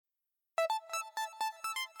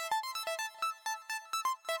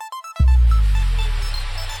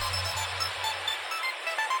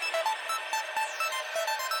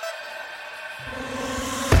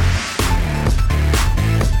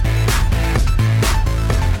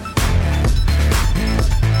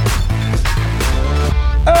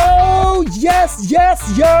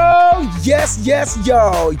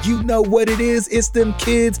Yo. You know what it is. It's them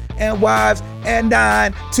kids and wives and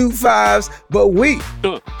 925s. But we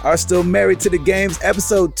are still married to the games.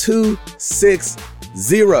 Episode 260.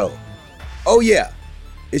 Oh, yeah.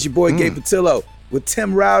 It's your boy, Gabe Patillo, with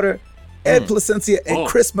Tim Router, Ed Placencia, and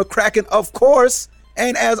Chris McCracken, of course.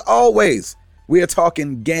 And as always, we are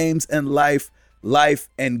talking games and life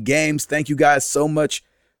and games. Thank you guys so much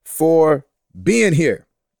for being here.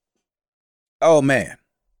 Oh, man.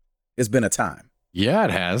 It's been a time. Yeah,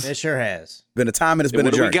 it has. It sure has. Been a time and it's been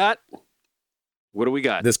a journey. What do we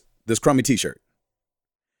got? This crummy t-shirt.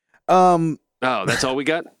 Oh, that's all we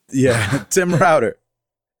got? Yeah, Tim Router.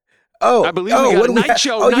 Oh, I believe we got a night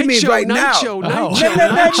show. You mean right now?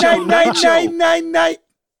 Night.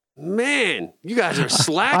 Man, you guys are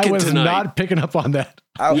slacking I was tonight. not picking up on that.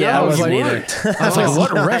 I wasn't either. I was like,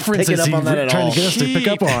 what reference is he trying to get us to pick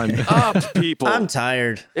up on? Up, people. I'm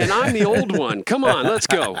tired. And I'm the old one. Come on, let's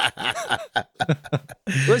go.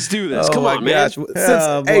 Let's do this. Come on, man.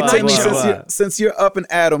 Since you're up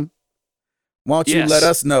and at 'em, why don't you let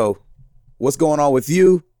us know what's going on with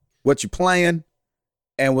you, what you're playing,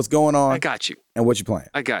 and what's going on. I got you. And what you're playing.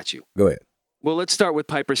 I got you. Go ahead. Well, let's start with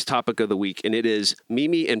Piper's topic of the week, and it is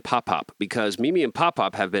Mimi and Pop Pop, because Mimi and Pop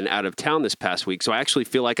Pop have been out of town this past week, so I actually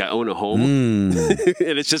feel like I own a home, and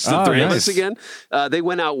it's just the three of us again. They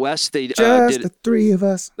went out west. They did the three of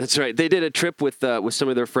us. That's right. They did a trip with some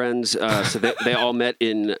of their friends, so they all met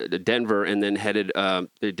in Denver, and then headed.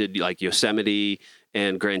 They did like Yosemite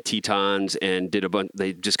and Grand Tetons, and did a bunch.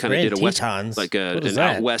 They just kind of did a west, like an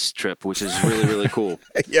out west trip, which is really really cool.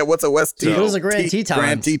 Yeah, what's a West Teton? What is a Grand Tetons?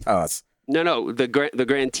 Grand Tetons. No, the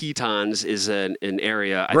Grand Tetons is an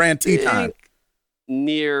area. Grand Teton.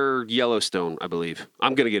 Near Yellowstone, I believe.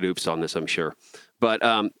 I'm gonna get oops on this, I'm sure. But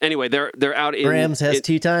anyway, they're out in Grams has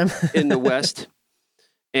tea time in the west,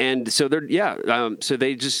 and so they're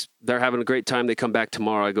they're having a great time. They come back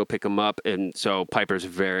tomorrow. I go pick them up, and so Piper's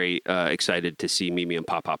very excited to see Mimi and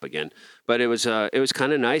Pop Pop again. But it was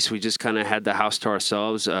kind of nice. We just kind of had the house to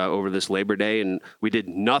ourselves over this Labor Day, and we did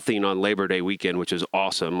nothing on Labor Day weekend, which was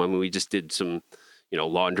awesome. I mean, we just did some,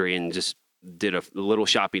 laundry and just did a little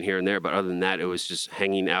shopping here and there. But other than that, it was just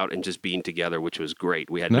hanging out and just being together, which was great.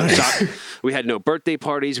 We had we had no birthday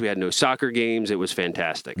parties. We had no soccer games. It was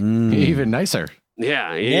fantastic. Even nicer.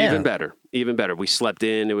 Yeah, even better. Even better. We slept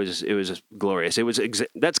in. It was just glorious. It was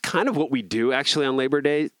that's kind of what we do actually on Labor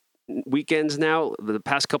Day weekends now. The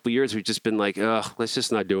past couple of years, we've just been like, let's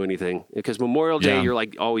just not do anything, because Memorial Day, you're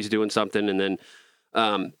like always doing something, and then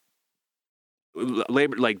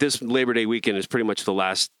this Labor Day weekend is pretty much the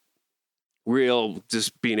last real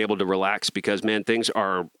just being able to relax, because man, things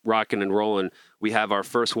are rocking and rolling. We have our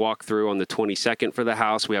first walkthrough on the 22nd for the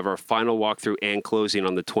house. We have our final walkthrough and closing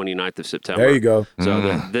on the 29th of September. There you go. So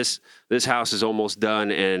this house is almost done,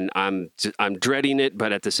 and I'm dreading it,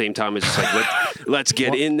 but at the same time, it's just like let's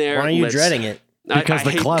get in there. Why are you dreading it? Because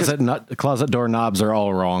the closet door knobs are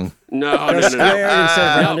all wrong. No, because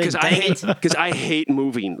I hate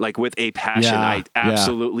moving like with a passion. I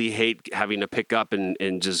absolutely hate having to pick up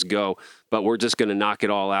and just go. But we're just going to knock it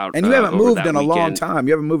all out. And you haven't moved in a long time.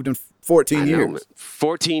 You haven't moved in 14 years.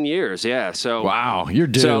 14 years, yeah. So wow, you're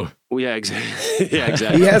due. So, yeah, exactly. Yeah,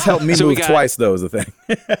 exactly. He has helped me move twice, though, is the thing.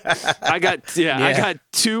 I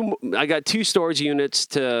got two storage units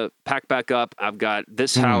to pack back up. I've got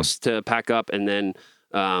this house to pack up, and then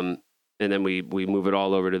we move it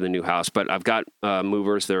all over to the new house. But I've got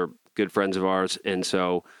movers. They're good friends of ours, and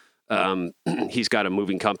so he's got a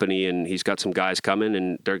moving company, and he's got some guys coming,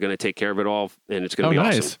 and they're going to take care of it all, and it's going to be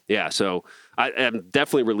awesome. Yeah, so I am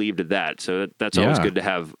definitely relieved of that. So that's always good to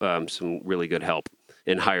have some really good help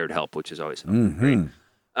and hired help, which is always great.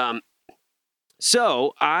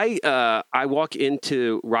 So I walk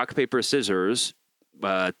into Rock, Paper, Scissors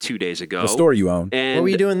 2 days ago. The store you own. And what were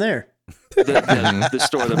you doing there? The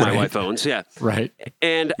store that my wife owns, yeah. Right.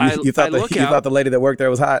 And you thought the lady that worked there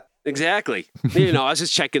was hot? Exactly. I was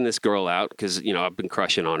just checking this girl out because, I've been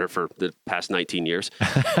crushing on her for the past 19 years.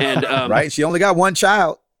 And right. She only got one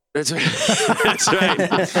child. That's right. That's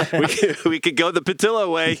right. We could go the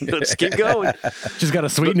Patillo way. Let's keep going. She's got a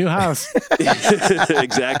sweet new house.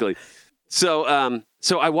 Exactly. So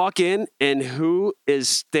I walk in, and who is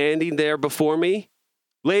standing there before me?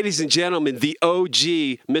 Ladies and gentlemen, the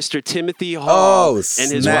OG, Mr. Timothy Hall,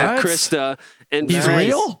 and his wife Krista, and he's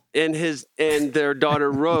real, and their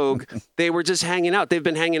daughter Rogue. They were just hanging out. They've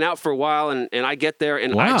been hanging out for a while, and I get there,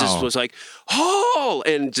 and I just was like, Hall,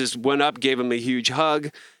 and just went up, gave him a huge hug.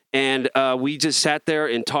 And we just sat there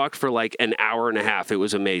and talked for like an hour and a half. It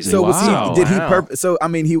was amazing. So was he?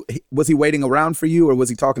 Was he waiting around for you, or was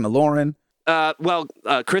he talking to Lauren?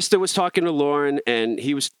 Krista was talking to Lauren, and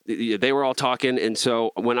they were all talking. And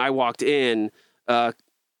so when I walked in,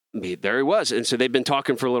 there he was. And so they've been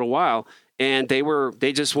talking for a little while, and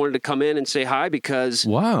they just wanted to come in and say hi because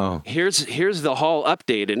here's the Hall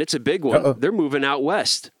update, and it's a big one. Uh-oh. They're moving out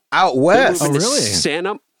west. Out west? Oh,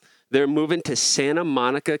 really? They're moving to Santa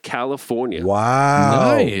Monica, California.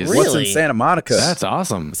 Wow. Nice. What's Really? in Santa Monica? That's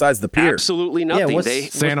awesome. Besides the pier. Absolutely nothing. Yeah,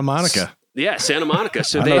 Santa Monica. Yeah, Santa Monica.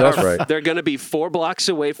 So I know that's right. they're going to be 4 blocks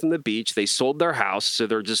away from the beach. They sold their house, so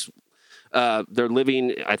they're just they're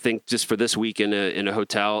living, I think, just for this week in a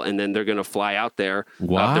hotel, and then they're going to fly out there.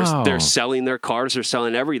 Wow. They're selling their cars, they're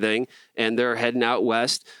selling everything, and they're heading out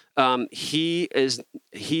west. He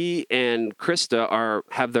and Krista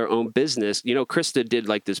have their own business. You know, Krista did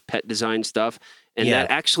like this pet design stuff, and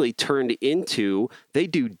that actually turned into they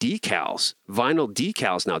do decals, vinyl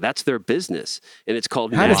decals now. That's their business, and it's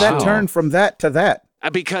called. How does that turn from that to that?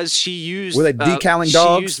 Because she used were they decaling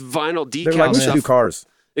dogs? She used vinyl decals. They're like, we should do cars.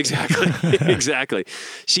 Exactly, exactly.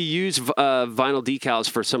 She used vinyl decals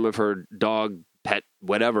for some of her dog, pet,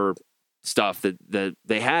 whatever stuff that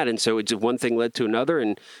they had, and so it's one thing led to another,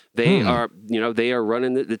 and they are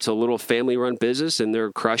running it. It's a little family run business, and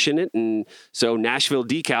they're crushing it. And so Nashville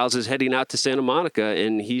Decals is heading out to Santa Monica,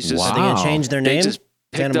 and he's just Are they gonna change their name?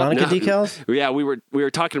 Santa Monica Decals? Yeah, we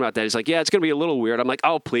were talking about that. He's like, yeah, it's gonna be a little weird. I'm like,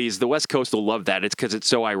 oh please, the West Coast will love that. It's because it's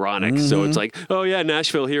so ironic. So it's like, oh yeah,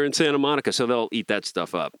 Nashville here in Santa Monica, so they'll eat that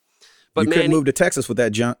stuff up. But you couldn't move to Texas with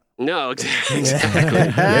that junk. No,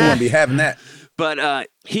 exactly. They won't be having that. But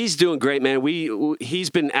he's doing great, man. He's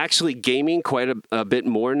been actually gaming quite a bit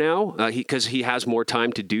more now because he has more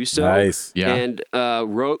time to do so. Nice. Yeah. And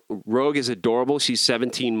Rogue is adorable. She's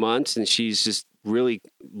 17 months, and she's just really,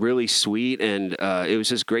 really sweet. And it was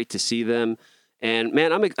just great to see them. And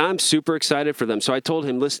man, I'm super excited for them. So I told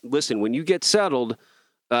him, listen, when you get settled,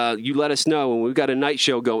 you let us know. And we've got a night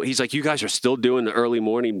show going. He's like, you guys are still doing the early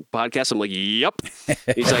morning podcast? I'm like, yep.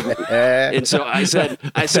 He's like, and so I said,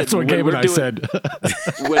 That's what Gabe and I said.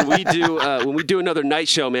 when we do another night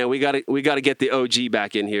show, man, we got to get the OG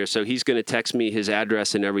back in here. So he's going to text me his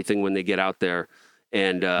address and everything when they get out there.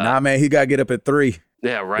 And nah, man, he got to get up at 3.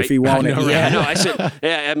 Yeah, right. If he wanted, yeah, no. I said,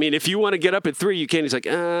 yeah. I mean, if you want to get up at 3, you can. He's like,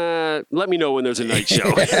 let me know when there's a night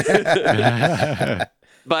show.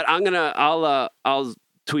 But I'll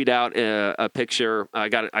tweet out a picture. I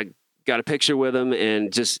got a picture with him,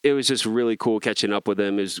 and it was just really cool catching up with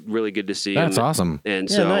him. It was really good to see him. That's awesome. And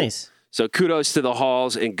Yeah, so nice. So kudos to the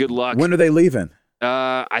Halls and good luck. When are they leaving?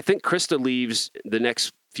 I think Krista leaves the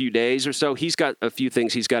next few days or so. He's got a few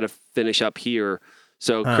things he's got to finish up here.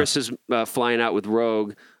 So Krista's flying out with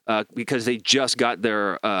Rogue because they just got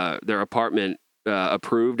their apartment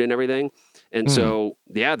approved and everything. And so,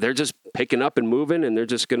 yeah, they're just picking up and moving, and they're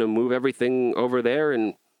just going to move everything over there.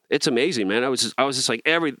 And it's amazing, man. I was just like,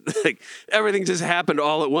 everything just happened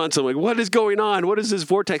all at once. I'm like, what is going on? What is this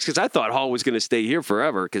vortex? Because I thought Hall was going to stay here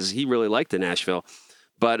forever because he really liked the Nashville.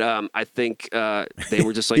 But I think they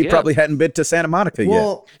were just like, he probably hadn't been to Santa Monica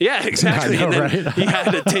yet. Yeah, exactly. I know, and then he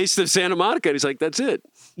had a taste of Santa Monica, and he's like, that's it.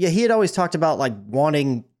 Yeah, he had always talked about like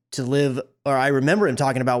wanting to live, or I remember him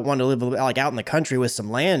talking about wanting to live like out in the country with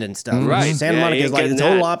some land and stuff. Right. Santa Yeah, Monica he is like ain't the getting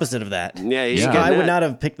total that. opposite of that. Yeah, he's Yeah. getting I would that. not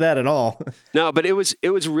have picked that at all. No, but it was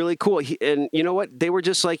really cool. And you know what? They were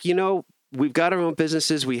just like, we've got our own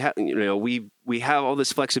businesses. We have, we have all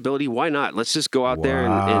this flexibility. Why not? Let's just go out there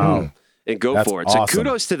and go That's for it. So awesome.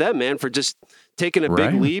 kudos to them, man, for just taking a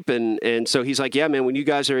big leap. And so he's like, yeah, man, when you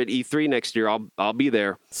guys are at E3 next year, I'll be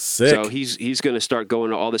there. Sick. So he's going to start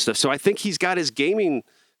going to all this stuff. So I think he's got his gaming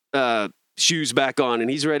shoes back on, and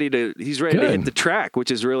he's ready to hit the track,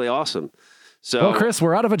 which is really awesome. So, Well, Chris,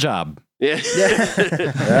 we're out of a job. yeah,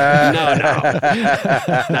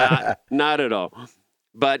 no, not at all.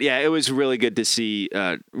 But yeah, it was really good to see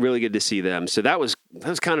them. So that was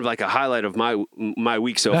kind of like a highlight of my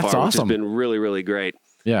week so That's far, which has awesome. been really, really great.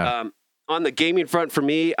 Yeah. On the gaming front for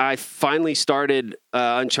me, I finally started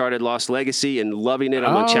Uncharted Lost Legacy and loving it.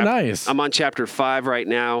 Nice. I'm on chapter 5 right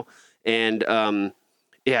now, and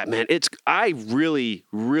yeah, man, I really,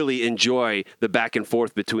 really enjoy the back and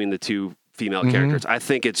forth between the two female characters. I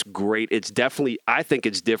think it's great. I think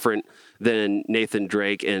it's different than Nathan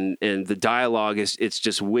Drake, and the dialogue it's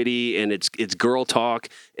just witty, and it's girl talk,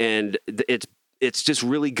 and it's just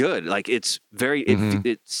really good. Like it's very,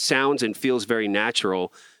 it sounds and feels very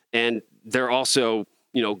natural. And they're also,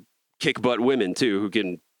 kick butt women too, who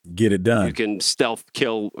can Get it done. who can stealth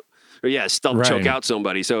kill, or stealth choke out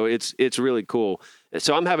somebody. So it's really cool.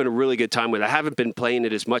 So I'm having a really good time with it. I haven't been playing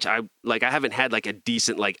it as much. I haven't had like a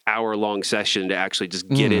decent hour-long session to actually just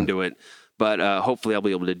get into it. But hopefully I'll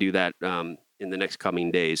be able to do that in the next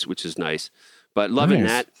coming days, which is nice. But loving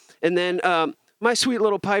that. And then my sweet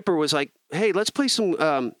little Piper was like, hey, let's play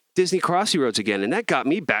some Disney Crossy Roads again. And that got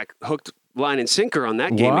me back hooked, line and sinker on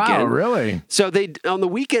that game again. Wow, really? So they on the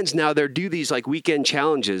weekends now they do these like weekend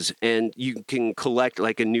challenges, and you can collect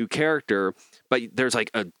like a new character, but there's like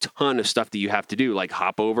a ton of stuff that you have to do, like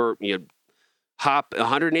hop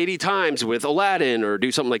 180 times with Aladdin or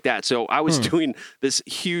do something like that. So I was doing this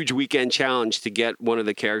huge weekend challenge to get one of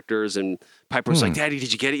the characters, and Piper was like, Daddy,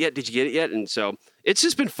 did you get it yet? Did you get it yet? And so it's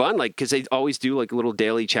just been fun, like, because they always do like little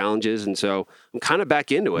daily challenges. And so I'm kind of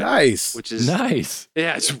back into it. Nice. Which is nice.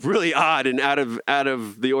 Yeah, it's really odd and out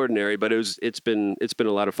of the ordinary, but it's been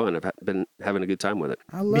a lot of fun. I've been having a good time with it.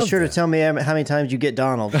 I love Be sure that. to tell me how many times you get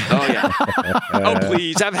Donald. Oh yeah. Oh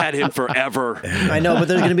please, I've had him forever. I know, but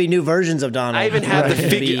there's going to be new versions of Donald. I even have the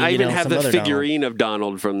Maybe, I even have some the other figurine of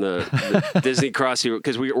Donald from the Disney Crossy,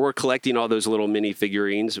 because we're collecting all those little mini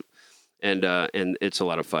figurines, and it's a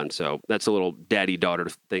lot of fun. So that's a little daddy-daughter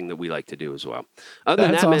thing that we like to do as well. Other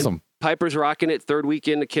than That's that, awesome. man, Piper's rocking it. Third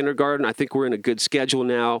weekend of kindergarten. I think we're in a good schedule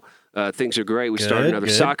now. Things are great. We started another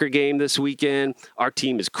soccer game this weekend. Our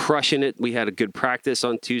team is crushing it. We had a good practice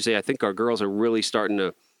on Tuesday. I think our girls are really starting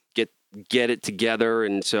to get it together,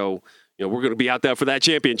 and so we're going to be out there for that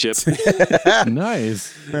championship.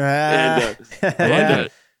 Nice.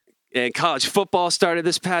 And college football started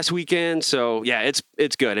this past weekend, so yeah,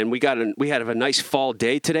 it's good. And we had a nice fall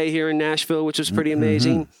day today here in Nashville, which was pretty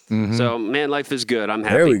amazing. So man, life is good. I'm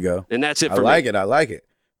happy. There we go. And that's it for I me. like it.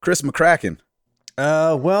 Chris McCracken.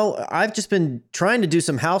 Well, I've just been trying to do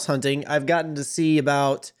some house hunting. I've gotten to see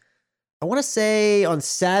about, I want to say on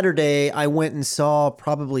Saturday, I went and saw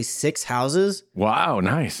probably 6 houses. Wow,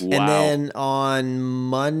 nice. Wow. And then on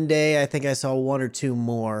Monday, I think I saw 1 or 2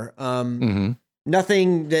 more.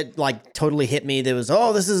 Nothing that like totally hit me that was,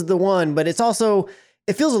 this is the one. But it's also,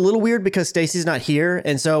 it feels a little weird because Stacy's not here.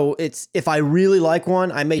 And so it's, if I really like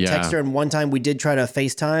one, I may text her. And one time we did try to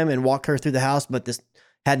FaceTime and walk her through the house, but this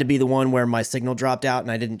had to be the one where my signal dropped out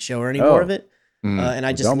and I didn't show her any more of it. And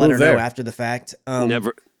I just Don't let her move there. know after the fact.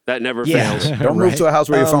 That never Yeah. fails. Don't move to a house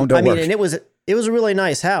where your phone don't work. And it was a really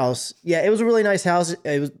nice house. Yeah, it was a really nice house.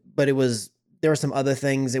 There were some other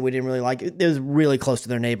things that we didn't really like. It was really close to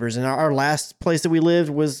their neighbors. And our last place that we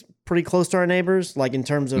lived was pretty close to our neighbors, like in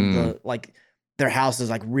terms of their house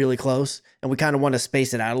is like really close. And we kind of want to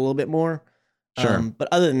space it out a little bit more. Sure. But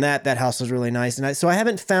other than that, that house was really nice. And so I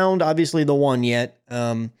haven't found obviously the one yet.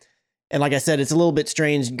 And like I said, it's a little bit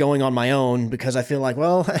strange going on my own because I feel like,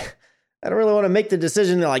 well, I don't really want to make the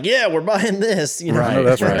decision. They're like, yeah, we're buying this. Right. No,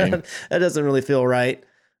 that's right. That doesn't really feel right.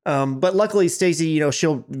 But luckily, Stacy,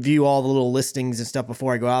 she'll view all the little listings and stuff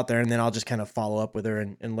before I go out there, and then I'll just kind of follow up with her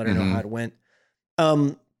and let her know how it went.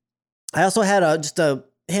 I also had just a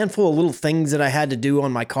handful of little things that I had to do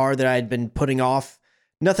on my car that I had been putting off.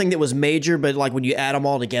 Nothing that was major, but like when you add them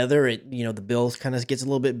all together, the bill kind of gets a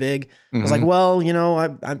little bit big. I was like, well,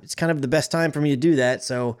 it's kind of the best time for me to do that.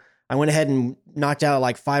 So I went ahead and knocked out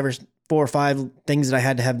like 4 or 5 things that I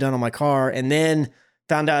had to have done on my car, and then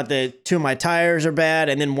found out that 2 of my tires are bad,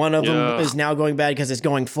 and then one of them is now going bad because it's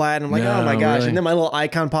going flat. And I'm like, oh my gosh. Really? And then my little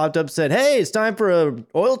icon popped up, said, hey, it's time for a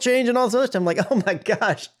oil change and all this other stuff. I'm like, oh my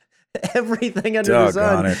gosh, everything under the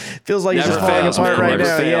sun feels like it's just falling apart right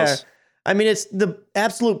now. Yeah. I mean, it's the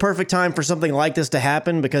absolute perfect time for something like this to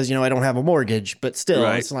happen because, I don't have a mortgage, but still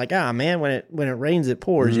it's like, man, when it rains, it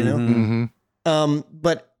pours,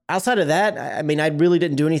 But outside of that, I mean, I really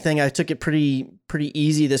didn't do anything. I took it pretty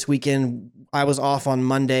easy this weekend. I was off on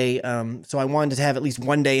Monday, so I wanted to have at least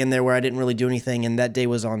one day in there where I didn't really do anything, and that day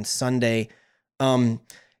was on Sunday.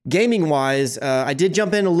 Gaming-wise, I did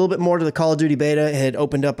jump in a little bit more to the Call of Duty beta. It had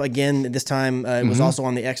opened up again. This time, it was also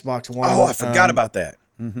on the Xbox One. Oh, I forgot about that.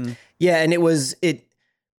 Yeah, and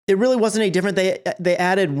it really wasn't any different. They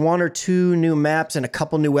added 1 or 2 new maps and a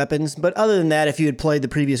couple new weapons. But other than that, if you had played the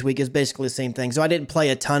previous week, it's basically the same thing. So I didn't play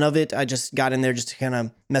a ton of it. I just got in there just to kind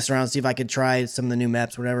of mess around, see if I could try some of the new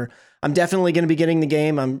maps, whatever. I'm definitely going to be getting the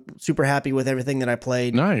game. I'm super happy with everything that I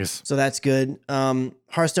played. Nice. So that's good.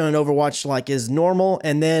 Hearthstone and Overwatch is normal.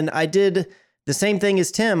 And then I did the same thing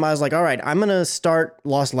as Tim. I was like, all right, I'm going to start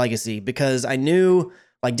Lost Legacy because I knew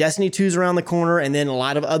Destiny 2's around the corner, and then a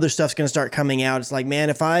lot of other stuff's going to start coming out. It's like,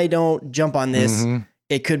 man, if I don't jump on this,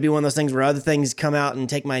 it could be one of those things where other things come out and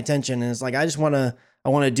take my attention. And it's like, I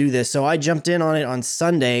want to do this. So I jumped in on it on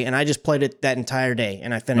Sunday, and I just played it that entire day,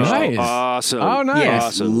 and I finished it. Awesome. Oh, nice. Yeah.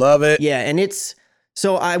 Awesome. Love it. Yeah, and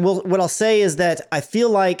what I'll say is that I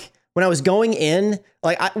feel like when I was going in,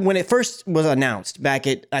 when it first was announced back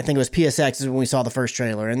at, I think it was PSX is when we saw the first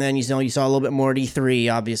trailer. And then, you saw a little bit more at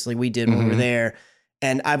E3, obviously we did when we were there.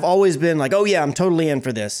 And I've always been like, oh yeah, I'm totally in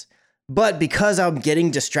for this. But because I'm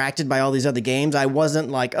getting distracted by all these other games, I wasn't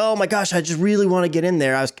like, oh my gosh, I just really want to get in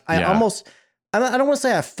there. I almost, I don't want to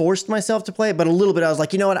say I forced myself to play it, but a little bit I was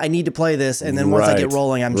like, you know what, I need to play this. And then once I get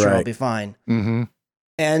rolling, I'm sure I'll be fine. Mm-hmm.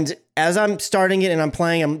 And as I'm starting it and I'm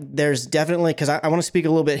playing, there's definitely, because I want to speak a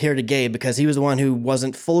little bit here to Gabe, because he was the one who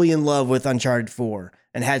wasn't fully in love with Uncharted 4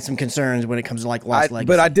 and had some concerns when it comes to like Lost Legacy.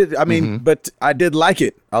 But I did like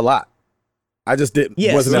it a lot. I just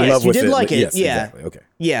wasn't in love with it. You did like it, yes, yeah. Exactly. Okay.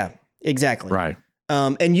 Yeah, exactly. Right.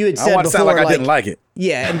 And you had said I want to before, sound like I didn't like it.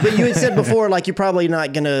 Yeah, but you had said before, like you're probably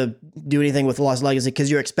not gonna do anything with Lost Legacy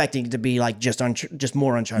because you're expecting it to be like just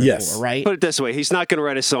more Uncharted 4, right? Put it this way, he's not going to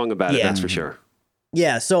write a song about it. That's for sure.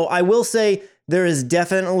 Yeah. So I will say there is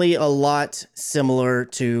definitely a lot similar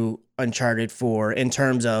to Uncharted 4 in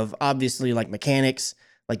terms of obviously like mechanics,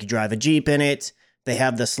 like you drive a Jeep in it. They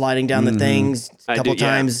have the sliding down the things a couple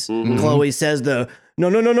times. Chloe says no,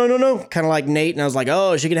 kind of like Nate. And I was like,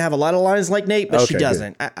 oh, is she going to have a lot of lines like Nate? But she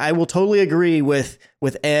doesn't. I will totally agree with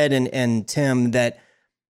Ed and Tim that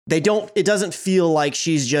it doesn't feel like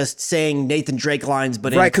she's just saying Nathan Drake lines,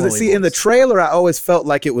 but right, because in the trailer, I always felt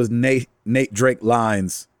like it was Nate Drake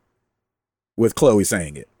lines with Chloe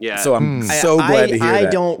saying it. Yeah. So I'm glad to hear that. I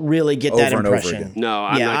don't really get that impression. No,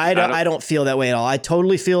 I don't feel that way at all. I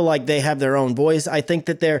totally feel like they have their own voice. I think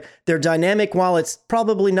that their dynamic, while it's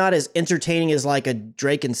probably not as entertaining as like a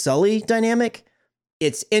Drake and Sully dynamic,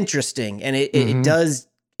 it's interesting and it's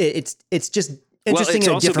just interesting in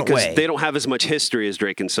a different way. They don't have as much history as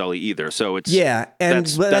Drake and Sully either. So it's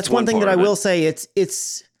that's one thing that I will say.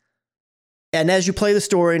 It's and as you play the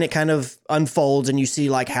story and it kind of unfolds and you see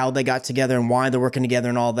like how they got together and why they're working together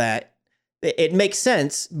and all that, it makes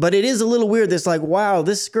sense. But it is a little weird. That's like, wow,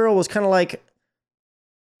 this girl was kind of like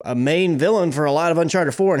a main villain for a lot of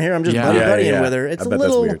Uncharted 4, and here I'm just buddying with her. It's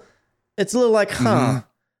a little like, huh.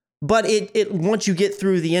 But it once you get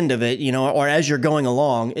through the end of it, or as you're going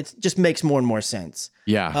along, it just makes more and more sense.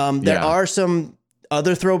 Yeah. There are some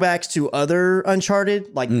other throwbacks to other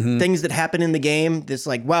Uncharted, like things that happen in the game. That's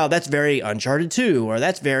like, wow, that's very Uncharted 2, or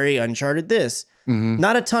that's very Uncharted this.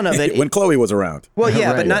 Not a ton of it. When Chloe was around. Well,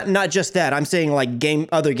 yeah, but not just that. I'm saying like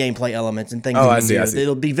other gameplay elements and things. Oh, I see.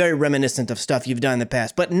 It'll be very reminiscent of stuff you've done in the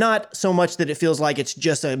past, but not so much that it feels like it's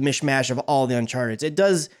just a mishmash of all the Uncharteds. It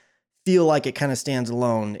does feel like it kind of stands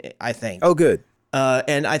alone, I think. Oh, good.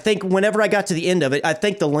 And I think whenever I got to the end of it, I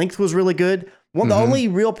think the length was really good. The only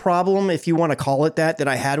real problem, if you want to call it that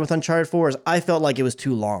I had with Uncharted 4 is I felt like it was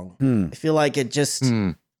too long. I feel like it just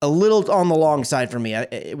a little on the long side for me.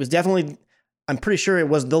 It was definitely, I'm pretty sure it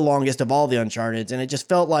was the longest of all the Uncharteds, and it just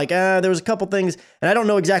felt like there was a couple things, and I don't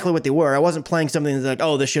know exactly what they were. I wasn't playing something that's like,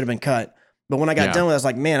 oh, this should have been cut. But when I got done with it, I was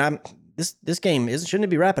like, man, this game shouldn't it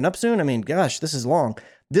be wrapping up soon? I mean, gosh, this is long.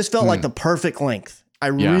 This felt like the perfect length. I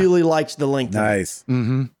really liked the length. Nice.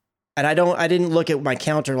 And I didn't look at my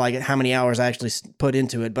counter, like how many hours I actually put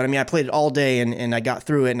into it. But I mean, I played it all day and I got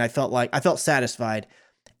through it and I felt satisfied.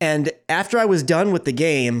 And after I was done with the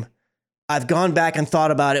game, I've gone back and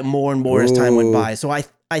thought about it more and more as time went by. So I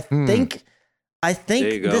think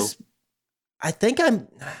this, I think I'm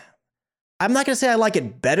not going to say I like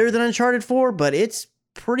it better than Uncharted 4, but it's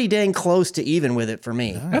pretty dang close to even with it for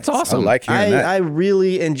me. Nice. That's awesome. I like hearing that. I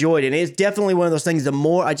really enjoyed it. And it's definitely one of those things, the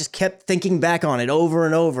more I just kept thinking back on it over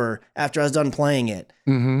and over after I was done playing it.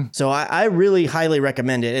 So I really highly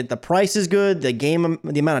recommend it. The price is good. The game,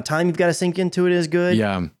 the amount of time you've got to sink into it is good.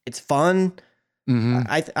 Yeah. It's fun.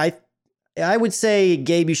 I would say,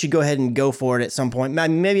 Gabe, you should go ahead and go for it at some point.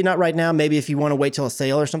 Maybe not right now. Maybe if you want to wait till a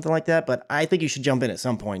sale or something like that. But I think you should jump in at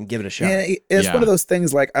some point and give it a shot. Yeah, it's one of those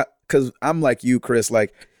things like, because I'm like you, Chris,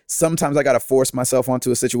 like sometimes I got to force myself onto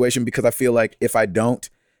a situation because I feel like if I don't,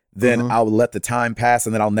 then I'll let the time pass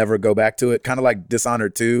and then I'll never go back to it. Kind of like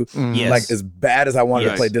Dishonored 2. Like as bad as I wanted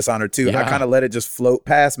to play Dishonored 2, I kind of let it just float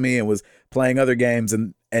past me and was playing other games.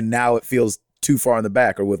 And now it feels too far in the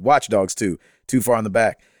back, or with Watch Dogs 2, too far in the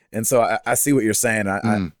back. And so I see what you're saying.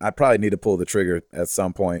 I probably need to pull the trigger at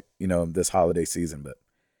some point, this holiday season. But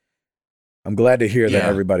I'm glad to hear that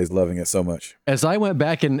everybody's loving it so much. As I went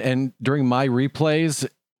back and during my replays,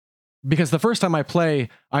 because the first time I play,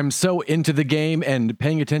 I'm so into the game and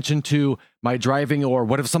paying attention to my driving, or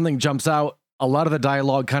what if something jumps out, a lot of the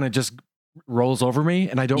dialogue kind of just rolls over me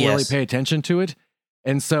and I don't really pay attention to it.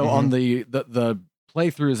 And so on the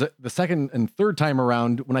playthroughs, the second and third time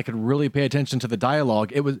around, when I could really pay attention to the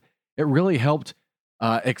dialogue, it really helped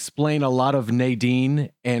explain a lot of Nadine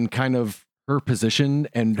and kind of her position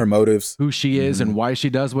and her motives, who she is and why she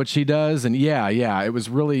does what she does. And it was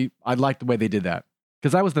really, I liked the way they did that,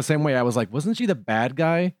 because I was the same way. I was like, wasn't she the bad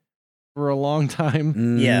guy for a long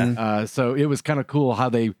time? Yeah. So it was kind of cool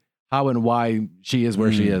how and why she is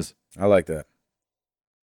where she is. I like that.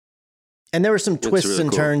 And there were some That's twists really and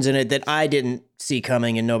cool. turns in it that I didn't see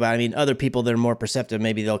coming and nobody. I mean, other people that are more perceptive,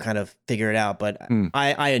 maybe they'll kind of figure it out. But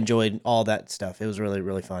I enjoyed all that stuff. It was really,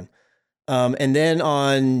 really fun. And then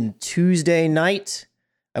on Tuesday night,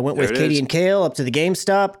 I went There with it Katie is. and Kale up to the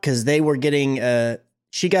GameStop because they were getting.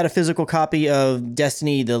 She got a physical copy of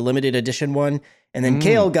Destiny, the limited edition one, and then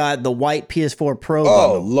Kale got the white PS4 Pro. Oh,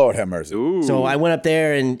 bundle. Lord have mercy. Ooh. So I went up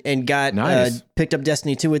there and got Nice. picked up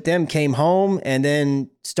Destiny 2 with them, came home, and then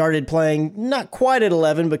started playing not quite at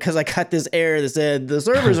 11 because I got this error that said the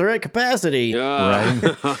servers are at capacity. So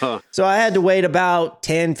I had to wait about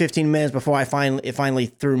 10, 15 minutes before it finally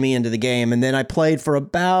threw me into the game. And then I played for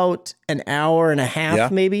about an hour and a half, Yeah.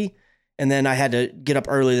 maybe. And then I had to get up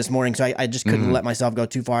early this morning, so I just couldn't let myself go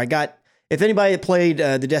too far. If anybody had played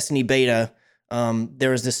the Destiny beta,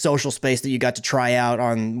 there was this social space that you got to try out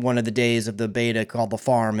on one of the days of the beta called The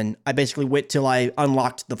Farm. And I basically went till I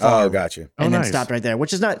unlocked the farm. Oh, got you. And then nice. stopped right there,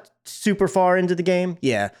 which is not super far into the game.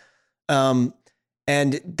 Yeah.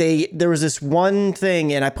 And there was this one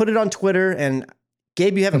thing, and I put it on Twitter, and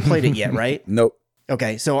Gabe, you haven't played it yet, right? Nope.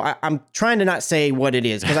 Okay, so I'm trying to not say what it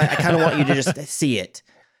is because I kind of want you to just see it.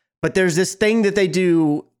 But there's this thing that they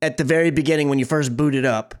do at the very beginning when you first boot it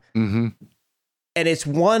up. Mm-hmm. And it's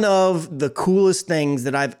one of the coolest things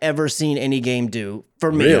that I've ever seen any game do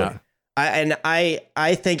for me. Really?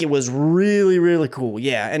 I think it was really, really cool.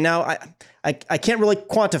 Yeah. And now I can't really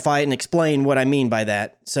quantify it and explain what I mean by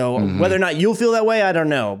that. So whether or not you'll feel that way, I don't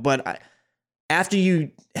know. But after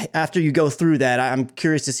you go through that, I'm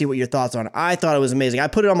curious to see what your thoughts on it. I thought it was amazing. I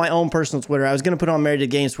put it on my own personal Twitter. I was going to put it on Married to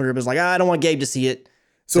Games Twitter, but I was like, I don't want Gabe to see it.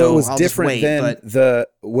 So it was I'll just different wait, than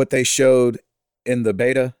but- what they showed in the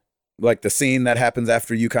beta, like the scene that happens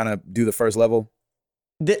after you kind of do the first level.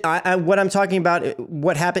 What I'm talking about,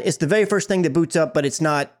 what happened, it's the very first thing that boots up, but it's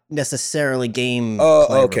not necessarily game. Oh,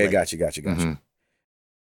 play okay, related. got you. Mhm.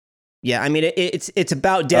 Yeah, I mean it's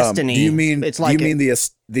about Destiny. Do you mean it's like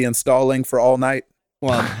the installing for all night?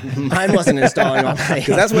 well, mine wasn't installing all night.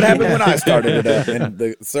 Because that's what happened when I started it up, and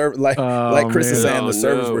the server, like Chris is man. saying, the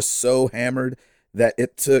servers no. were so hammered that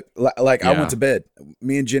it took like I Yeah. went to bed.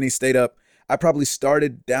 Me and Jenny stayed up. I probably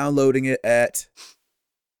started downloading it at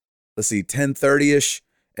 10:30ish,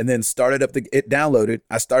 and then started up it downloaded.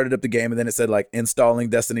 I started up the game, and then it said like installing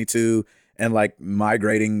Destiny 2 and like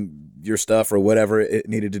migrating your stuff or whatever it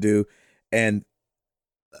needed to do. And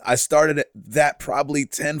I started that probably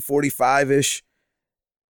 10:45ish,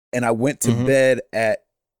 and I went to bed at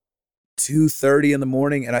 2:30 in the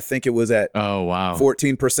morning, and I think it was at Oh, wow.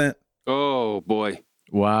 14%. Oh boy!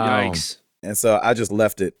 Wow. Yikes! And so I just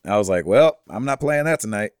left it. I was like, well, I'm not playing that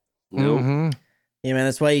tonight. Nope. Mhm. Yeah, man,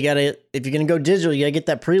 that's why you gotta, if you're gonna go digital, you gotta get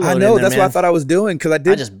that preload. I know, in there, that's what I man. thought I was doing, because I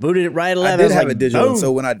I just booted it right at 11. I did was have like, it digital. And boom.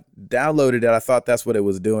 so when I downloaded it, I thought that's what it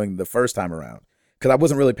was doing the first time around, because I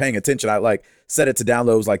wasn't really paying attention. I like set it to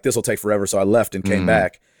download, was like, this will take forever. So I left and came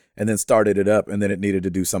back and then started it up, and then it needed to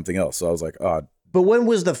do something else. So I was like, oh, But when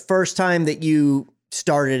was the first time that you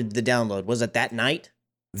started the download? Was it that night?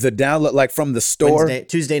 the download, like from the store,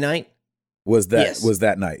 Tuesday night? was that Yes. was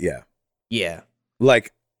that night. Yeah. Yeah.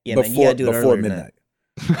 Like Yeah, man, you before, gotta do it before earlier than midnight.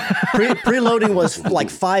 Preloading was like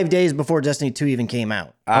 5 days before Destiny 2 even came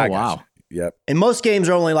out. I Oh, got wow. you. Yep. And most games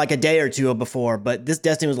are only like a day or two before, but this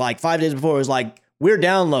Destiny was like 5 days before. It was like, we're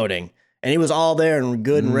downloading. And it was all there and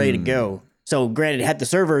good and ready to go. So granted, had the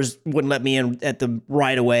servers wouldn't let me in at the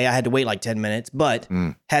right away. I had to wait like 10 minutes. But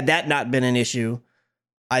had that not been an issue,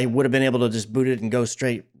 I would have been able to just boot it and go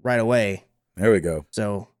straight right away. There we go.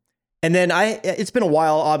 So, and then it's been a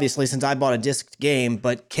while, obviously, since I bought a disc game,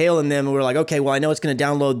 but Kale and them were like, okay, well, I know it's going to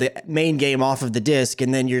download the main game off of the disc,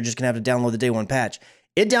 and then you're just going to have to download the day one patch.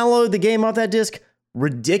 It downloaded the game off that disc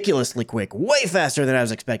ridiculously quick, way faster than I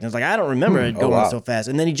was expecting. I was like, I don't remember it going wow. so fast.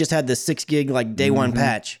 And then he just had the 6 gig, like day one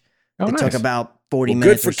patch. Oh, It nice. took about 40 Well,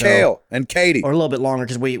 minutes good for or so. Kale and Katie. Or a little bit longer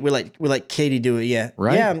because we let Katie do it. Yeah.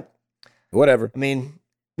 Right. Yeah. Whatever. I mean,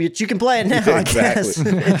 but you can play it now, I guess.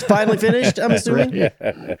 Exactly. It's finally finished, I'm assuming.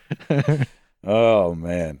 Oh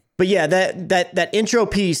man. But yeah, that intro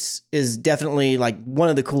piece is definitely like one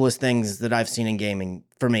of the coolest things that I've seen in gaming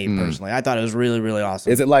for me personally. I thought it was really, really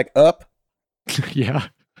awesome. Is it like Up? Yeah.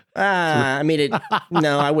 I mean,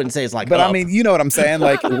 no, I wouldn't say it's like But Up. I mean, you know what I'm saying?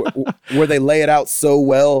 Like where they lay it out so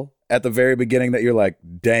well at the very beginning that you're like,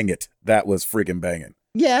 dang it, that was freaking banging.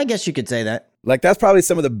 Yeah, I guess you could say that. Like that's probably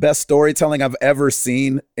some of the best storytelling I've ever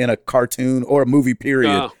seen in a cartoon or a movie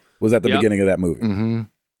period Oh, was at the yep. beginning of that movie. Mm-hmm.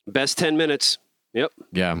 Best 10 minutes. Yep,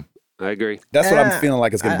 Yeah. I agree. That's what I'm feeling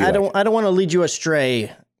like it's going to be I like. don't want to lead you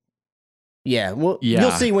astray. Yeah, well, Yeah.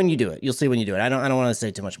 you'll see when you do it. You'll see when you do it. I don't want to say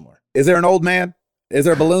too much more. Is there an old man? Is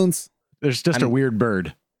there balloons? There's just a weird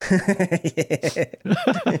bird.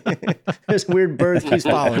 This weird bird keeps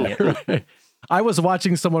following it. Right. I was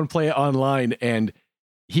watching someone play it online, and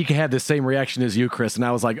he had the same reaction as you, Chris. And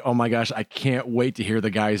I was like, oh my gosh, I can't wait to hear the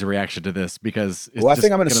guy's reaction to this because it's Well, I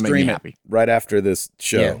think I'm going to make me stream it happy. right after this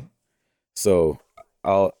show. Yeah. So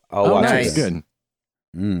I'll watch nice. it. Good.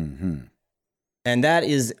 Mm-hmm. And that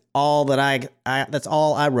is all that that's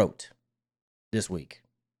all I wrote this week.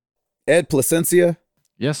 Ed Placencia,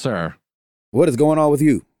 Yes, sir. what is going on with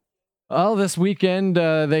you? Oh, this weekend,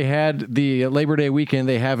 they had the Labor Day weekend.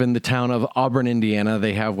 They have in the town of Auburn, Indiana,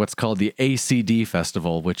 they have what's called the ACD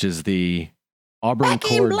Festival, which is the Auburn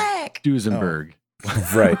Cord Duesenberg.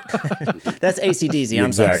 Right. That's ACDC.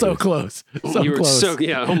 I'm sorry. Exactly. So close. So You were close.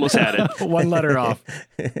 almost had it. One letter off.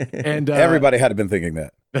 And Everybody had been thinking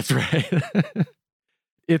that. That's right.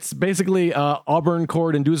 It's basically Auburn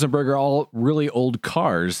Cord and Duesenberg are all really old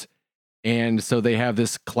cars. And so they have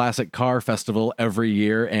this classic car festival every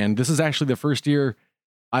year. And this is actually the first year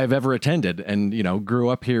I've ever attended and, grew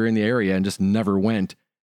up here in the area and just never went.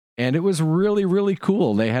 And it was really, really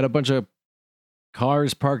cool. They had a bunch of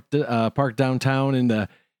cars parked downtown in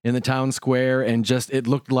the town square. And just, it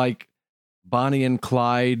looked like Bonnie and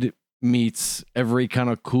Clyde meets every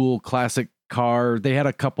kind of cool classic car. They had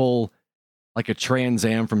a couple, like a Trans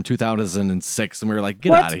Am from 2006, and we were like,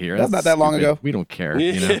 "Get out of here!" That's not that long ago. We don't care.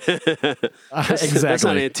 Exactly. That's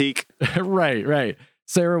not antique. Right.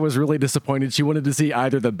 Sarah was really disappointed. She wanted to see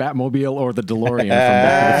either the Batmobile or the DeLorean from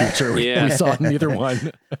Back to the Future. Yeah. We saw neither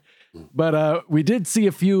one. But we did see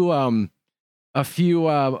a few. Was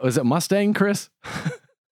it Mustang, Chris?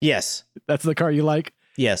 Yes. That's the car you like.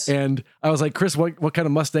 Yes. And I was like, Chris, what kind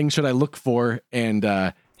of Mustang should I look for? And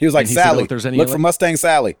He was like, and he said, Sally, "Oh, if there's any look for Mustang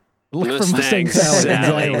Sally. Look for Mustang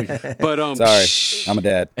Sally." Exactly. But Sorry, I'm a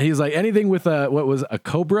dad. And he's like, anything with what was a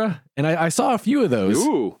Cobra? And I saw a few of those,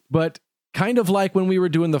 Ooh. but kind of like when we were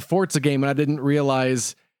doing the Forza game and I didn't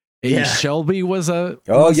realize a Yeah. Shelby was a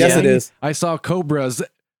Oh, yes, Mustang. it is. I saw Cobras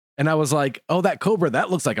and I was like, oh, that Cobra, that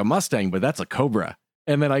looks like a Mustang, but that's a Cobra.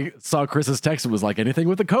 And then I saw Chris's text and was like, anything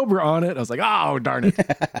with a Cobra on it. I was like, oh, darn it.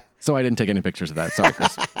 So I didn't take any pictures of that. Sorry,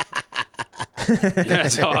 Chris.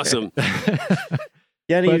 That's awesome.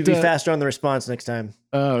 Yeah, I need to But, be faster on the response next time.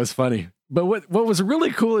 Oh, it was funny. But what was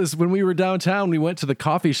really cool is when we were downtown, we went to the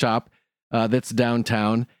coffee shop that's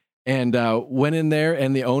downtown and went in there,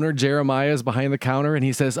 and the owner, Jeremiah, is behind the counter, and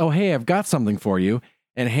he says, oh, hey, I've got something for you,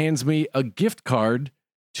 and hands me a gift card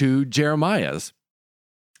to Jeremiah's.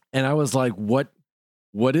 And I was like, what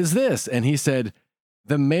is this? And he said,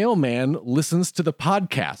 the mailman listens to the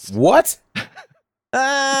podcast. What?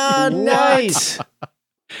 Ah, nice.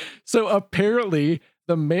 So apparently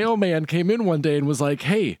the mailman came in one day and was like,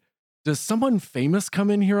 hey, does someone famous come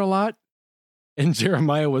in here a lot? And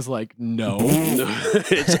Jeremiah was like, no.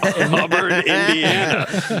 It's Auburn, Indiana.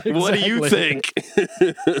 What do you think?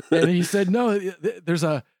 And he said, no, there's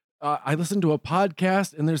I listened to a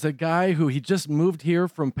podcast and there's a guy who he just moved here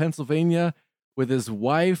from Pennsylvania with his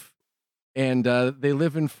wife and they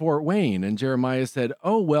live in Fort Wayne. And Jeremiah said,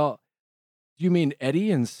 oh, well, do you mean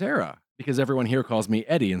Eddie and Sarah? Because everyone here calls me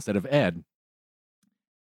Eddie instead of Ed.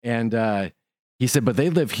 And he said, but they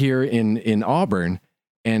live here in Auburn.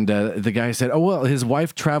 And the guy said, oh, well, his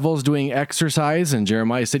wife travels doing exercise. And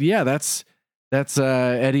Jeremiah said, yeah, that's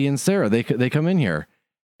Eddie and Sarah. They come in here.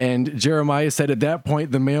 And Jeremiah said at that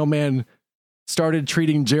point, the mailman started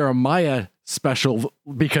treating Jeremiah special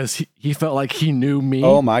because he felt like he knew me.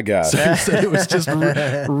 Oh, my God. So he said it was just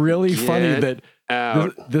really funny that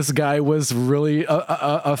this guy was really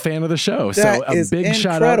a fan of the show. That so a big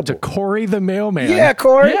shout out to Corey the mailman. Yeah,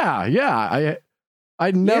 Corey. Yeah. I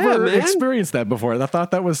never experienced that before. I thought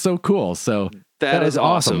that was so cool. So that is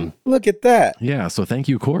awesome. Look at that. Yeah. So thank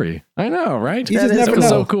you, Corey. I know, right? You just never That was know.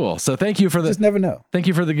 so cool. So thank you for Just never know. Thank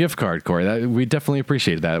you for the gift card, Corey. We definitely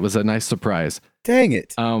appreciated that. It was a nice surprise. Dang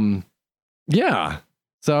it. Yeah.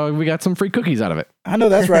 So we got some free cookies out of it. I know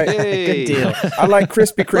that's right. Hey. Good deal. I like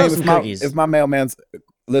Krispy Kreme Love some cookies. if my mailman's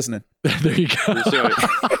listening. There you go. That's right.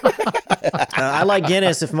 I like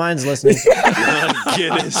Guinness if mine's listening.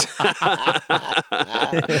 Guinness.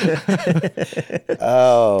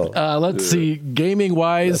 Oh, Let's see. Gaming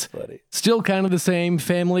wise, that's funny. still kind of the same.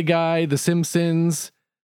 Family Guy, The Simpsons,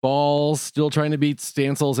 Balls, still trying to beat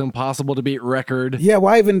Stansel's impossible to beat record. Yeah,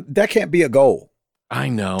 why even? That can't be a goal. I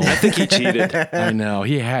know. I think he cheated. I know.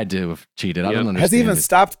 He had to have cheated. I Yep. don't understand. Has he even it.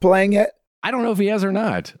 stopped playing yet? I don't know if he has or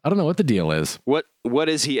not. I don't know what the deal is. What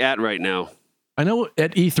is he at right now? I know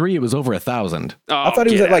at E3 it was over 1,000. Oh, I thought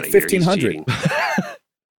he was get at like outta here. He's 1,500.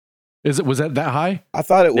 cheating. Was that high? I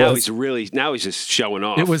thought it Now was. he's just showing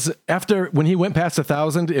off. It was after when he went past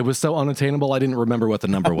 1,000. It was so unattainable. I didn't remember what the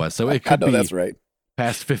number was. So it I could know be that's right.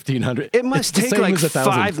 past 1,500. It must It's the take same like as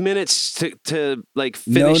 1,000. 5 minutes to like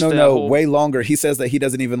finish the No, whole... way longer. He says that he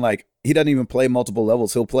doesn't even play multiple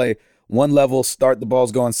levels. He'll play one level, start the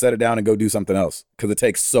balls going, set it down, and go do something else because it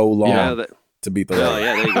takes so long to beat the level. Oh,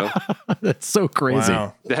 yeah, there you go. That's so crazy.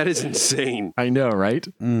 Wow. That is insane. I know, right?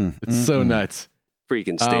 It's so nuts.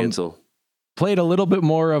 Freaking Stancil. Played a little bit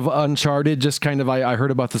more of Uncharted. Just kind of, I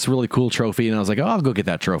heard about this really cool trophy, and I was like, oh, I'll go get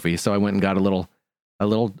that trophy. So I went and got a little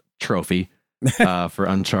trophy for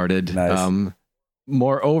Uncharted. Nice.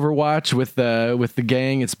 More Overwatch with the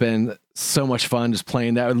gang. It's been so much fun just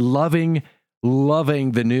playing that. Loving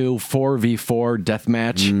the new 4v4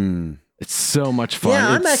 deathmatch. It's so much fun. Yeah,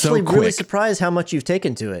 I'm It's so actually really quick. surprised how much you've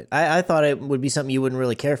taken to it. I thought it would be something you wouldn't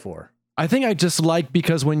really care for. I think I just like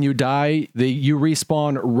because when you die, you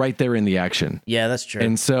respawn right there in the action. Yeah, that's true.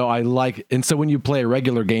 And so when you play a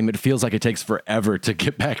regular game, it feels like it takes forever to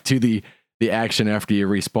get back to the action after you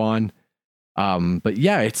respawn. But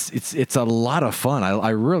yeah, it's a lot of fun. I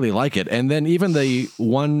really like it. And then even the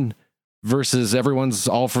one versus everyone's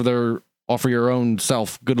all for your own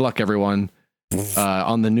self. Good luck, everyone.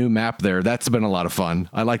 On the new map there, that's been a lot of fun.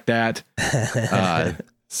 I like that.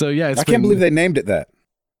 So yeah, I can't believe they named it that.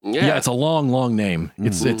 Yeah, it's a long name.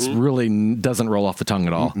 It's really doesn't roll off the tongue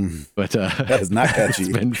at all. But That is not catchy.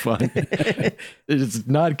 It's been fun. It's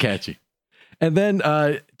not catchy. And then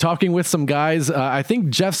talking with some guys, I think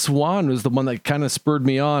Jeff Swan was the one that kind of spurred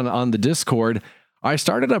me on the Discord. I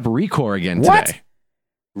started up Recore again today.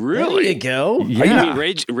 Really? There you go. Yeah. You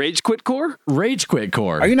mean Rage Quit Core? Rage Quit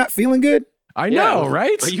Core. Are you not feeling good? I know, Yeah.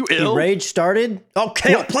 right? Are you The ill? rage started.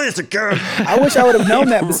 Okay, I'll play this again. I wish I would have known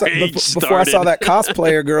that Rage before I saw started. that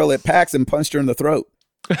cosplayer girl at PAX and punched her in the throat.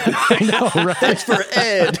 I know, right? That's for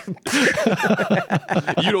Ed.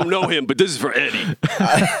 You don't know him, but this is for Eddie.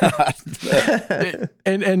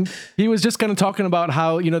 and he was just kind of talking about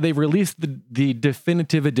how, they've released the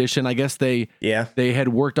definitive edition. I guess they had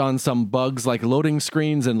worked on some bugs like loading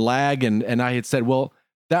screens and lag, and I had said, well,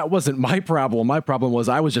 that wasn't my problem. My problem was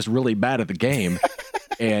I was just really bad at the game.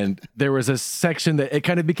 And there was a section that it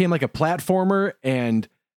kind of became like a platformer, and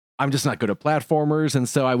I'm just not good at platformers, and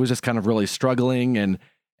so I was just kind of really struggling, and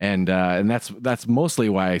that's mostly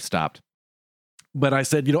why I stopped. But I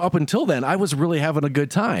said, up until then, I was really having a good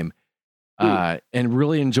time, and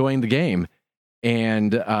really enjoying the game.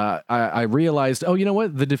 And I realized, oh, you know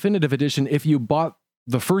what? The definitive edition, if you bought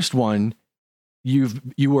the first one, you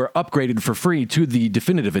were upgraded for free to the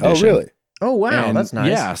definitive edition. Oh, really? Oh wow, And that's nice.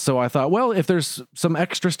 Yeah, so I thought, well, if there's some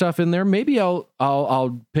extra stuff in there, maybe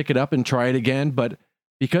I'll pick it up and try it again. But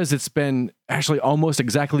because it's been actually almost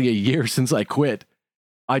exactly a year since I quit,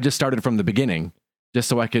 I just started from the beginning just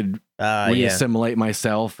so I could reassimilate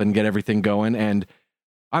myself and get everything going. And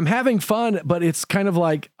I'm having fun, but it's kind of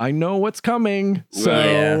like I know what's coming.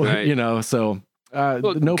 So Right. so.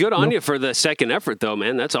 Good on you for the second effort, though,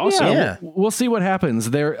 man. That's awesome. Yeah. We'll see what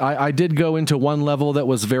happens. I did go into one level that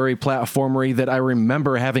was very platformery that I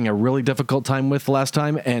remember having a really difficult time with last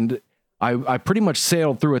time, and I pretty much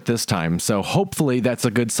sailed through it this time. So hopefully that's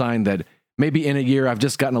a good sign that maybe in a year I've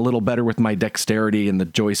just gotten a little better with my dexterity and the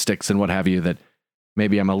joysticks and what have you, that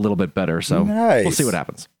maybe I'm a little bit better. So Nice. We'll see what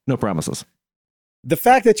happens. No promises. The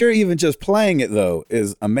fact that you're even just playing it, though,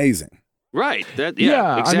 is amazing. Right.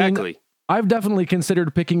 Yeah, Exactly. I mean, I've definitely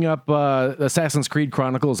considered picking up Assassin's Creed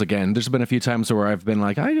Chronicles again. There's been a few times where I've been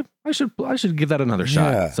like, I should give that another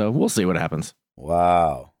shot. Yeah. So we'll see what happens.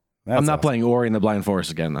 Wow. That's I'm not awesome. playing Ori and the Blind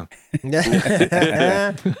Forest again, though.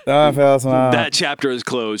 That chapter is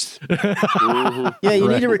closed. Mhm. Yeah, you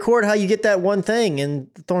Right. need to record how you get that one thing in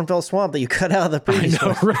Thornfell Swamp that you cut out of the previous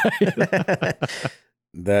one. Right?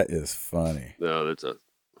 That is funny. No, that's a...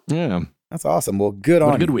 Yeah. That's awesome. Well, good What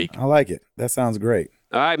a on good you. week. I like it. That sounds great.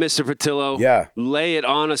 All right, Mr. Patillo. Yeah. Lay it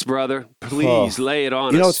on us, brother. Please lay it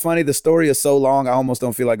on You know, us. it's funny. The story is so long, I almost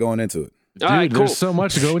don't feel like going into it. Dude, All right, cool. there's so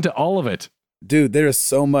much to go into all of it. Dude, there is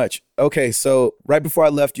so much. Okay, so right before I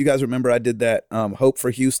left, you guys remember I did that Hope for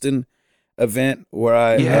Houston event where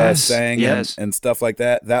I Yes, sang yes. and stuff like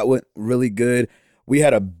that. That went really good. We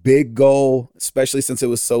had a big goal, especially since it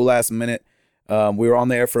was so last minute. We were on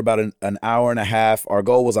the air for about an hour and a half. Our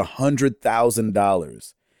goal was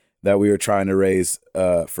 $100,000 that we were trying to raise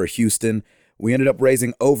for Houston. We ended up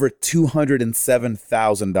raising over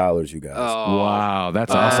 $207,000, you guys. Oh, Wow,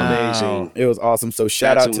 that's awesome. amazing. It was awesome. So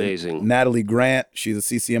shout That's out to amazing. Natalie Grant. She's a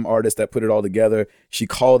CCM artist that put it all together. She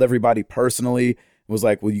called everybody personally, was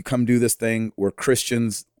like, will you come do this thing? We're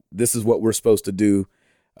Christians. This is what we're supposed to do.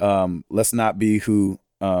 Let's not be who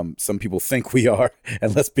some people think we are,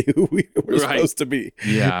 and let's be who we're Right. supposed to be.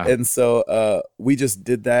 Yeah. And so we just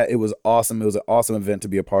did that. It was awesome. It was an awesome event to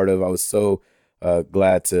be a part of. I was so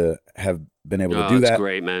glad to have been able to Oh, do that's that.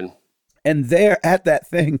 great, man. And there at that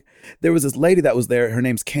thing, there was this lady that was there. Her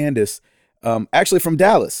name's Candace, actually from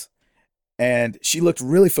Dallas. And she looked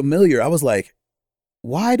really familiar. I was like,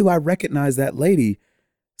 why do I recognize that lady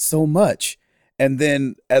so much? And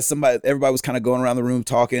then as everybody was kind of going around the room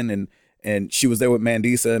talking, and she was there with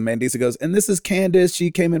Mandisa, and Mandisa goes, and this is Candace.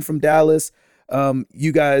 She came in from Dallas.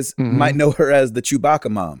 You guys might know her as the Chewbacca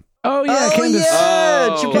mom. Oh yeah, Oh Candace. yeah,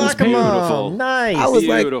 Oh, Chewbacca beautiful. mom. Nice. I was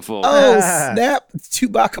Beautiful. like, oh snap,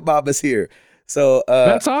 Chewbacca mom is here. So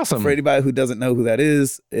That's awesome. For anybody who doesn't know who that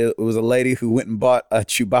is, it was a lady who went and bought a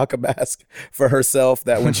Chewbacca mask for herself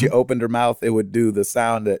that when she opened her mouth, it would do the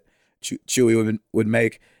sound that Chewie would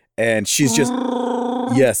make. And she's just,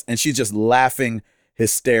 yes, and she's just laughing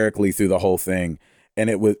hysterically through the whole thing. And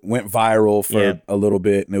it went viral for a little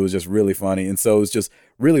bit, and it was just really funny. And so it was just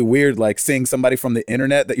really weird, like seeing somebody from the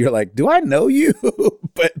internet that you're like, do I know you?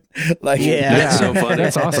 But like, That's so funny.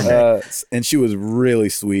 That's awesome. And she was really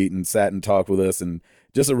sweet and sat and talked with us, and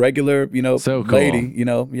just a regular, So cool. lady,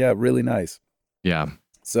 really nice. Yeah.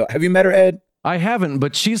 So have you met her, Ed? I haven't,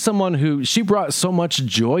 but she's someone who she brought so much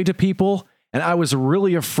joy to people, and I was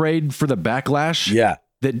really afraid for the backlash. Yeah.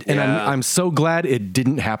 And I'm so glad it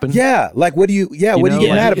didn't happen. Yeah. Like, what do you get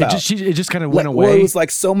mad about? It just kind of went Well, away. it was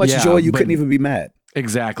like so much joy you couldn't even be mad.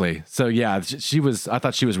 Exactly. So yeah, I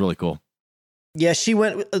thought she was really cool. Yeah, she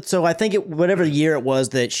went. So I think whatever year it was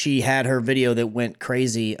that she had her video that went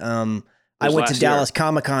crazy. I went to Dallas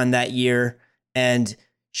Comic Con that year, and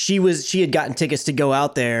she had gotten tickets to go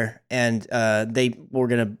out there, and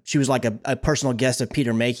she was like a personal guest of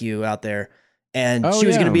Peter Mayhew out there. And she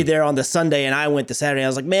was going to be there on the Sunday, and I went the Saturday. I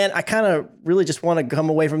was like, man, I kind of really just want to come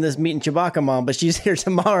away from this meeting Chewbacca mom, but she's here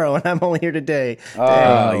tomorrow, and I'm only here today.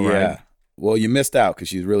 Oh, yeah. Right. Well, you missed out because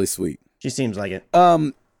she's really sweet. She seems like it.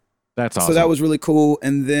 That's awesome. So that was really cool.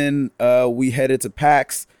 And then we headed to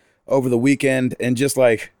PAX over the weekend, and just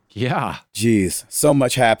like, yeah, geez, so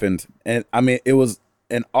much happened. And I mean, it was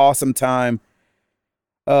an awesome time.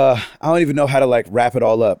 I don't even know how to like wrap it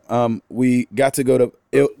all up. We got to go to.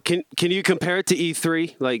 Can you compare it to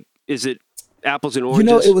E3? Like, is it apples and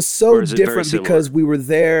oranges? It was so or is it very different similar? because we were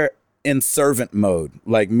there in servant mode,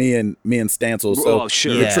 like me and Stancil. So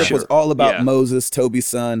sure, the trip was all about Yeah. Moses, Toby's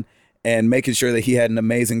son, and making sure that he had an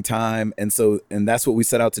amazing time. And that's what we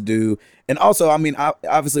set out to do. And also, I mean,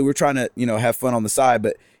 obviously we're trying to, have fun on the side,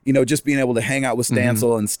 but just being able to hang out with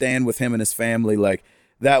Stancil and stand with him and his family, like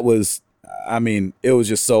that was, I mean, it was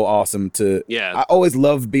just so awesome to, I always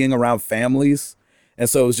loved being around families. And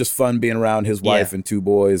so it was just fun being around his wife and two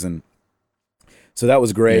boys. And so that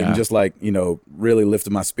was great. And just like, really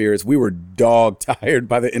lifted my spirits. We were dog tired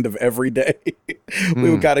by the end of every day. We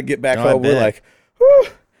would got to get back home. We're like, whew,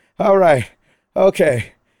 all right.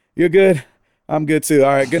 Okay. You're good. I'm good too. All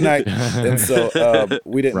right. Good night. And so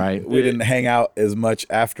we didn't hang out as much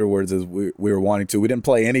afterwards as we were wanting to. We didn't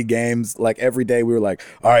play any games. Like every day we were like,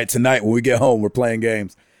 all right, tonight when we get home, we're playing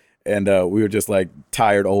games. And we were just like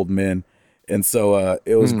tired old men. And so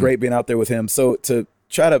it was great being out there with him. So to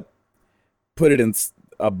try to put it in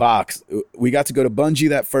a box, we got to go to Bungie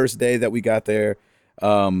that first day that we got there.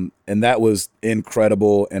 And that was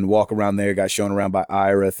incredible. And walk around there, got shown around by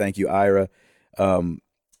Ira. Thank you, Ira.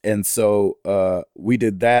 And so we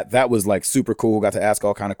did that. That was like super cool. Got to ask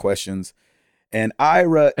all kind of questions. And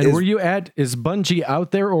Ira is Bungie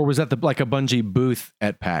out there, or was that like a Bungie booth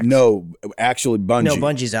at PAX? No, actually Bungie. No,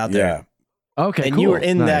 Bungie's out there. Yeah. Okay, and cool. you were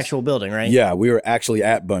in the Nice. actual building, right? Yeah, we were actually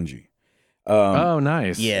at Bungie. Oh,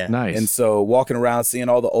 nice. Yeah. Nice. And so walking around, seeing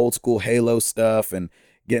all the old school Halo stuff and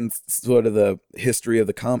getting sort of the history of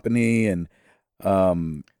the company. And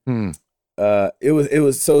that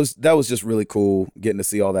was just really cool getting to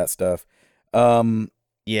see all that stuff.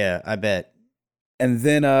 Yeah, I bet. And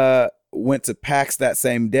then went to PAX that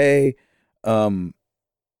same day. And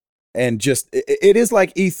just, it is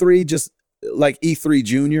like E3, just like E3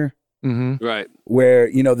 Junior. Mm-hmm. Right. Where,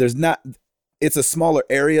 it's a smaller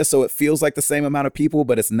area, so it feels like the same amount of people,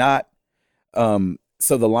 but it's not. So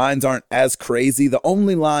the lines aren't as crazy. The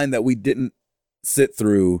only line that we didn't sit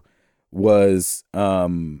through was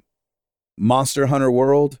Monster Hunter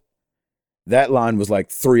World. That line was like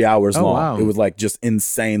 3 hours long. Wow. It was like just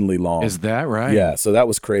insanely long. Is that right? Yeah, so that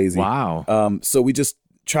was crazy. Wow. So we just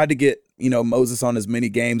tried to get, Moses on as many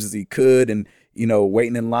games as he could, and,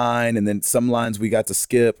 waiting in line. And then some lines we got to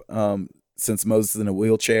skip since Moses is in a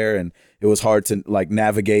wheelchair, and it was hard to like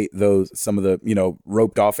navigate some of the,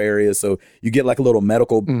 roped off areas. So you get like a little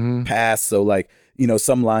medical pass. So like,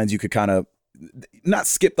 some lines you could kind of not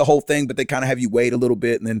skip the whole thing, but they kind of have you wait a little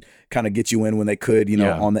bit and then kind of get you in when they could,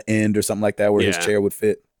 on the end or something like that where his chair would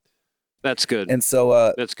fit. That's good. And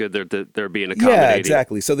so that's good. They're being accommodating. yeah,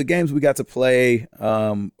 exactly. So the games we got to play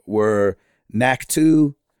were Knack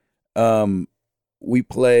 2. We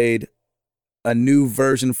played a new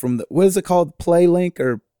version from what is it called? PlayLink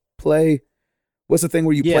or Play? What's the thing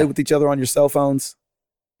where you play with each other on your cell phones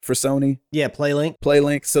for Sony? Yeah, PlayLink.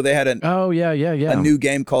 PlayLink. So they had a new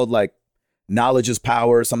game called like Knowledge is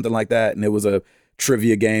Power or something like that, and it was a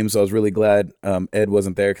trivia game. So I was really glad Ed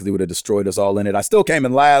wasn't there because he would have destroyed us all in it. I still came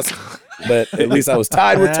in last, but at least I was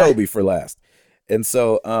tied with Toby for last. And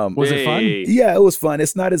so was it fun? Yeah, it was fun.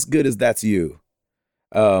 It's not as good as That's You.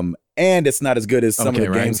 And it's not as good as some of the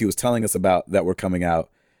games he was telling us about that were coming out.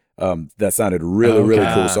 That sounded really, really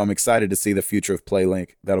cool. So I'm excited to see the future of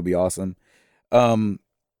PlayLink. That'll be awesome.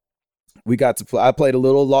 We got to play. I played a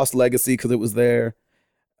little Lost Legacy because it was there.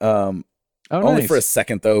 Only for a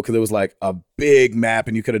second though, because it was like a big map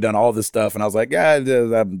and you could have done all this stuff. And I was like, yeah,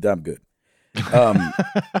 I'm good.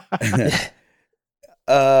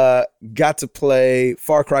 Got to play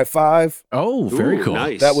Far Cry 5. Oh, very cool.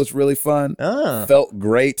 Nice. That was really fun. Felt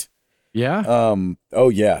great. Yeah. Oh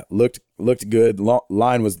yeah. Looked good.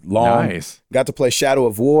 Line was long. Nice. Got to play Shadow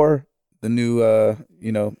of War, the new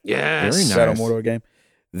yes. Very Shadow nice. Mordor game.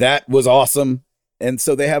 That was awesome. And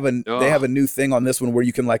so they have a new thing on this one where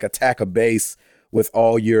you can like attack a base with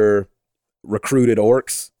all your recruited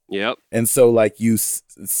orcs. Yep. And so like you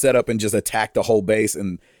set up and just attack the whole base.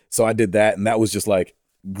 And so I did that, and that was just like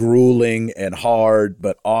grueling and hard,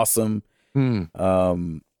 but awesome.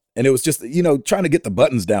 And it was just, trying to get the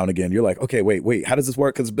buttons down again. You're like, okay, wait, how does this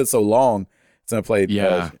work? Because it's been so long since I played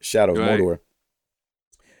Shadow of Mordor.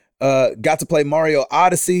 Got to play Mario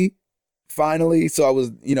Odyssey finally. So I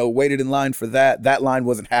was, waited in line for that. That line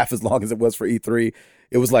wasn't half as long as it was for E3.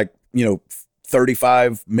 It was like,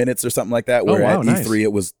 35 minutes or something like that. Where at E3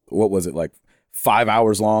 it was, what was it, like 5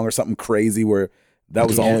 hours long or something crazy where that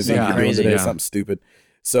was the only thing you could do today, something stupid.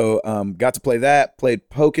 So got to play that, played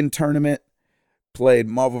Pokken Tournament, played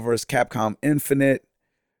Marvel vs. Capcom Infinite.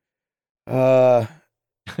 Is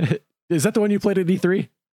that the one you played at E3?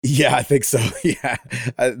 Yeah, I think so. Yeah,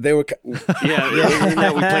 they were. We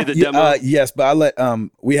played the demo. Yes, but I let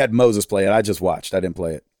we had Moses play it. I just watched. I didn't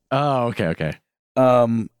play it. Oh, okay.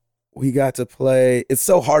 We got to play. It's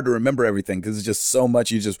so hard to remember everything because it's just so much.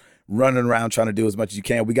 You're just running around trying to do as much as you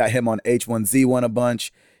can. We got him on H1Z1 a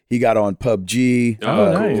bunch. He got on PUBG,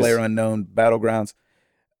 nice. PlayerUnknown's Battlegrounds.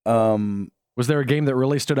 Was there a game that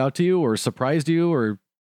really stood out to you, or surprised you, or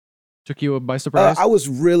took you by surprise? I was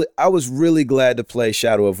really glad to play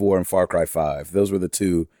Shadow of War and Far Cry 5. Those were the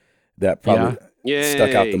two that probably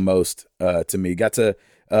stuck out the most to me. Got to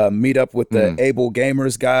meet up with the Able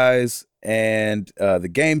Gamers guys and the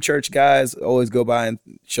Game Church guys. Always go by and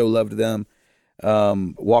show love to them.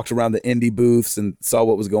 Walked around the indie booths and saw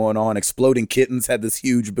what was going on. Exploding Kittens had this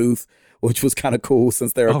huge booth, which was kind of cool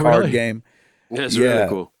since they're a card game. That's really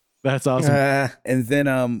cool. That's awesome. And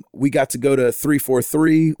then we got to go to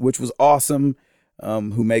 343, which was awesome,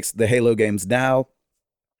 who makes the Halo games now.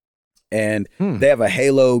 And they have a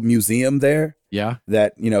Halo museum there. Yeah.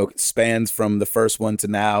 That, spans from the first one to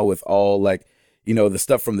now with all like, the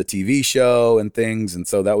stuff from the TV show and things. And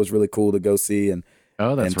so that was really cool to go see and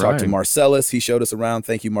talk to Marcellus. He showed us around.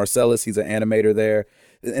 Thank you, Marcellus. He's an animator there.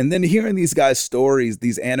 And then hearing these guys' stories,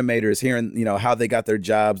 these animators, hearing, how they got their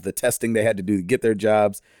jobs, the testing they had to do to get their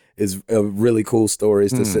jobs is really cool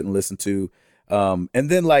stories to sit and listen to. And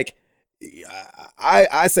then like,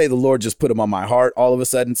 I say the Lord just put them on my heart all of a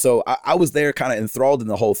sudden. So I was there kind of enthralled in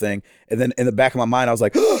the whole thing. And then in the back of my mind, I was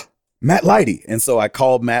like, oh, Matt Lighty. And so I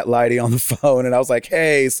called Matt Lighty on the phone and I was like,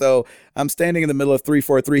 hey, so I'm standing in the middle of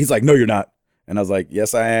 343. He's like, no, you're not. And I was like,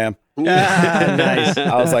 yes, I am. Nice.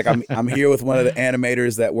 I was like, I'm here with one of the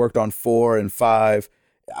animators that worked on 4 and 5.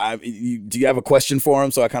 Do you have a question for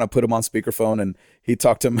him? So I kind of put him on speakerphone and he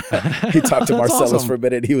talked to Marcellus awesome. for a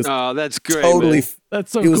minute. He was that's great. totally, Man.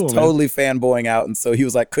 That's so he was cool, totally fanboying out. And so he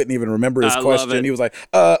was like, couldn't even remember his I love question. it. He was like,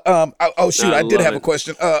 oh shoot, I did love have it. a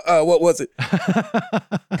question. What was it?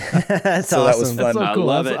 That's So that was awesome. fun. That's so I cool.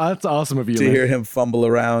 love that's, it. that's awesome of you. To man. hear him fumble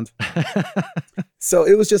around. So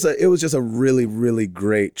it was just a really, really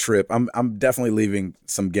great trip. I'm definitely leaving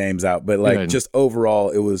some games out, but like Good. just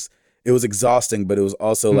overall, it was exhausting, but it was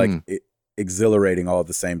also like exhilarating all at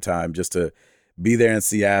the same time. Just to be there in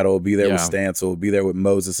Seattle, be there with Stancil, be there with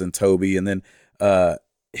Moses and Toby, and then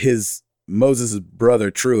Moses' brother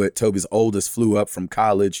Truett, Toby's oldest, flew up from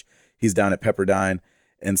college. He's down at Pepperdine,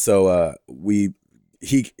 and so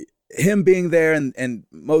him being there, and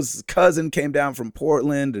Moses' cousin came down from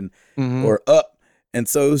Portland and or up. And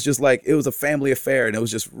so it was just like, it was a family affair and it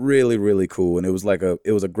was just really, really cool. And it was like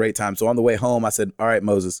it was a great time. So on the way home, I said, all right,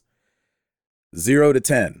 Moses, 0 to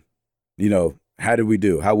 10, how did we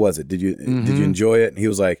do? How was it? Did you enjoy it?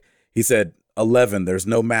 And he said 11. There's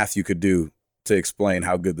no math you could do to explain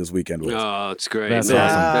how good this weekend was. Oh, it's great. That's man.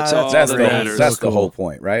 awesome. That's all that matters. That's So the whole cool.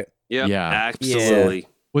 point, right? Yep, Yeah. absolutely.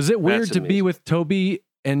 Was it weird That's to be amazing. with Toby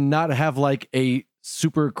and not have like a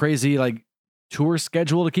super crazy like tour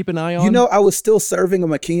schedule to keep an eye on? I was still serving a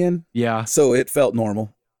McKeon, Yeah. so it felt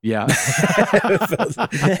normal. Yeah. And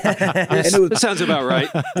it was That sounds about right.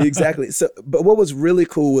 exactly. So, but what was really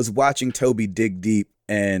cool was watching Toby dig deep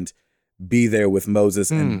and be there with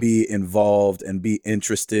Moses and be involved and be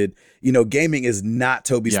interested. Gaming is not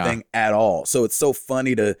Toby's thing at all. So it's so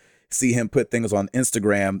funny to see him put things on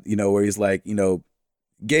Instagram, where he's like,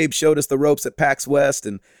 Gabe showed us the ropes at PAX West,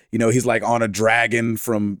 and he's like on a dragon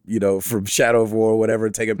from Shadow of War or whatever,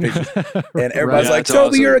 taking pictures, and everybody's Yeah, like, that's "Toby,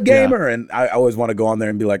 awesome. you're a gamer," and I always want to go on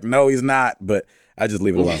there and be like, "No, he's not," but I just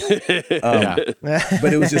leave it alone.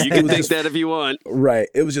 But it was just You it can was think just that if you want. right.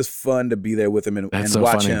 It was just fun to be there with him and That's so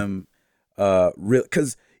watch funny. him.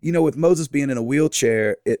 Because with Moses being in a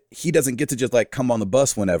wheelchair, he doesn't get to just like come on the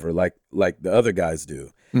bus whenever like the other guys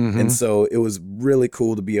do. And so it was really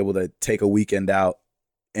cool to be able to take a weekend out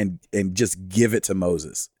and just give it to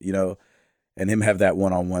Moses, and him have that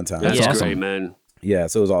one-on-one time. That's awesome. great, man. Yeah,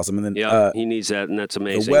 so it was awesome. And then Yeah, he needs that, and that's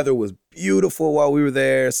amazing. the weather was beautiful while we were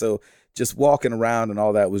there, so just walking around and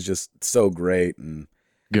all that was just so great. And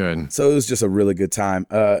Good. so it was just a really good time.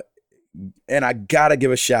 And I gotta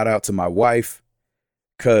give a shout out to my wife,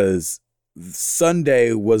 because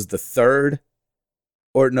Sunday was the 3rd.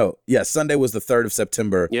 Sunday was the 3rd of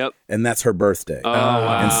September, Yep. and that's her birthday. Oh,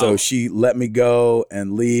 wow. And so she let me go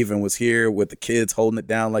and leave and was here with the kids holding it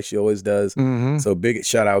down like she always does. Mm-hmm. So big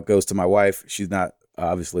shout out goes to my wife. She's not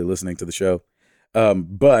obviously listening to the show.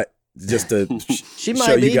 But just to She show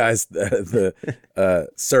might be. you guys the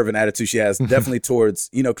servant attitude she has, definitely towards,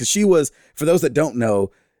 because she was, for those that don't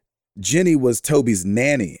know, Jenny was Toby's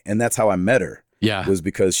nanny, and that's how I met her. Yeah. Was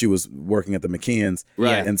because she was working at the McKeons.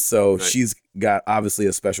 Right. And so Right. she's got obviously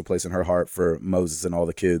a special place in her heart for Moses and all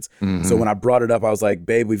the kids. Mhm. So when I brought it up, I was like,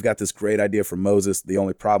 babe, we've got this great idea for Moses. The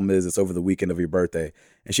only problem is it's over the weekend of your birthday.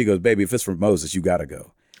 And she goes, baby, if it's for Moses, you got to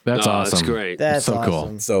go. That's Oh, awesome. That's great. That's So cool.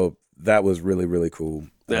 awesome. So that was really, really cool.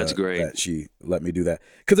 That's great. That she let me do that.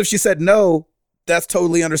 Because if she said no, that's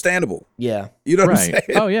totally understandable. Yeah. You know what I'm Right.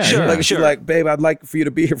 saying? Oh, yeah. Sure. yeah. Like if she's like, babe, I'd like for you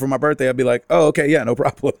to be here for my birthday. I'd be like, oh, okay, yeah, no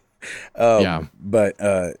problem. Yeah. But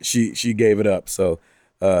she gave it up. So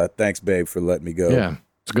thanks, babe, for letting me go. Yeah.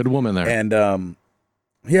 It's a good woman there. And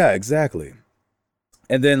yeah, exactly.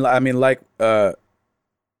 And then like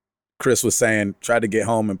Chris was saying, tried to get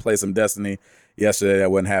home and play some Destiny yesterday. That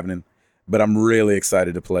wasn't happening. But I'm really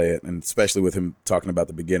excited to play it, and especially with him talking about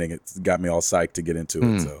the beginning, it's got me all psyched to get into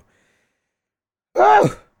it. So,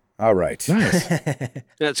 all right. Nice.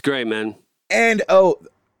 That's great, man. And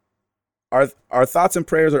our thoughts and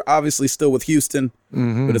prayers are obviously still with Houston,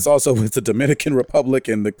 Mhm. but it's also with the Dominican Republic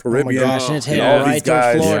and the Oh my Caribbean. gosh, and it's and heading all right these towards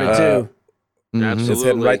guys, Florida too. Mhm. Absolutely. It's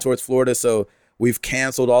heading right towards Florida. So we've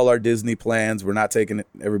canceled all our Disney plans. We're not taking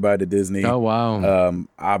everybody to Disney. Oh, wow.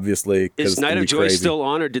 Obviously, 'cause Is it's Night gonna of be Joy crazy. still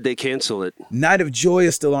on, or did they cancel it? Night of Joy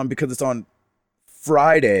is still on because it's on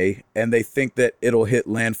Friday, and they think that it'll hit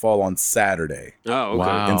landfall on Saturday. Oh, okay.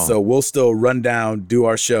 Wow. And so we'll still run down, do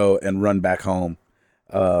our show, and run back home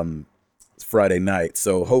Friday night.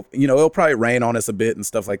 So hope it'll probably rain on us a bit and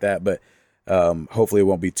stuff like that, but hopefully it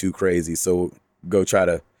won't be too crazy. So go try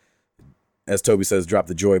to, as Toby says, drop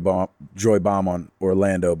the joy bomb on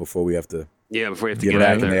Orlando before we have to Yeah, before you have to get get back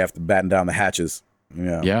out and they there. have to batten down the hatches.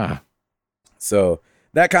 Yeah. Yeah. So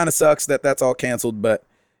that kind of sucks that that's all canceled, but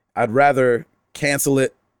I'd rather cancel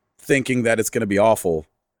it thinking that it's going to be awful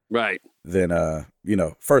Right. than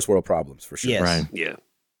first world problems for sure. Yes. Right. Yeah.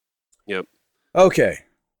 Yep. Okay,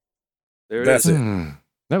 There it That's is. it.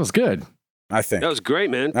 That was good. I think That was great,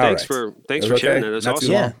 man. All Thanks right. for That was sharing okay? that. That's Not too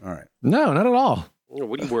awesome. long? All right. No, not at all.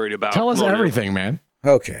 What are you worried about? Tell us Come on now. everything, man.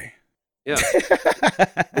 Okay. Yeah.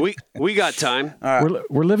 we got time. All right.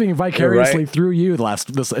 We're living vicariously through you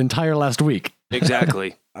this entire last week.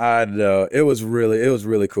 Exactly. I know it was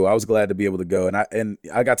really cool. I was glad to be able to go, and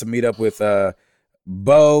I got to meet up with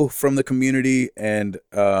Bo from the community and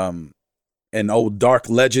an old dark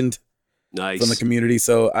legend Nice. from the community.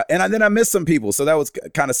 So then I missed some people, so that was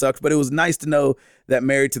kind of sucked. But it was nice to know that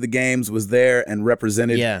Married to the Games was there and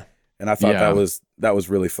represented. Yeah. And I thought Yeah. that was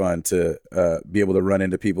really fun to be able to run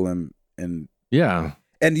into people and Yeah.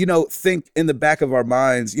 think in the back of our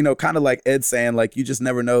minds, kind of like Ed saying, like, you just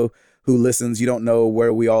never know who listens. You don't know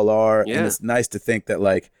where we all are. Yeah. And it's nice to think that,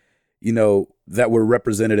 like, that we're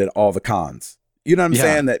represented at all the cons. You know what I'm Yeah.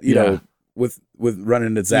 saying? That, Yeah. with running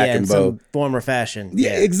into Zach in and Bo. some form or fashion.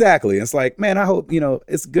 Yeah, exactly. It's like, man, I hope,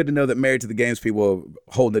 it's good to know that Married to the Games people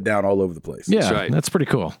are holding it down all over the place. Yeah, That's right. that's pretty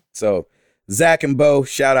cool. So Zach and Bo,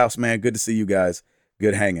 shout outs, man. Good to see you guys.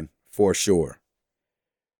 Good hanging for sure.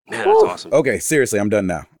 Man, that's awesome. Okay, seriously, I'm done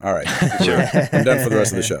now. All right. Sure. I'm done for the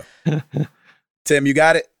rest of the show. Tim, you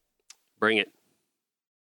got it? Bring it.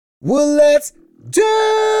 Well, let's do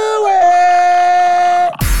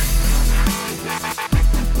it!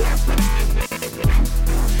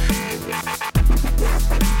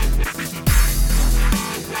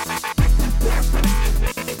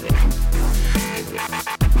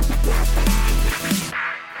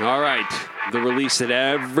 All right. The release that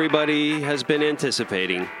everybody has been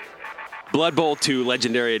anticipating. Blood Bowl 2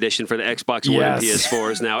 Legendary Edition for the Xbox One and Yes.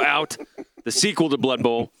 PS4 is now out. The sequel to Blood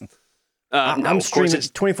Bowl. I'm of course streaming it's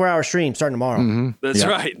 24-hour stream starting tomorrow. Mm-hmm. That's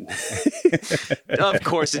right. Of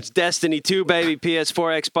course, it's Destiny 2, baby.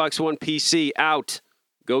 PS4, Xbox One, PC out.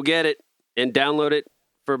 Go get it and download it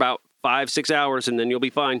for about 5-6 hours, and then you'll be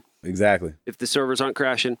fine Exactly. if the servers aren't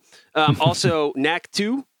crashing. Also, Knack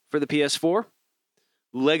 2 for the PS4.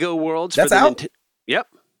 Lego Worlds That's for the out? Yep.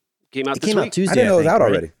 Came out It this came week. out Tuesday. I didn't know it was think, out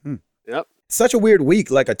right? already. Yep. Such a weird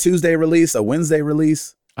week, like a Tuesday release, a Wednesday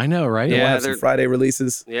release. I know, right? Yeah, We'll have some they're- Friday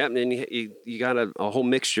releases. Yeah, and then you got a whole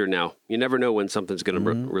mixture now. You never know when something's going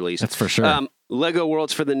to release. That's for sure. Lego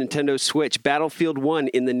Worlds for the Nintendo Switch. Battlefield 1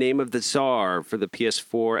 in the Name of the Tsar for the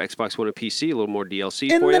PS4, Xbox One, and PC. A little more DLC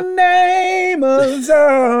In for the you. name of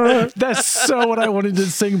Zod. That's so what I wanted to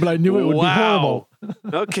sing, but I knew it would be horrible.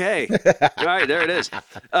 Okay. All right, there it is.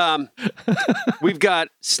 We've got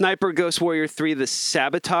Sniper Ghost Warrior 3 The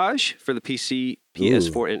Sabotage for the PC,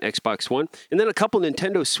 PS4, and Xbox One. And then a couple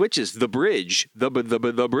Nintendo Switches. The Bridge. The Bridge. For The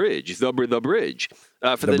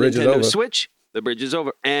the bridge is Nintendo over. Switch. The Bridge is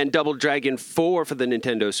over. And Double Dragon 4 for the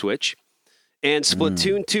Nintendo Switch. And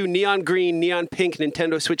Splatoon 2 Neon Green, Neon Pink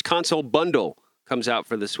Nintendo Switch console bundle comes out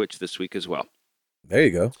for the Switch this week as well. There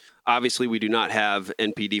you go. Obviously, we do not have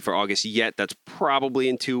NPD for August yet. That's probably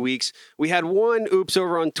in 2 weeks. We had one oops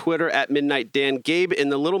over on Twitter at Midnight Dan. Gabe, in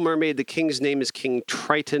The Little Mermaid, the king's name is King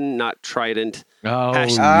Triton, not Trident. Oh,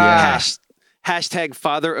 Ah. Hashtag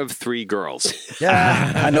father of 3 girls.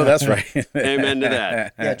 Yeah. I know that's right. Amen to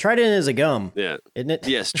that. Yeah, Trident is a gum, Yeah. isn't it?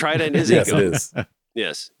 Yes, Trident is Yes, a it goat. is.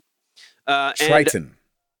 Yes. And- Triton.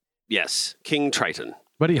 yes, King Triton.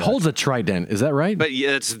 but he holds a trident. Is that right? But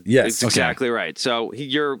yeah, it's Yes. exactly right. So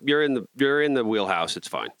you're in the wheelhouse. It's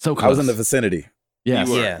fine. so close. I was in the vicinity. Yes.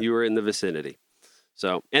 You were. Yeah. You were in the vicinity.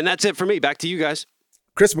 So, and that's it for me. Back to you guys.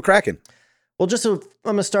 Chris McCracken. Well, I'm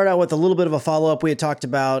going to start out with a little bit of a follow-up. We had talked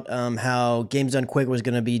about how Games Done Quick was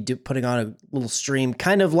going to be putting on a little stream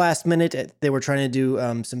kind of last minute. They were trying to do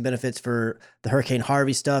some benefits for the Hurricane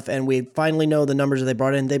Harvey stuff, and we finally know the numbers that they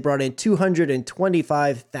brought in. They brought in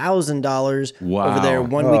 $225,000 Wow. over their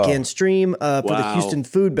one weekend stream for the Wow. Houston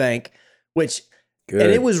Food Bank, which Good.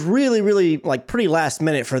 and it was really, really like pretty last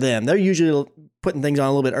minute for them. They're usually putting things on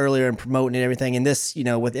a little bit earlier and promoting and everything. And this,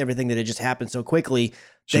 with everything that had just happened so quickly,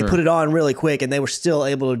 they Sure. put it on really quick and they were still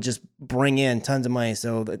able to just bring in tons of money.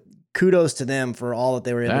 So kudos to them for all that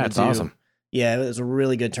they were able That's to do. awesome. Yeah, it was a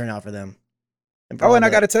really good turnout for them. for Oh, all and I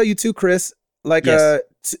the- got to tell you too, Chris. Like, Yes.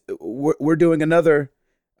 we're doing another.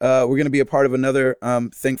 We're going to be a part of another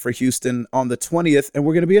thing for Houston on the 20th, and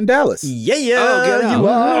we're going to be in Dallas. Yeah, Oh, good. you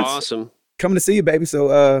are. Awesome. Coming to see you, baby.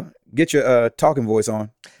 So get your talking voice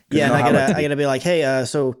on. 'Cause Yeah, you and know how I like to gotta be like, hey,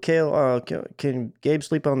 so Kale, can Gabe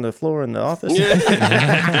sleep on the floor in the office?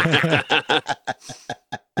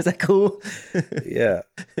 Is that cool? do. Yeah,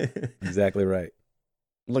 exactly right.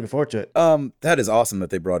 Looking forward to it. That is awesome that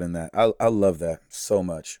they brought in that. I love that so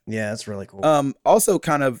much. Yeah, that's really cool. Also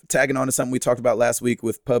kind of tagging on to something we talked about last week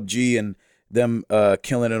with PUBG and them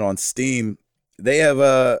killing it on Steam. They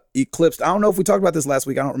have eclipsed. I don't know if we talked about this last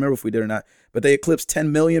week. I don't remember if we did or not, but they eclipsed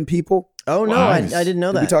 10 million people. Oh no, Wow. I didn't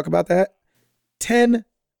know Did we that. talk about that? 10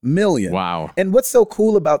 million. Wow. And what's so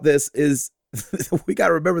cool about this is we got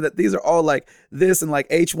to remember that these are all like this and like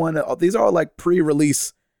H1. These are all like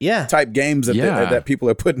pre-release Yeah, type games that, Yeah. that people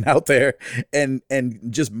are putting out there and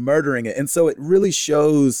just murdering it. And so it really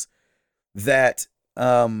shows that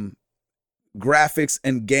graphics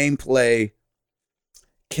and gameplay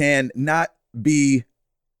can not be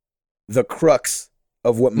the crux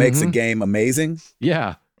of what makes a Mhm. game amazing.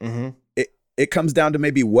 Yeah. mm-hmm. It comes down to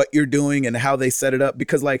maybe what you're doing and how they set it up,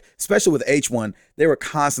 because like especially with H1 they were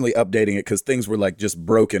constantly updating it because things were like just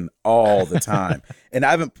broken all the time. And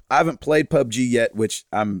I haven't played PUBG yet, which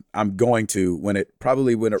I'm going to when it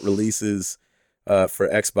releases for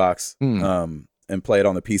Xbox and play it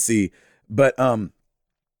on the PC. But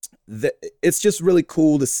it's just really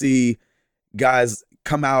cool to see guys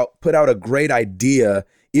put out a great idea,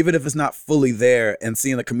 even if it's not fully there, and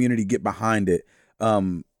seeing the community get behind it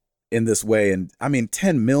in this way. And I mean,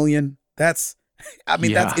 10 million, that's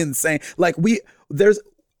insane. Like you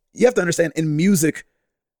have to understand, in music,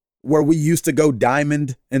 where we used to go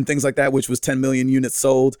diamond and things like that, which was 10 million units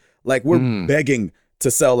sold, like we're begging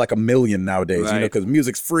to sell like 1 million nowadays, right. because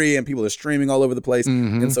music's free and people are streaming all over the place.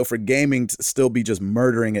 Mm-hmm. And so for gaming to still be just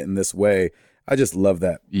murdering it in this way, I just love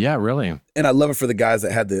that. Yeah, really. And I love it for the guys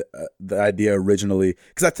that had the idea originally,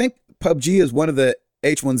 because I think PUBG is one of the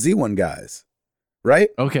H1Z1 guys, right?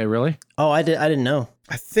 Okay, really? Oh, I didn't know.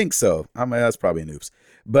 I think so. I mean, that's probably an oops,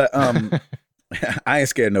 but I ain't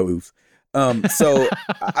scared no oops. So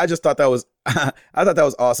I just thought that was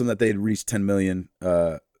awesome that they'd reached 10 million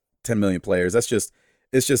players. It's just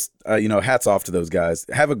hats off to those guys.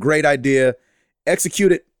 Have a great idea,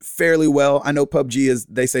 execute it fairly well. I know PUBG is,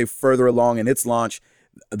 they say, further along in its launch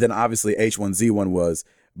than obviously H1Z1 was,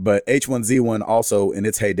 but H1Z1 also in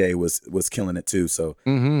its heyday was killing it too. So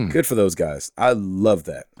good for those guys. I love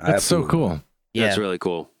that. That's so cool. Yeah, That's really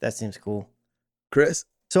cool. that seems cool. Chris?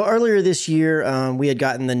 So earlier this year, we had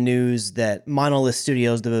gotten the news that Monolith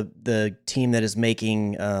Studios, the team that is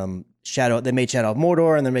making they made Shadow of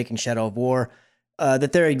Mordor and they're making Shadow of War,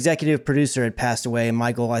 that their executive producer had passed away.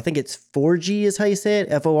 Michael, I think it's Forgey is how you say it,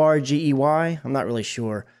 Forgey. I'm not really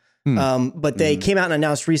sure. But they came out and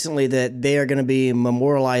announced recently that they are going to be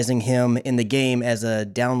memorializing him in the game as a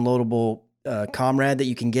downloadable comrade that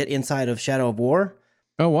you can get inside of Shadow of War.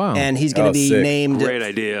 Oh, wow. And he's going to be sick. named Great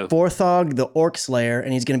idea. Forthog the Orc Slayer,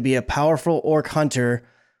 and he's going to be a powerful orc hunter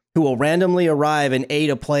who will randomly arrive and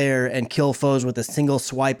aid a player and kill foes with a single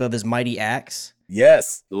swipe of his mighty axe.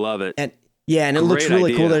 Yes. Love it. And yeah, and it looks Great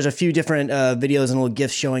really idea. cool. There's a few different videos and little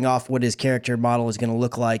GIFs showing off what his character model is going to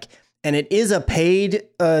look like. And it is a paid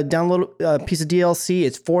download piece of DLC.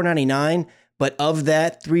 It's $4.99, but of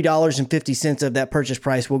that, $3.50 of that purchase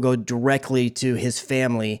price will go directly to his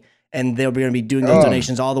family. And they're going to be doing those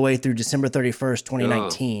donations all the way through December 31st,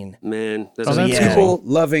 2019. Man, that's yeah. People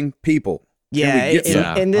loving people. Yeah, we get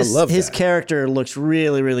some? and this I love his that. character looks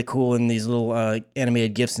really, really cool in these little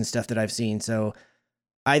animated GIFs and stuff that I've seen. So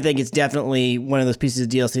I think it's definitely one of those pieces of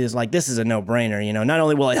DLC that's like, this is a no-brainer. Not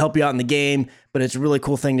only will it help you out in the game, but it's a really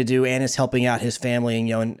cool thing to do, and it's helping out his family, and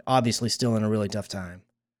and obviously still in a really tough time.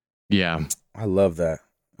 Yeah. I love that.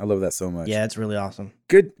 I love that so much. Yeah, it's really awesome.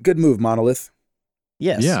 Good move, Monolith.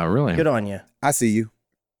 Yes. Yeah, really. Good on you. I see you.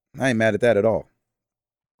 I ain't mad at that at all.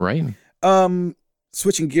 Right?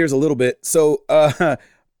 Switching gears a little bit. So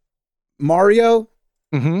Mario,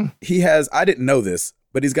 he has, I didn't know this,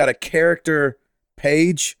 but he's got a character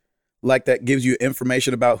page like that gives you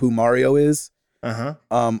information about who Mario is on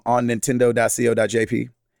nintendo.co.jp.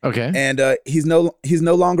 Okay. And he's no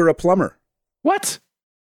longer a plumber. What?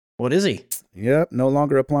 What is he? Yep, no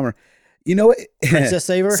longer a plumber. You know what? Princess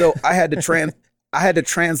Saver? So I had to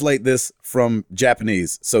translate this from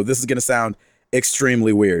Japanese. So this is going to sound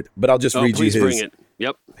extremely weird, but I'll just read you please bring it.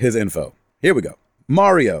 Yep. his info. Here we go.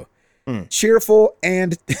 Mario, cheerful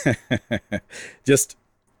and just,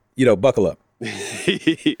 buckle up.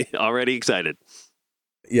 Already excited.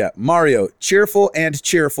 Yeah, Mario, cheerful and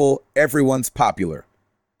cheerful, everyone's popular.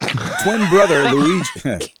 Twin brother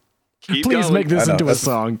Luigi. Keep Please going. make this I know, into a that's-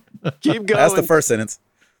 song. Keep going. That's the first sentence.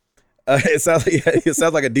 It sounds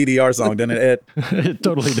like a DDR song, doesn't it, Ed? It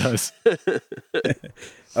totally does.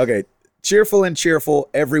 Okay. Cheerful and cheerful,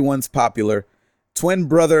 everyone's popular. Twin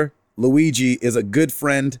brother Luigi is a good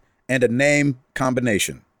friend and a name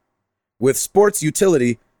combination. With sports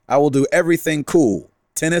utility, I will do everything cool.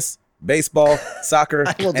 Tennis, baseball, soccer,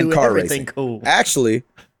 I will and do car everything racing. cool. Actually,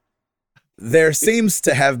 there seems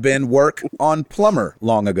to have been work on plumber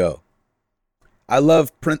long ago. I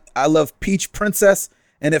love Peach Princess,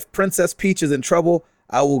 and if Princess Peach is in trouble,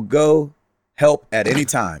 I will go help at any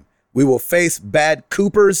time. We will face bad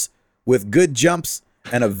Coopers with good jumps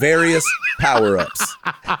and a various power-ups.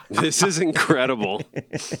 This is incredible.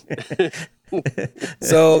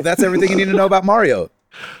 So that's everything you need to know about Mario.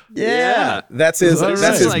 Yeah. That's his All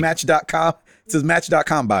that's his right. Match.com. It's his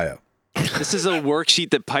Match.com bio. This is a worksheet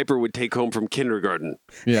that Piper would take home from kindergarten.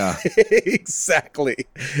 Yeah. Exactly.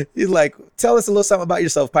 He's like, tell us a little something about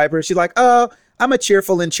yourself, Piper. She's like, oh, I'm a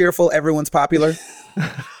cheerful, everyone's popular.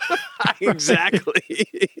 Exactly.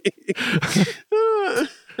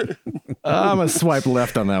 I'm going to swipe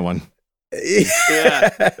left on that one. Yeah,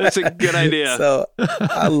 that's a good idea. So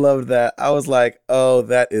I love that. I was like, oh,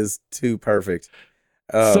 that is too perfect.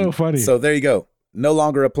 So funny. So there you go. No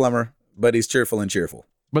longer a plumber, but he's cheerful and cheerful.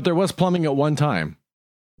 But there was plumbing at one time.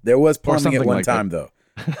 There was plumbing at something one like time, though.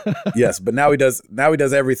 Yes, but now he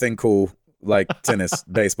does everything cool, like tennis,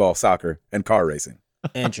 baseball, soccer, and car racing.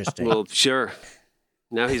 Interesting. Well, sure.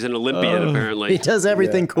 Now he's an Olympian, he apparently. does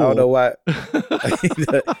everything cool. I don't know why.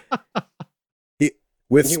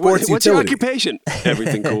 With sports What's your utility. occupation?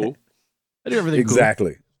 Everything cool. I do everything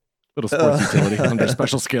Exactly. cool. Little sports utility under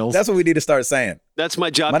special skills. That's what we need to start saying. That's my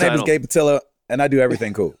job My name is title. Gabe Patilla, and I do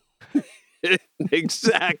everything cool.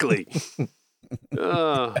 Exactly.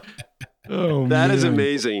 Oh, Oh, that is man.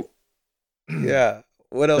 amazing. Yeah.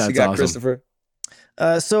 What else you That's got, awesome. Christopher?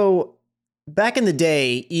 So back in the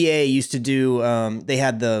day, EA used to do. They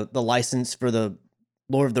had the license for the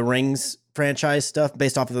Lord of the Rings franchise stuff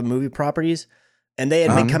based off of the movie properties, and they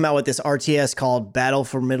had been come out with this RTS called Battle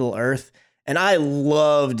for Middle Earth. And I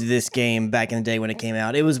loved this game back in the day when it came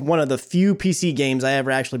out. It was one of the few PC games I ever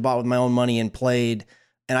actually bought with my own money and played.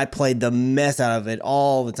 And I played the mess out of it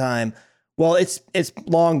all the time. Well, it's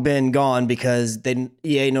long been gone because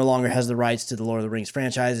EA no longer has the rights to the Lord of the Rings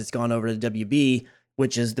franchise. It's gone over to WB,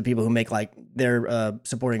 which is the people who make they're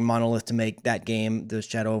supporting Monolith to make that game, the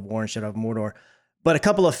Shadow of War and Shadow of Mordor. But a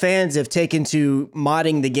couple of fans have taken to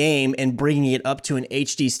modding the game and bringing it up to an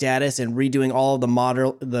HD status and redoing all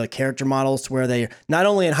of the character models to where they not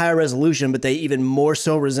only in higher resolution, but they even more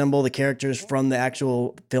so resemble the characters from the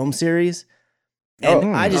actual film series.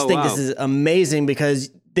 And I just think this is amazing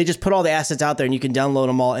because they just put all the assets out there and you can download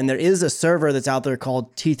them all. And there is a server that's out there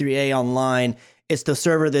called T3A Online. It's the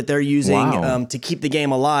server that they're using to keep the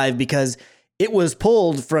game alive because it was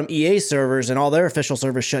pulled from EA servers and all their official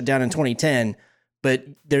servers shut down in 2010. But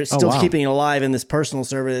they're still keeping it alive in this personal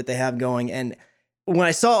server that they have going. And when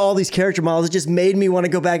I saw all these character models, it just made me want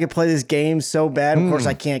to go back and play this game so bad. Of course,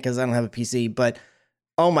 I can't because I don't have a PC. But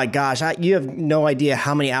oh my gosh, you have no idea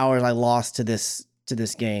how many hours I lost to this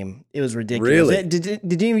game. It was ridiculous. Really?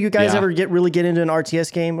 Did any of you guys ever really get into an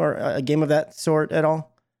RTS game or a game of that sort at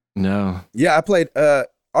all? No. Yeah, I played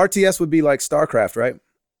RTS would be like StarCraft, right?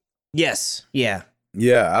 Yes. Yeah.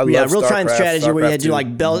 Yeah, I love real-time StarCraft, strategy where you StarCraft had to do 2.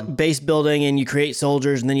 like base building and you create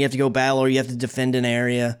soldiers and then you have to go battle or you have to defend an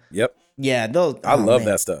area. Yep. Yeah, those. I love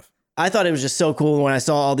that stuff. I thought it was just so cool when I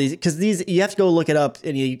saw all these because you have to go look it up.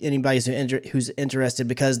 Anybody who's interested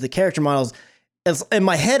because the character models. In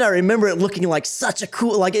my head, I remember it looking like such a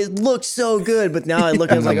cool, like it looked so good. But now I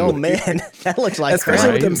look, I was like, oh man, that looks like especially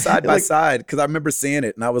crap. with them side by side because I remember seeing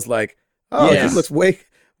it and I was like, oh, he looks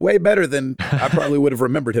way better than I probably would have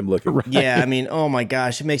remembered him looking. Right. Yeah, I mean, oh my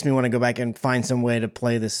gosh, it makes me want to go back and find some way to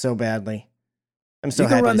play this so badly. I'm so you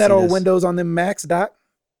happy can run to that see old this. Windows on them Macs, Doc.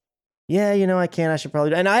 Yeah, I can. I should probably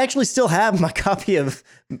do. And I actually still have my copy of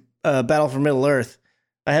Battle for Middle Earth.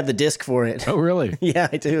 I have the disc for it. Oh, really? Yeah,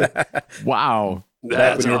 I do. Wow. Back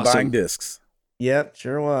That's when you were awesome. buying discs. Yep,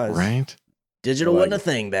 sure was. Right? Digital I like wasn't a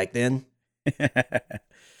thing back then.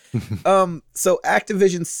 So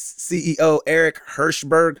Activision CEO Eric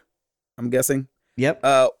Hirschberg, I'm guessing, Yep.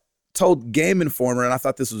 told Game Informer, and I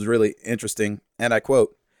thought this was really interesting, and I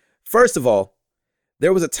quote, "First of all,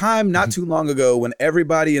 there was a time not too long ago when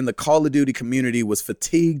everybody in the Call of Duty community was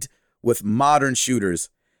fatigued with modern shooters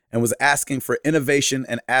and was asking for innovation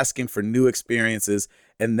and asking for new experiences.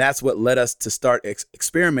 And that's what led us to start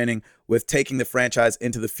experimenting with taking the franchise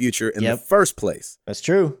into the future in the first place." That's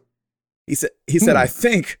true. He said, "I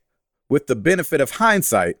think with the benefit of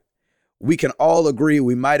hindsight, we can all agree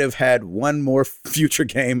we might have had one more future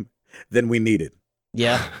game than we needed."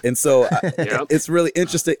 Yeah. And so it's really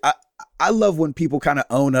interesting. I love when people kind of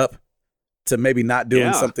own up to maybe not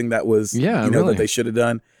doing something that was, that they should have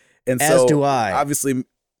done. And As so do I. obviously,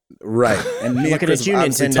 right. And me and Looking Chris at you,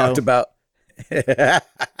 obviously Nintendo. talked about,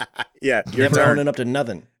 your Never turn. owning up to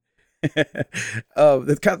nothing.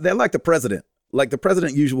 They're like the president. Like the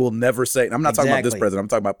president usually will never say, and I'm not talking about this Exactly. president, I'm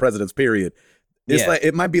talking about presidents, period. It's Yeah. like,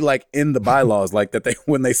 it might be like in the bylaws, like that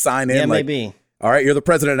when they sign in, Yeah, like, maybe. all right, you're the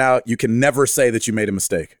president now. You can never say that you made a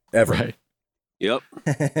mistake ever. Right. Yep.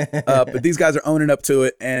 But these guys are owning up to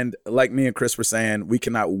it. And like me and Chris were saying, we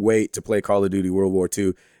cannot wait to play Call of Duty World War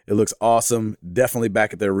II. It looks awesome. Definitely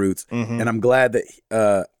back at their roots. Mhm. And I'm glad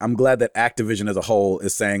that Activision as a whole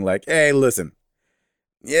is saying like, hey, listen,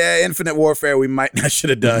 Infinite Warfare, we might not should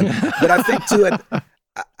have done. But I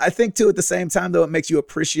think too at the same time, though, it makes you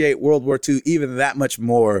appreciate World War II even that much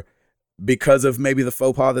more because of maybe the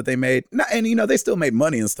faux pas that they made. And, they still made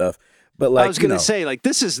money and stuff. But like, I was going to say, like,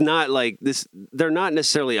 this is not like this. They're not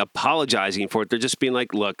necessarily apologizing for it. They're just being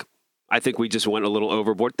like, look, I think we just went a little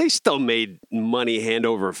overboard. They still made money hand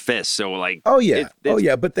over fist. So like, oh yeah.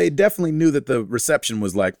 But they definitely knew that the reception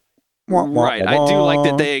was like, wah, wah, right. wah. I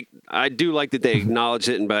do like that they acknowledge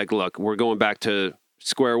it and be like, look, we're going back to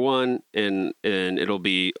square one and it'll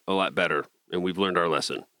be a lot better. And we've learned our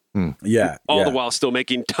lesson. Yeah. All the while still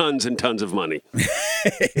making tons and tons of money.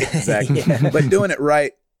 Exactly. But doing it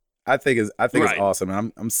right, I think it's Right. awesome.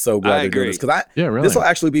 And I'm so glad I they're doing agree. this because Yeah, really. this will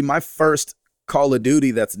actually be my first Call of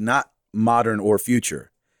Duty that's not modern or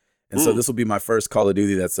future, and so Mm. this will be my first Call of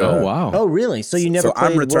Duty that's. oh wow. Oh, really? So you never So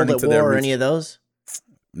I'm played returning World to at their War or roots. any of those?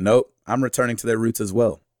 Nope, I'm returning to their roots as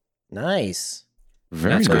well, Nice.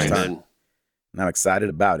 Very That's nice. great, man. and I'm excited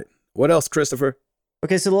about it. What else, Christopher?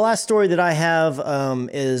 Okay, so the last story that I have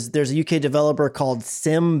is there's a UK developer called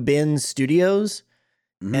SimBin Studios,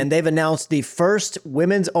 Mhm. and they've announced the first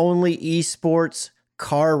women's only esports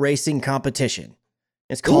car racing competition.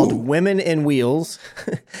 It's called Ooh. Women in Wheels,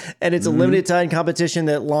 and it's a Mhm. limited time competition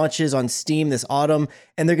that launches on Steam this autumn.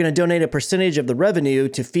 And they're going to donate a percentage of the revenue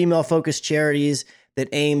to female focused charities that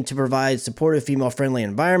aim to provide supportive female friendly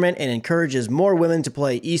environment and encourages more women to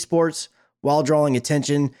play esports while drawing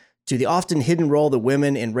attention to the often hidden role that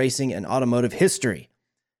women in racing and automotive history.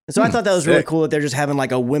 And so I thought that was really Sick. cool that they're just having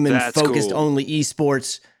like a women focused cool. only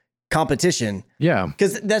esports competition. Yeah.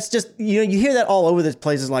 Because that's just, you hear that all over the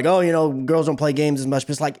places like, oh, girls don't play games as much.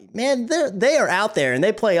 But it's like, man, they are out there and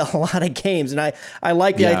they play a lot of games. And I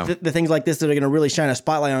like Yeah. the things like this that are going to really shine a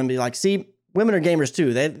spotlight on and be like, see, women are gamers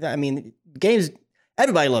too. Games,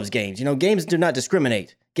 everybody loves games. Games do not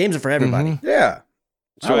discriminate. Games are for everybody. Mhm. Yeah,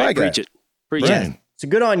 That's I right. like Preach that. it. Preach Right. it. So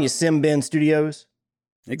good on you, SimBin Studios.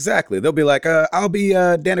 exactly. They'll be like, I'll be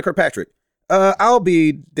Danica Kirkpatrick. I'll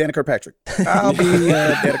be Danica Kirkpatrick. I'll be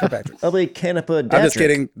Danica Kirkpatrick. I'll be Canepa I'm just Datrick.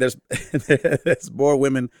 kidding. There's more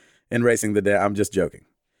women in racing than that. I'm just joking.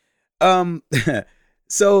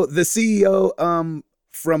 So the CEO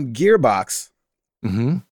from Gearbox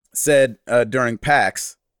Mm-hmm. said during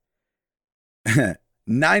PAX,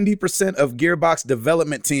 90% of Gearbox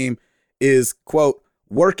development team is, quote,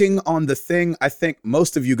 working on the thing I think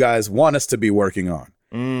most of you guys want us to be working on.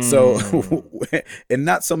 So in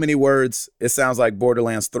not so many words, it sounds like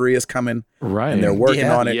Borderlands 3 is coming Right. and they're working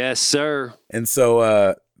Yeah. on it. Yes, sir. And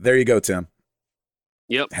so there you go, Tim.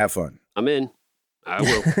 Yep. Have fun. I'm in. I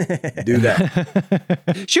will. Do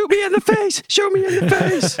that. Shoot me in the face. Shoot me in the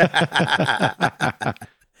face.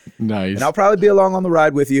 Nice. And I'll probably be along on the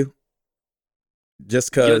ride with you.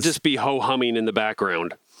 Just You'll because. just be ho humming in the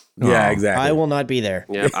background. Yeah, Oh. exactly. I will not be there.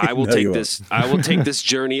 Yeah, I will No, you take won't. this. I will take this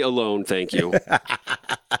journey alone. Thank you.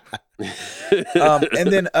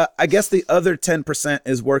 And then I guess the other 10%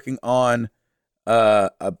 is working on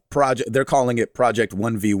a project. They're calling it Project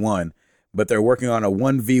 1v1, but they're working on a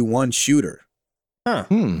 1v1 shooter. Huh.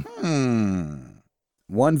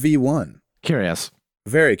 1v1. Curious.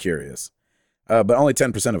 Very curious. But only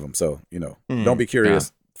 10% of them. So, don't be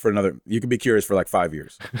curious for another. You can be curious for like 5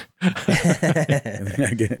 years.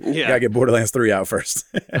 Gotta get Borderlands 3 out first.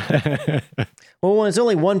 Well, when it's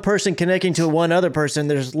only one person connecting to one other person,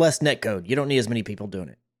 there's less netcode. You don't need as many people doing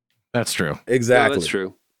it. That's true. Exactly. No, that's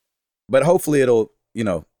true. But hopefully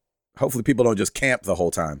hopefully people don't just camp the whole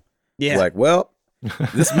time. Yeah. Like, well,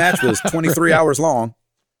 this match was 23 hours long.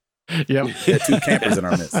 Yep. We had 2 campers in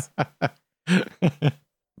our midst.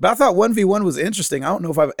 But I thought 1v1 was interesting. I don't know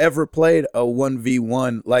if I've ever played a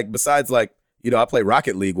 1v1, like besides like, I play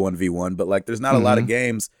Rocket League 1v1, but like there's not a lot of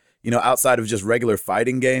games, outside of just regular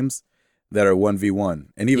fighting games that are 1v1.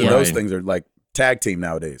 And even Yeah. those Right. things are like tag team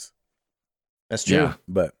nowadays. That's true. Yeah.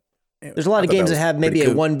 But There's a lot I of thought games that was have maybe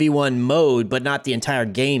pretty a cool. 1v1 mode, but not the entire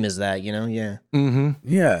game is that, Yeah. Mm-hmm.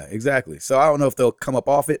 Yeah, exactly. So I don't know if they'll come up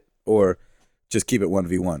off it or just keep it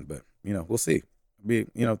 1v1, but we'll see. They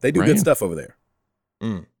do Right. good stuff over there.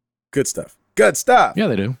 Mm. Good stuff. Good stuff. Yeah,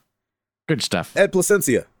 they do. Good stuff. Ed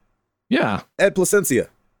Placencia. Yeah. Ed Placencia.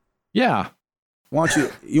 Yeah. Why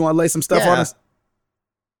don't you want to lay some stuff on Yeah. us?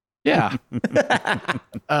 Yeah.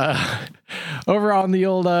 Over on the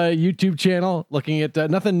old YouTube channel, looking at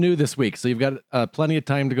nothing new this week. So you've got plenty of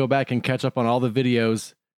time to go back and catch up on all the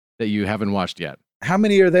videos that you haven't watched yet. How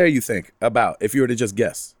many are there, you think, about, if you were to just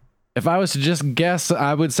guess? If I was to just guess,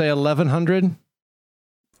 I would say 1,100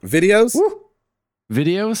 Videos? Woo.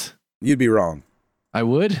 videos. You'd be wrong. I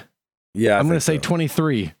would. Yeah, I'm going to say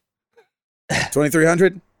 23.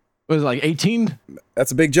 2,300? Was it like 18?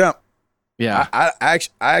 That's a big jump. Yeah. I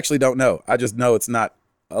actually don't know. I just know it's not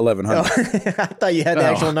 1,100. I thought you had the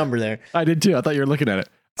Oh. actual number there. I did too. I thought you were looking at it.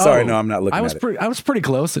 Sorry, Oh, no, I'm not looking I was at it. I was pretty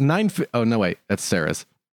close. Oh no, wait, that's Sarah's.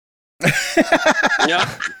 Yeah.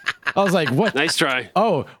 I was like, what? Nice try.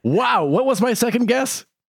 Oh wow, what was my second guess?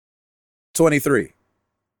 23.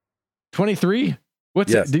 23.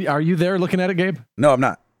 What's Yes. it? Are you there looking at it, Gabe? No, I'm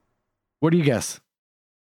not. What do you guess?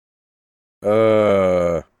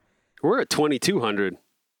 Uh, We're at 2,200.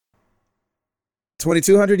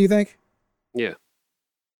 2,200, you think? Yeah.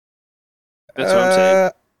 That's what I'm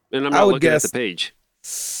saying. And I'm I not would looking guess- at the page.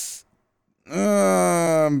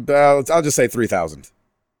 I'll just say 3,000.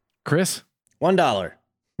 Chris? $1.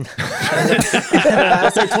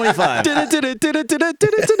 I'll say 25.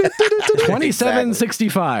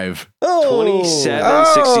 2765. Oh,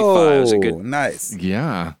 2765 is a good. Nice.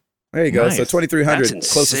 Yeah. There you go. Nice. So 2,300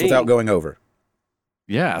 That's closest insane. without going over.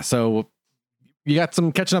 Yeah. So you got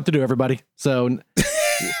some catching up to do, everybody. So we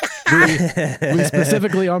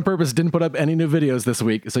specifically on purpose didn't put up any new videos this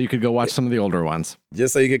week, so you could go watch some of the older ones.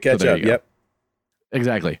 Just so you could catch there up. you go. Yep.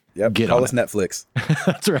 Exactly. Yep. Get Call on us it. Netflix.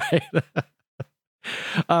 That's right.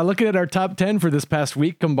 Looking at our top 10 for this past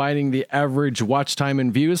week, combining the average watch time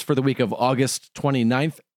and views for the week of August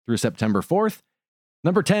 29th through September 4th.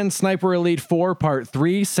 Number 10, Sniper Elite 4, Part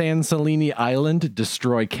 3, San Celini Island,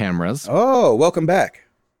 Destroy Cameras. Oh, welcome back.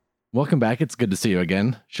 Welcome back. It's good to see you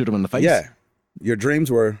again. Shoot them in the face. Yeah. Your dreams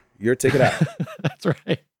were your ticket out. That's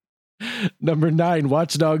right. Number 9,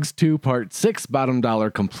 Watch Dogs 2, Part 6, Bottom Dollar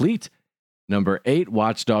Complete. Number 8,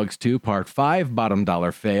 Watch Dogs 2, Part 5, Bottom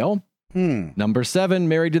Dollar Fail. Number 7,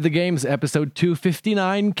 Married to the Games, Episode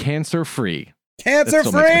 259, Cancer Free. Cancer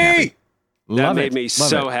still makes me happy. free. That Love made it. me Love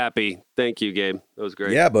so it. happy. Thank you, Gabe. That was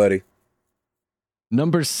great. Yeah, buddy.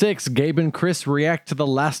 Number 6, Gabe and Chris react to The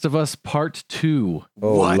Last of Us Part 2.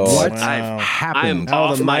 Oh, What? Lord. Wow. Happened? How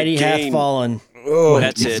Off the my mighty hath game. fallen. Oh,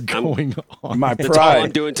 That's What's it. I'm- going on? my That's all I'm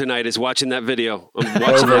pride. doing tonight is watching that video. I'm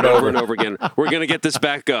watching it over and over again. We're gonna get this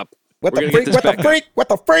back up. What We're the gonna freak? get this What the back freak? What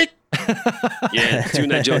the freak? Yeah, tune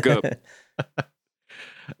that joke up.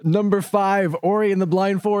 Number 5, Ori and the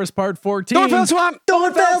Blind Forest Part 14. Swamp.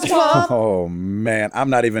 Oh man, I'm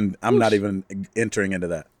not even entering into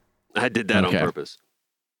that. I did that Okay. on purpose.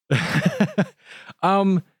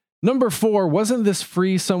 Number 4, wasn't this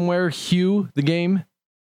free somewhere? Hue, the game?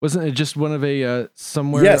 Wasn't it just one of a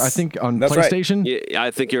somewhere? Yes, I think on that's right. PlayStation. Yeah,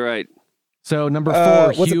 I think you're right. So number 4,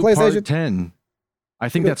 was it Hue PlayStation? Part 10. I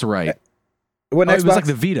think that's right. What Oh, Xbox? it was like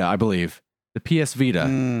the Vita, I believe. The PS Vita. I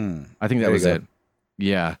think that There you was go. it.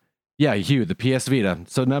 Yeah. Yeah, Hue, the PS Vita.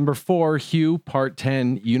 So number 4, Hue Part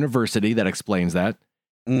 10, University. That explains that.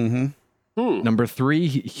 Number 3,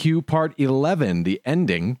 Hue Part 11, The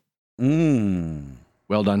Ending.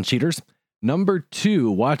 Well done, cheaters. Number 2,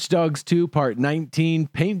 Watch Dogs 2, Part 19,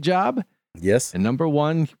 Paint Job. Yes. And number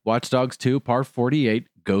 1, Watch Dogs 2, Part 48,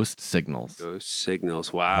 Ghost Signals. Those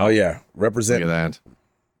signals. Wow. Oh yeah. Look Represent. at that.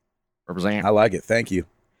 Represent. I like it. Thank you.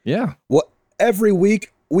 Yeah. Well, every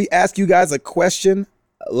week we ask you guys a question.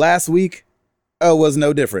 Last week was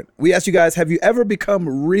no different. We asked you guys, have you ever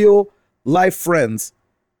become real life friends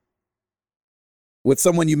with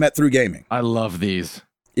someone you met through gaming? I love these.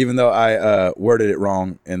 Even though I worded it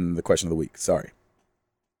wrong in the question of the week. Sorry.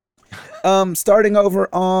 Starting over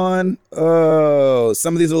on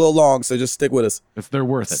some of these are a little long, so just stick with us. If they're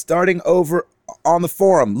worth it. Starting over on the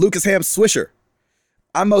forum, Lucas Ham Swisher.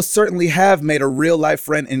 I most certainly have made a real life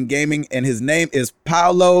friend in gaming, and his name is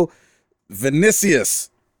Paolo Vinicius.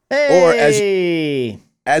 Or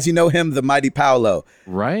as you know him, the mighty Paolo.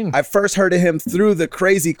 Right? I first heard of him through the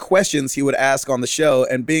crazy questions he would ask on the show,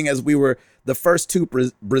 and being as we were the first two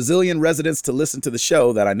Brazilian residents to listen to the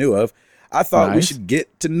show that I knew of, I thought we Nice. should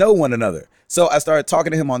get to know one another. So I started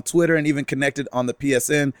talking to him on Twitter and even connected on the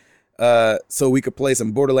PSN so we could play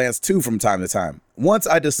some Borderlands 2 from time to time. Once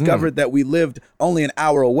I discovered that we lived only an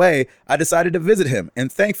hour away, I decided to visit him.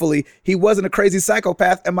 And thankfully, he wasn't a crazy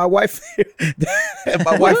psychopath, and my wife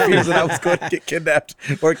fears that I was going to get kidnapped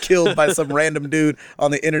or killed by some random dude on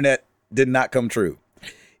the internet did not come true.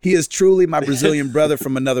 He is truly my Brazilian brother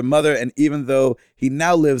from another mother, and even though he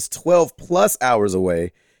now lives 12 plus hours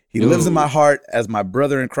away, he lives in my heart as my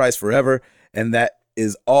brother in Christ forever, and that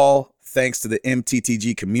is all thanks to the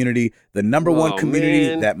MTTG community, the number one community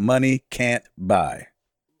man. that money can't buy.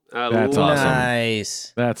 That's love awesome.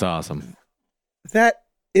 Nice. That's awesome. That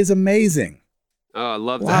is amazing. Oh, I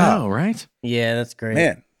love that. Wow, right? Yeah, that's great.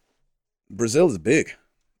 Man, Brazil is big.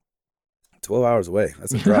 12 hours away.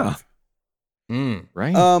 That's a drive.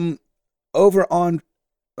 Right? Over on,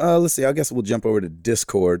 let's see, I guess we'll jump over to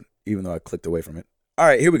Discord, even though I clicked away from it. All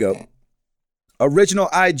right, here we go. Original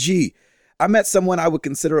IG. I met someone I would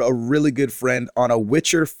consider a really good friend on a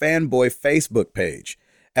Witcher fanboy Facebook page.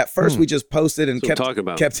 At first, we just posted and That's what I'm talking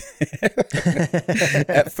about.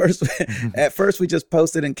 At first, we just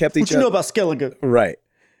posted and kept What each you know other. about Skellige? Right.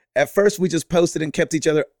 At first, we just posted and kept each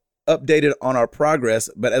other updated on our progress,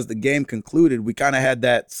 but as the game concluded, we kind of had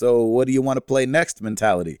that, so what do you want to play next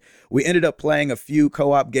mentality. We ended up playing a few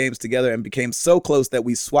co-op games together and became so close that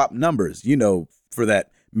we swapped numbers, for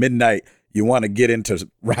that midnight, you want to get into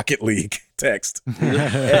Rocket League text.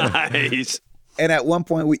 Nice. And at one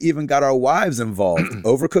point, we even got our wives involved.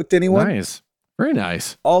 Overcooked anyone? Nice. Very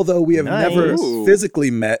nice. Although we have never Ooh. physically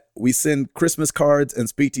met, we send Christmas cards and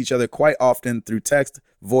speak to each other quite often through text,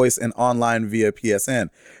 voice, and online via PSN.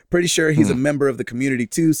 Pretty sure he's a member of the community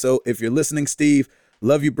too. So if you're listening, Steve,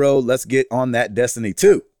 love you, bro. Let's get on that Destiny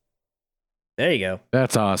 2. There you go.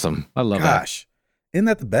 That's awesome. I love Gosh, isn't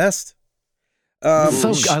that the best?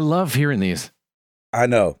 that. I love hearing these. I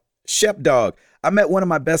know. Shep Dog. I met one of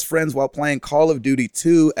my best friends while playing Call of Duty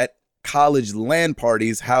 2 at college LAN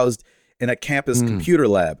parties housed in a campus computer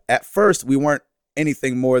lab. At first, we weren't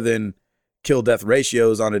anything more than kill-death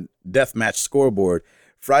ratios on a deathmatch scoreboard.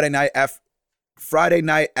 Friday night after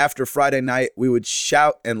Friday night, we would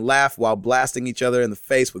shout and laugh while blasting each other in the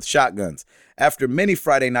face with shotguns. After many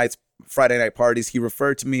Friday night parties, he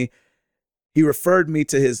referred me to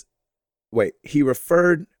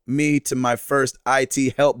my first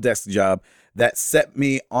IT help desk job that set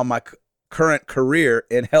me on my current career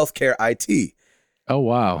in healthcare IT. Oh,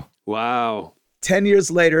 wow. Wow. 10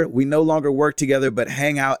 years later, we no longer work together, but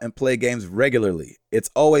hang out and play games regularly.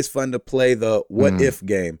 It's always fun to play the what if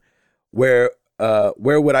game. Where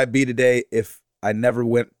would I be today if I never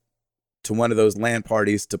went to one of those LAN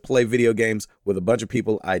parties to play video games with a bunch of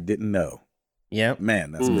people I didn't know? Yep.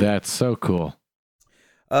 Man, that's That's so cool.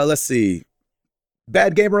 let's see.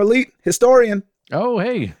 Bad Gamer Elite, historian. Oh,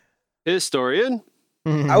 hey. Historian.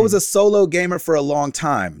 I was a solo gamer for a long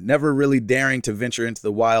time, never really daring to venture into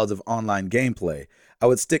the wilds of online gameplay. I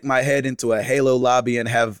would stick my head into a Halo lobby and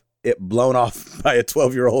have it blown off by a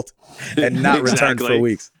 12-year-old and not returned for Exactly.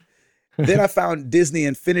 weeks. Then I found Disney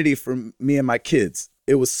Infinity for me and my kids.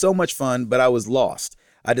 It was so much fun, but I was lost.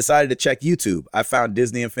 I decided to check YouTube. I found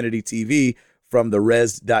Disney Infinity TV from the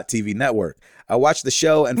Res.TV network. I watched the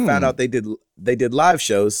show and found out they did live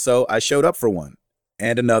shows, so I showed up for one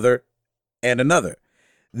and another and another.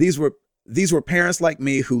 These were parents like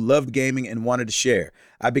me who loved gaming and wanted to share.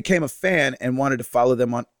 I became a fan and wanted to follow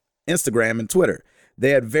them on Instagram and Twitter.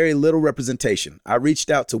 They had very little representation. I reached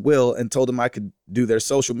out to Will and told him I could do their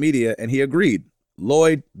social media, and he agreed.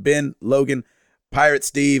 Lloyd, Ben, Logan, Pirate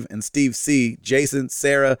Steve, and Steve C, Jason,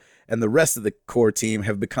 Sarah, and the rest of the core team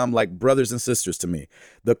have become like brothers and sisters to me.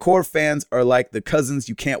 The core fans are like the cousins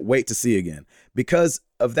you can't wait to see again. Because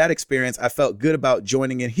of that experience, I felt good about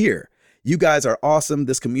joining in here. You guys are awesome.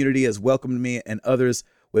 This community has welcomed me and others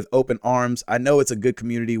with open arms. I know it's a good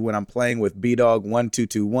community when I'm playing with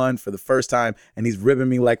BDog1221 for the first time, and he's ribbing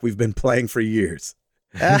me like we've been playing for years.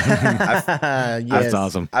 That's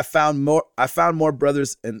awesome. I found more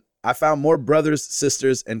brothers,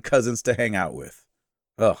 sisters, and cousins to hang out with.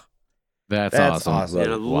 Oh, That's That's awesome. awesome.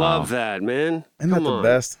 And I love that, man. isn't Come that the on.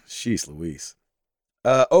 best? Sheesh Louise.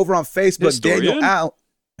 Over on Facebook, Historian? Daniel Allen.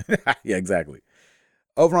 Yeah, exactly.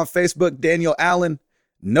 Over on Facebook, Daniel Allen.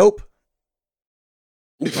 Nope.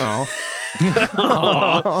 Oh.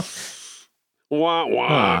 Wah,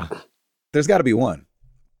 wah. There's got to be one.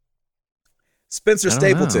 Spencer I don't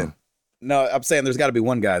Stapleton. know. No, I'm saying there's got to be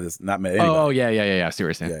one guy that's not met anybody. Oh, yeah. I see what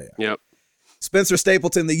you're saying. Yeah. Yep. Spencer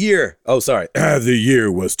Stapleton, the year. Oh, sorry. The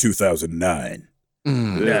year was 2009.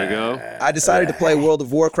 There we go. I decided to play World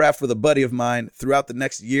of Warcraft with a buddy of mine. Throughout the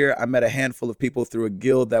next year, I met a handful of people through a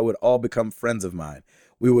guild that would all become friends of mine.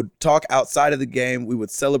 We would talk outside of the game. We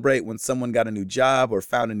would celebrate when someone got a new job or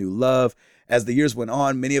found a new love. As the years went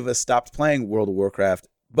on, many of us stopped playing World of Warcraft,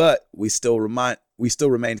 but we still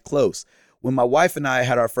remained close. When my wife and I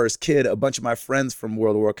had our first kid, a bunch of my friends from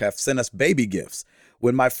World of Warcraft sent us baby gifts.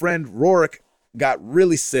 When my friend Rorik got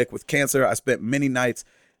really sick with cancer, I spent many nights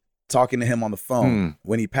talking to him on the phone.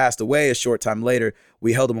 When he passed away a short time later,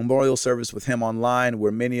 we held a memorial service with him online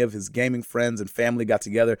where many of his gaming friends and family got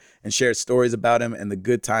together and shared stories about him and the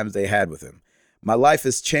good times they had with him. My life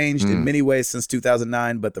has changed in many ways since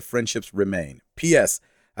 2009, but the friendships remain. P.S.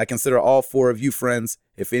 I consider all four of you friends.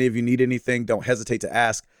 If any of you need anything, don't hesitate to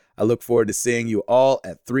ask. I look forward to seeing you all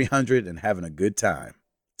at 300 and having a good time.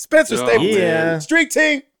 Spencer Oh, Stapleton, yeah. Street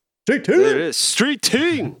Team. Street There it two. is. Street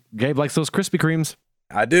team. Gabe likes those Krispy Kremes.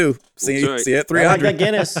 I do. See That's right. you at I like 300. that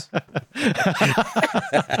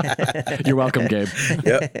Guinness. You're welcome, Gabe.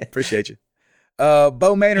 Yep, appreciate you.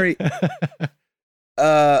 Bo Mainery.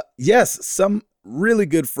 Yes, some really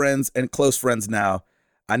good friends and close friends now.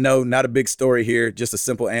 I know, not a big story here, just a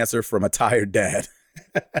simple answer from a tired dad.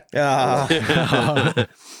 Ah.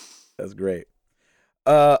 That's great.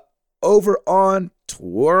 Over on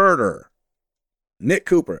Twitter, Nick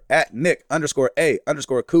Cooper at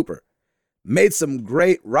Nick_A_Cooper made some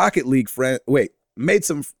great Rocket League friends. Wait, made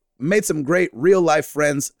some great real life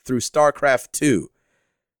friends through StarCraft 2.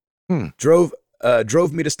 Drove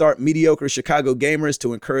me to start Mediocre Chicago Gamers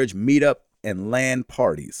to encourage meetup and LAN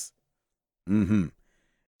parties.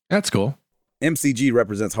 That's cool. MCG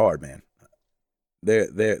represents hard, man.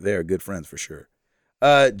 They're good friends for sure.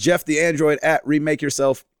 Jeff the Android at Remake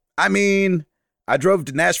Yourself. I mean, I drove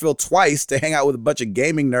to Nashville twice to hang out with a bunch of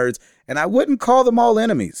gaming nerds, and I wouldn't call them all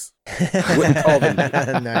enemies. I wouldn't call them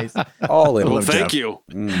Nice. all enemies. Well, thank you.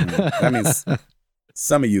 That means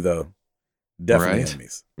some of you, though, definitely Right.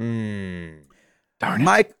 enemies. Darn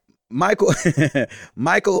it. Michael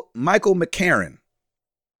McCarran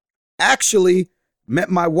actually met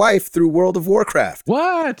my wife through World of Warcraft,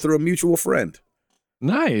 What? through a mutual friend.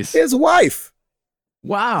 Nice. His wife.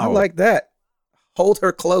 Wow. I like that. Hold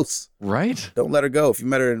her close. Right? Don't let her go. If you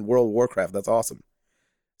met her in World of Warcraft, that's awesome.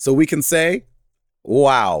 So we can say,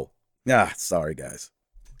 wow. Sorry, guys.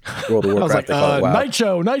 World of I was Warcraft, like, they call it wow. night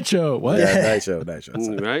show. What? Yeah, night show.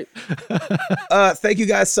 Sorry. Right? Thank you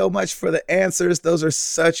guys so much for the answers. Those are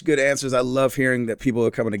such good answers. I love hearing that people are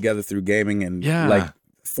coming together through gaming and like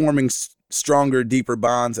forming stronger, deeper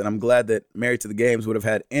bonds. And I'm glad that Married to the Games would have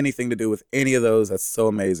had anything to do with any of those. That's so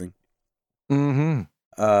amazing. Mm-hmm.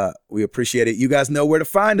 We appreciate it. You guys know where to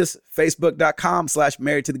find us.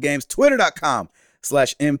 Facebook.com/Married to the Games,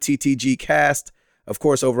 Twitter.com/MTTGcast. Of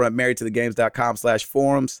course, over at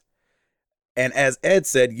marriedtothegames.com/forums. And as Ed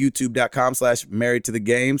said, youtube.com/Married to the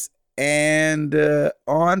Games. And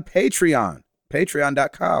on Patreon,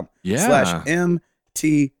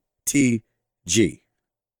 patreon.com/MTTG.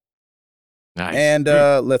 Nice. And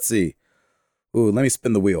let's see. Ooh, let me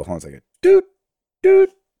spin the wheel. Hold on a second. Doot,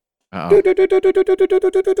 doot. Uh-oh.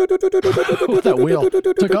 That wheel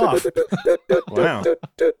took off. Wow.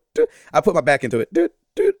 I put my back into it. Doot,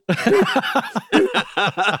 doot, doot.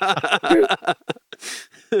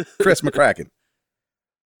 Chris McCracken.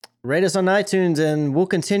 Rate us on iTunes, and we'll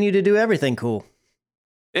continue to do everything cool.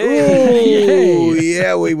 Ooh,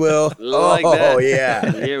 yeah, we will. Like Oh, that. yeah.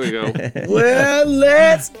 Here we go. Well,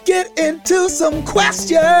 let's get into some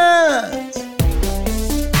questions.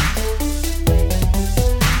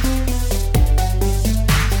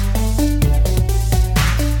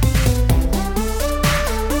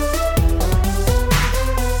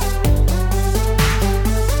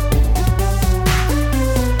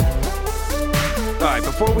 All right,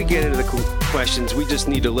 before we get into the questions, we just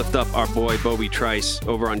need to lift up our boy Bobby Trice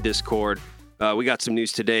over on Discord. We got some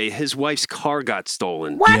news today. His wife's car got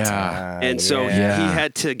stolen. Yeah. And so he Yeah.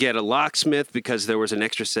 had to get a locksmith because there was an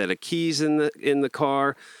extra set of keys in the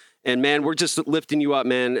car. And man, we're just lifting you up,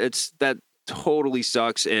 man. That totally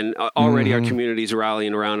sucks. And already our community's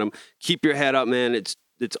rallying around him. Keep your head up, man. It's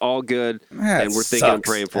all good. That and we're thinking and sucks.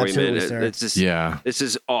 praying for Absolutely, you, man. sir. It's just this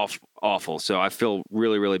is awful. So I feel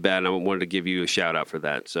really, really bad, and I wanted to give you a shout out for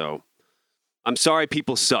that. So I'm sorry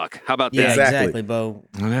people suck. How about Yeah, that? Exactly. exactly, Bo.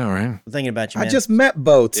 I know, right? I'm thinking about you, man. I just met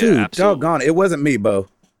Bo, too. Yeah, absolutely. Doggone it. It wasn't me, Bo.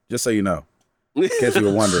 Just so you know. In case you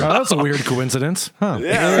were wondering. Oh, that's a weird coincidence. Huh.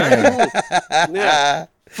 Yeah, right? Yeah.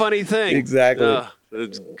 Funny thing. Exactly.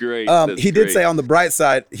 That's great. He did say on the bright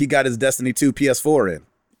side, he got his Destiny 2 PS4 in.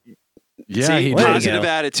 Yeah, See, he There you did. positive go.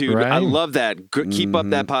 attitude. Right? I love that. Keep up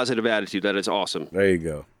that positive attitude. That is awesome. There you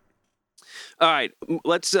go. All right,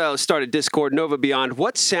 let's start a Discord. Nova Beyond.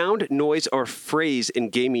 What sound, noise, or phrase in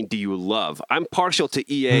gaming do you love? I'm partial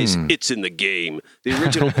to EA's It's in the Game, the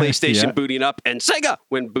original PlayStation Yeah. booting up, and Sega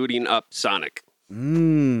when booting up Sonic.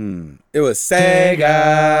 It was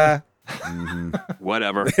Sega.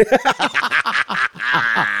 Whatever.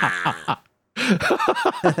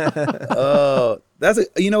 Oh,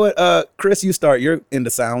 you know what? Chris, you start. You're into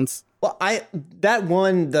sounds. Well, that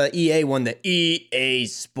one, the EA one, the EA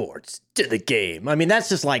Sports to the game. I mean, that's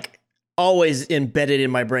just like always embedded in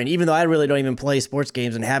my brain. Even though I really don't even play sports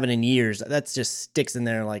games and haven't in years, that's just sticks in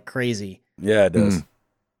there like crazy. Yeah, it does.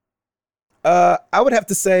 I would have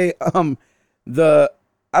to say I don't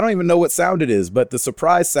even know what sound it is, but the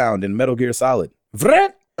surprise sound in Metal Gear Solid.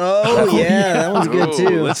 Vret! Oh yeah, that one's good Oh,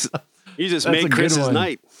 too. you just That's a made good Chris's one.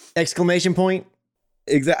 night. Exclamation point.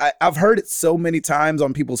 Exactly. I've heard it so many times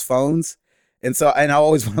on people's phones, and I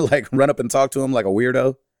always want to like run up and talk to them like a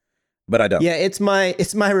weirdo, but I don't. Yeah, it's my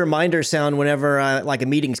reminder sound whenever like a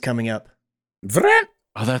meeting's coming up. Vret!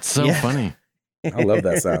 Oh, that's so Yeah. funny. I love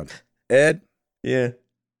that sound. Ed? Yeah.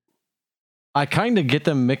 I kind of get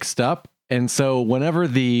them mixed up. And so whenever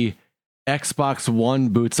the Xbox One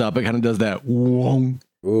boots up, it kind of does that whoong.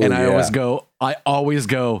 Ooh, And I yeah. always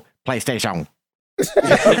go PlayStation.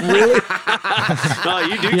 Really? Oh,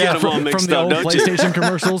 you do get them all from mixed the up, old don't you? PlayStation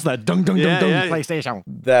commercials, that dung dung Yeah, dung dung yeah. PlayStation.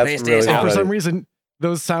 That's PlayStation. really And for funny. some reason,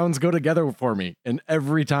 those sounds go together for me. And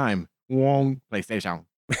every time, wong, PlayStation.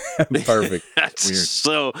 Perfect. That's Weird.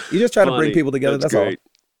 so. You just try to funny. bring people together. That's all. great.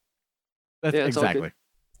 That's Yeah, it's all exactly.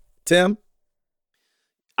 Tim?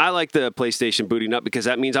 I like the PlayStation booting up because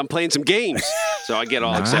that means I'm playing some games. So I get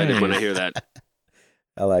all excited when I hear that.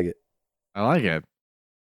 I like it. I like it.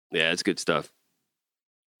 Yeah, it's good stuff.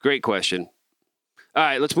 Great question. All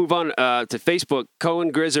right, let's move on to Facebook.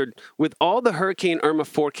 Cohen Grizzard, with all the Hurricane Irma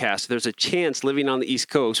forecasts, there's a chance living on the East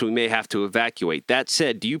Coast we may have to evacuate. That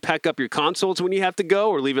said, do you pack up your consoles when you have to go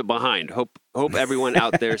or leave it behind? Hope everyone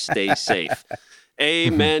out there stays safe.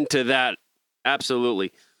 Amen to that.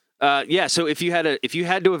 Absolutely. Yeah. So if you had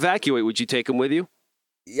to evacuate, would you take them with you?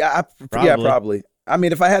 Yeah, probably. I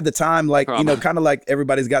mean, if I had the time, like kind of like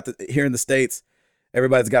everybody's got here in the States.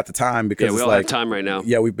 Everybody's got the time because we all have time right now.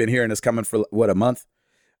 Yeah, we've been hearing this coming for a month,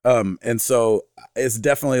 and so it's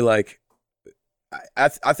definitely like I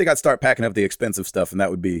think I'd start packing up the expensive stuff, and that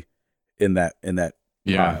would be in that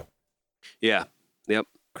pile. Yeah, yep,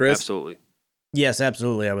 Chris, absolutely. Yes,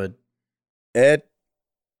 absolutely, I would. Ed,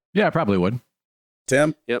 yeah, I probably would.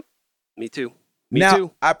 Tim, yep, me too. Now,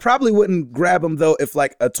 too. I probably wouldn't grab them though if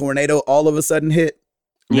like a tornado all of a sudden hit.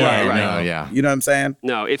 Yeah, right. No, yeah. You know what I'm saying?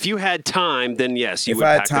 No, if you had time, then yes, you if would.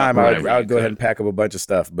 I had pack time, up I would go ahead and pack up a bunch of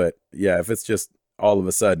stuff. But yeah, if it's just all of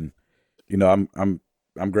a sudden, I'm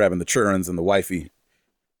grabbing the churns and the wifey.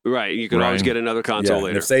 Right, you can always get another console later.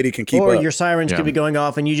 And if Sadie can keep or up. your sirens could be going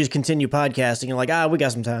off and you just continue podcasting. You're like, we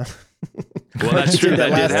got some time. Well, that's true.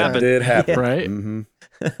 That did happen. It did happen. Right? Mm-hmm.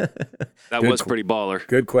 That was pretty baller.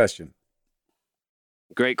 Good question.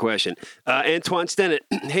 Great question. Antoine Stennett.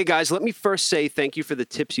 Hey, guys, let me first say thank you for the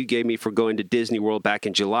tips you gave me for going to Disney World back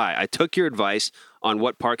in July. I took your advice on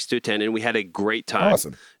what parks to attend, and we had a great time.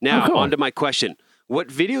 Awesome. Now, on to my question.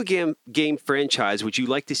 What video game franchise would you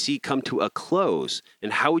like to see come to a close,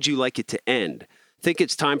 and how would you like it to end? I think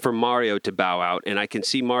it's time for Mario to bow out, and I can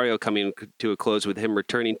see Mario coming to a close with him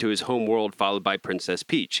returning to his home world, followed by Princess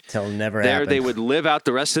Peach. That'll never There, happen. they would live out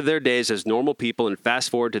the rest of their days as normal people and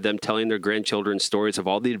fast forward to them telling their grandchildren stories of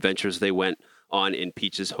all the adventures they went on in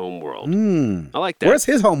Peach's home world. I like that. Where's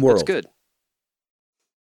his home world? That's good.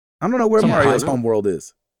 I don't know where Mario's home world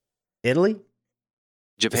is. Italy?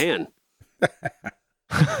 Japan.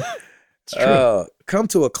 It's true. Come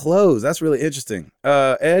to a close. That's really interesting.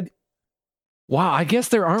 Ed? Wow, I guess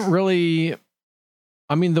there aren't really.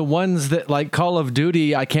 I mean, the ones that like Call of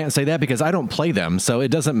Duty, I can't say that because I don't play them. So it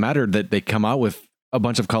doesn't matter that they come out with a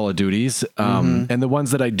bunch of Call of Duties. And the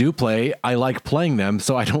ones that I do play, I like playing them.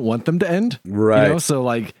 So I don't want them to end. Right. So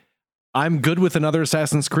like, I'm good with another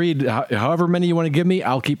Assassin's Creed. However many you want to give me,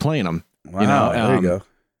 I'll keep playing them. Wow, there you go.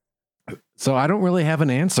 So I don't really have an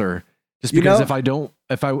answer. Just because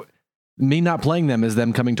me not playing them is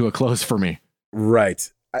them coming to a close for me. Right.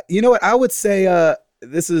 You know what? I would say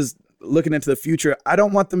this is looking into the future. I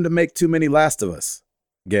don't want them to make too many Last of Us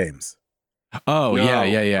games. Oh, No,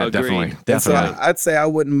 yeah, agreed. definitely. And so I'd say I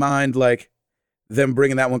wouldn't mind like them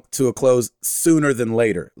bringing that one to a close sooner than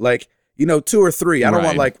later. Like, 2 or 3. I don't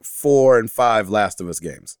want like 4 and 5 Last of Us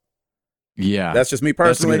games. Yeah. That's just me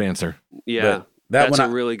personally. That's a good answer. Yeah. That's a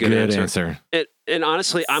really good answer. And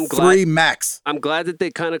honestly, I'm glad. 3 max. I'm glad that they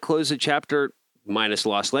kind of closed the chapter minus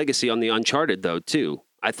Lost Legacy on the Uncharted, though, too.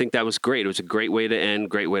 I think that was great. It was a great way to end,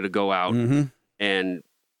 great way to go out. Mm-hmm. And,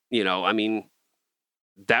 I mean,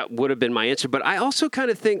 that would have been my answer. But I also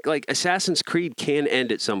kind of think like Assassin's Creed can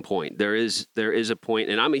end at some point. There is a point,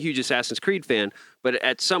 and I'm a huge Assassin's Creed fan, but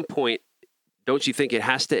at some point, don't you think it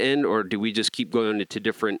has to end, or do we just keep going into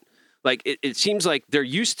different? Like it seems like there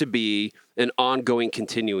used to be an ongoing,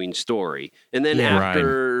 continuing story, and then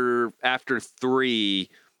after 3,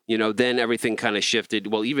 then everything kind of shifted.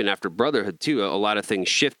 Well, even after Brotherhood too, a lot of things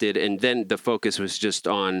shifted, and then the focus was just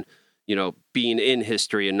on being in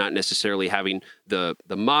history and not necessarily having the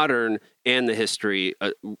modern and the history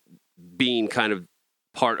being kind of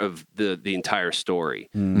part of the entire story.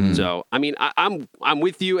 Mm-hmm. So, I mean, I'm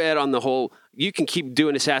with you, Ed, on the whole. You can keep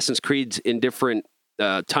doing Assassin's Creeds in different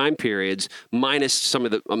time periods, minus some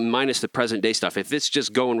of the minus the present day stuff. If it's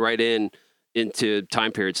just going right into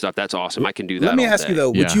time period stuff, that's awesome. I can do that. Let me ask you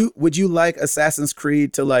though, would you like Assassin's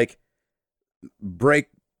Creed to like break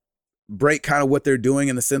kind of what they're doing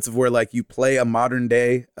in the sense of where like you play a modern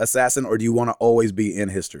day assassin, or do you want to always be in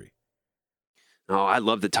history? Oh, I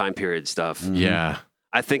love the time period stuff. Mm-hmm. Yeah.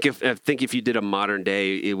 I think if you did a modern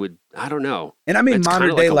day, it would. I don't know. And I mean it's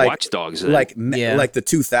modern day, like Watch Dogs, like the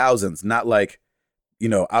 2000s, not like I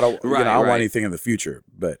don't I don't want anything in the future,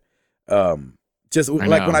 but just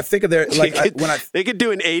like when I think of their like they could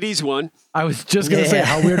do an 80s one. I was just gonna say,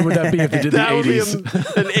 how weird would that be if they did the 80s?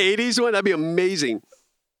 An 80s one, that'd be amazing.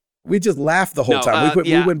 We just laughed the whole time.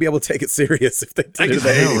 We wouldn't be able to take it serious if they did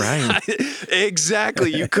it. Right.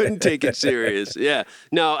 Exactly. You couldn't take it serious. Yeah.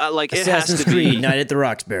 No, like Assassin's it has to Creed, be. Night at the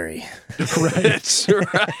Roxbury. Right. That's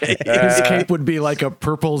right. His cape would be like a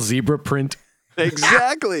purple zebra print.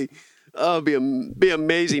 Exactly. Oh, be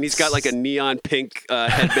amazing. He's got like a neon pink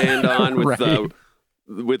headband on with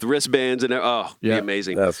with wristbands and be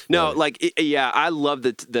amazing. No, like I love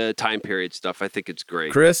the time period stuff. I think it's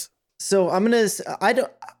great. Chris? So I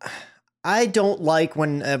don't like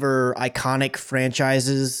whenever iconic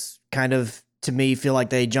franchises kind of, to me, feel like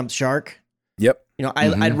they jump shark. Yep. You know,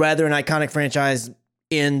 I'd rather an iconic franchise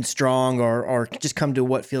end strong or just come to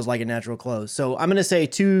what feels like a natural close. So I'm going to say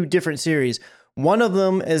 2 different series. One of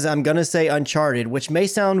them is, I'm going to say Uncharted, which may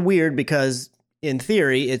sound weird because in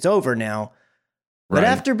theory it's over now. But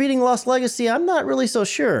after beating Lost Legacy, I'm not really so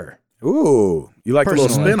sure. Ooh, you like the little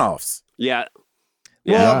spin-offs. Yeah.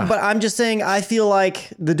 Well, but I'm just saying, I feel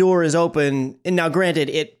like the door is open. And now, granted,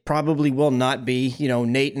 it probably will not be, you know,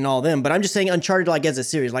 Nate and all them. But I'm just saying, Uncharted, like, as a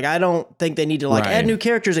series, like, I don't think they need to add new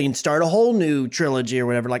characters and start a whole new trilogy or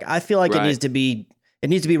whatever. Like, I feel like it needs to be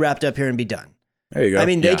wrapped up here and be done. There you go. I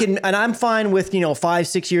mean, they can, and I'm fine with,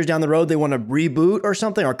 5-6 years down the road, they want to reboot or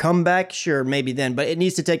something or come back. Sure, maybe then, but it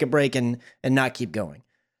needs to take a break and not keep going.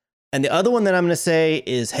 And the other one that I'm going to say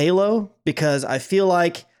is Halo, because I feel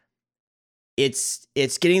like it's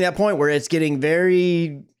getting that point where it's getting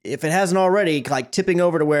very, if it hasn't already, like tipping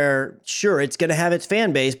over to where, sure, it's going to have its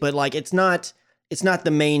fan base, but like it's not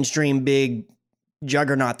the mainstream big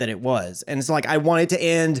juggernaut that it was. And it's like, I want it to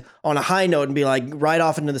end on a high note and be like right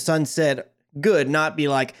off into the sunset, good, not be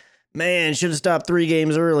like, man, should have stopped 3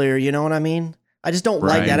 games earlier. You know what I mean? I just don't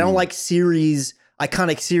like that. I don't like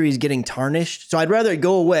iconic series getting tarnished. So I'd rather it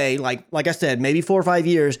go away, like I said, maybe 4 or 5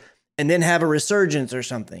 years, and then have a resurgence or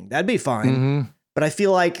something. That'd be fine. Mm-hmm. But I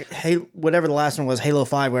feel like, whatever the last one was, Halo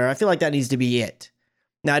 5, where I feel like that needs to be it.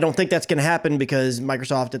 Now, I don't think that's going to happen because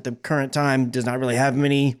Microsoft at the current time does not really have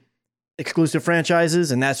many exclusive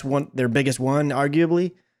franchises, and that's their biggest one,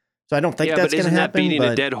 arguably. So I don't think that's going to happen. Isn't that beating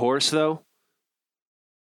a dead horse, though?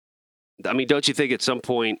 I mean, don't you think at some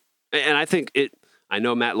point, and I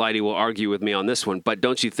know Matt Lighty will argue with me on this one, but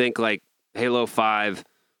don't you think like Halo 5,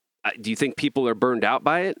 do you think people are burned out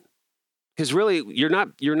by it? Because really, you're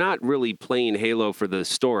not really playing Halo for the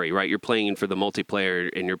story, right? You're playing for the multiplayer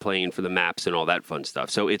and you're playing for the maps and all that fun stuff.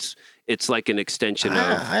 So it's like an extension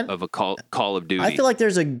of a Call of Duty. I feel like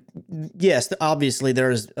obviously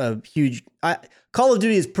there's a huge Call of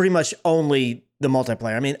Duty is pretty much only the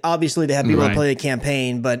multiplayer. I mean, obviously they have people that play the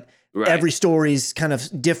campaign, but every story's kind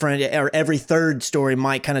of different, or every third story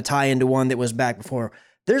might kind of tie into one that was back before.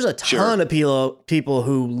 There's a ton of people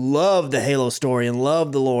who love the Halo story and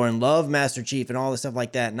love the lore and love Master Chief and all the stuff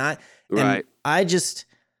like that. And I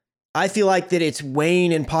feel like that it's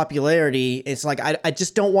waning in popularity. It's like, I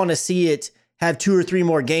just don't want to see it have 2 or 3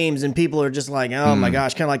 more games and people are just like, oh my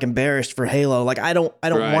gosh, kind of like embarrassed for Halo. Like, I don't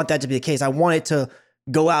want that to be the case. I want it to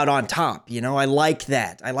go out on top. You know, I like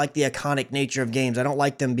that. I like the iconic nature of games. I don't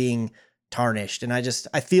like them being tarnished. And I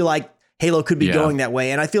feel like Halo could be going that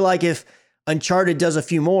way. And I feel like if Uncharted does a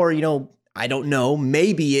few more, I don't know,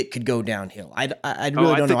 maybe it could go downhill. I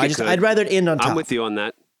really don't know. I'd rather it end on top. I'm with you on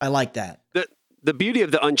that. I like that. The beauty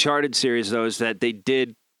of the Uncharted series, though, is that they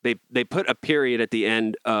put a period at the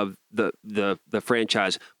end of the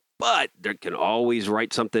franchise, but they can always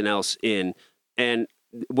write something else in. And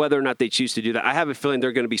whether or not they choose to do that, I have a feeling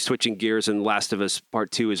they're going to be switching gears, and Last of Us Part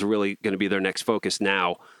 2 is really going to be their next focus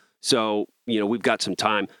now. So, we've got some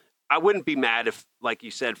time. I wouldn't be mad if, like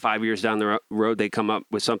you said, 5 years down the road, they come up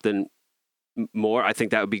with something more. I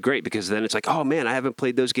think that would be great, because then it's like, oh man, I haven't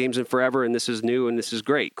played those games in forever and this is new and this is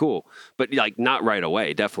great. Cool. But like not right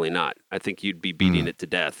away. Definitely not. I think you'd be beating it to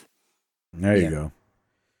death. There you go.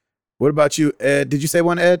 What about you, Ed? Did you say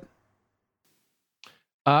one, Ed?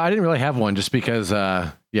 I didn't really have one, just because,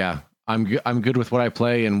 I'm good with what I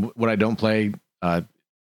play, and what I don't play,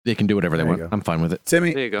 they can do whatever they want. I'm fine with it.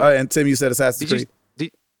 Timmy? There you go. And Tim, you said Assassin's Creed.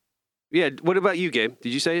 Yeah. What about you, Gabe?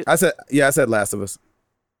 Did you say it? I said Last of Us.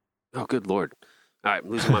 Oh, good Lord. All right. I'm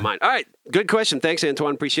losing my mind. All right. Good question. Thanks,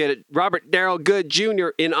 Antoine. Appreciate it. Robert Darrell Good Jr.,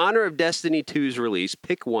 in honor of Destiny 2's release,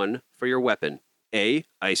 pick one for your weapon. A,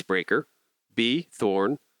 Icebreaker, B,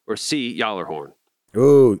 Thorn, or C, Yallarhorn.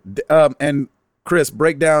 Ooh. And Chris,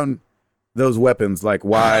 break down those weapons, like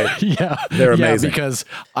why they're amazing. Because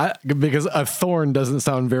a Thorn doesn't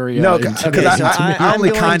sound very no, because I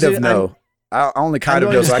only kind of know. I only kind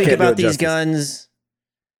of know, so I can't do it justice.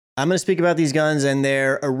 I'm going to speak about these guns and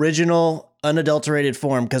their original unadulterated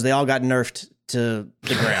form, because they all got nerfed to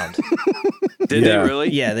the ground. Did they really?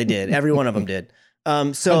 Yeah, they did. Every one of them did.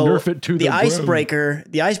 So the Icebreaker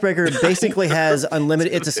basically has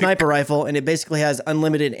unlimited. It's a sniper rifle, and it basically has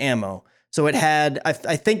unlimited ammo. So it had, I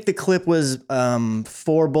think the clip was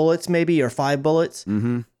 4 bullets maybe, or 5 bullets.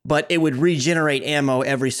 Mm-hmm. But it would regenerate ammo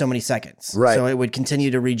every so many seconds. Right. So it would continue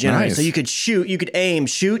to regenerate. Nice. So you could aim,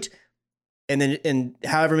 shoot, and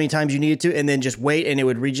however many times you needed to, and then just wait, and it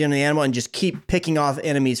would regen the animal and just keep picking off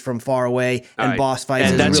enemies from far away and boss fights.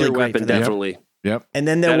 And is that's really your great weapon, for that. definitely. Yep. And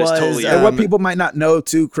then there That is was totally And what people might not know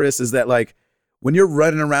too, Chris, is that like when you're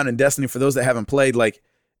running around in Destiny, for those that haven't played, like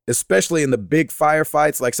especially in the big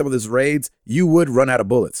firefights, like some of those raids, you would run out of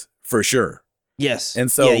bullets for sure. yes.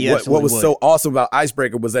 And so Yeah, what was so awesome about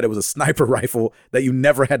Icebreaker was that it was a sniper rifle that you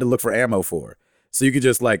never had to look for ammo for. So you could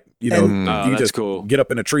just like, you know, you that's just cool. get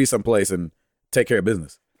up in a tree someplace and take care of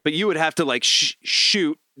business. But you would have to like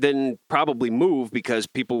shoot, then probably move because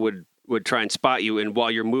people would try and spot you. And while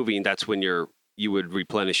you're moving, that's when you would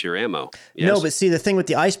replenish your ammo. Yes? No, but see, the thing with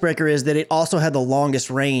the Icebreaker is that it also had the longest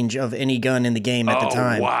range of any gun in the game at the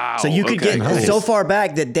time. Wow. So you could get Nice. so far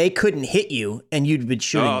back that they couldn't hit you, and you'd be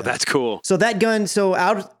shooting Oh, them. that's cool. So that gun,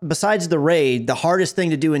 besides the raid, the hardest thing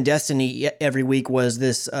to do in Destiny every week was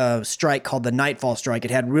this strike called the Nightfall Strike. It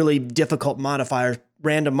had really difficult modifiers,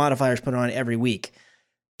 random modifiers put on it every week.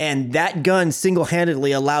 And that gun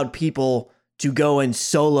single-handedly allowed people to go and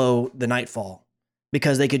solo the Nightfall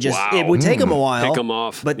because they could just, it would take them a while. Pick them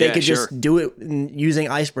off. But they Yeah, could sure. just do it using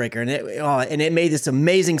Icebreaker. And it made this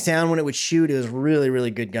amazing sound when it would shoot. It was really, really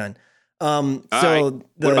good gun. right.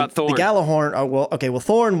 What about Thorn? The Gjallarhorn,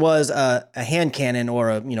 Thorn was a hand cannon or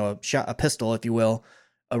a pistol, if you will,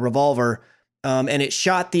 a revolver. And it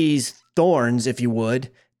shot these thorns, if you would,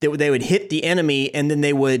 that they would hit the enemy and then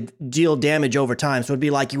they would deal damage over time. So it'd be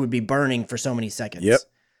like you would be burning for so many seconds. Yep.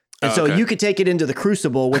 And so you could take it into the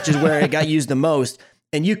Crucible, which is where it got used the most,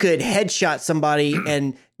 and you could headshot somebody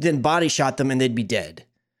and then body shot them and they'd be dead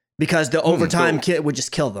because the overtime would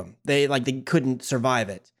just kill them. They couldn't survive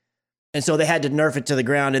it. And so they had to nerf it to the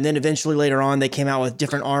ground. And then eventually later on, they came out with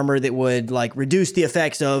different armor that would like reduce the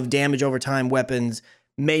effects of damage over time weapons,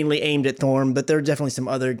 mainly aimed at Thorn, but there are definitely some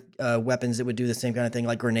other weapons that would do the same kind of thing,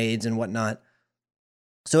 like grenades and whatnot.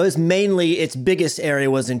 So it's mainly, its biggest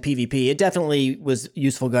area was in PvP. It definitely was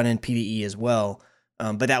useful gun in PvE as well,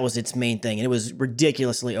 but that was its main thing. And it was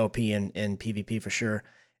ridiculously OP in PvP for sure.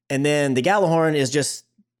 And then the Gjallarhorn is just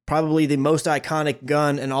probably the most iconic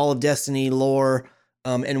gun in all of Destiny lore,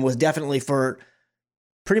 and was definitely for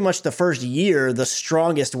pretty much the first year the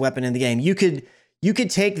strongest weapon in the game. You could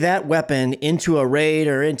take that weapon into a raid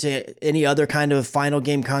or into any other kind of final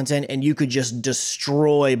game content, and you could just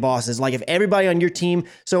destroy bosses. Like if everybody on your team.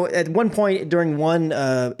 So at one point during one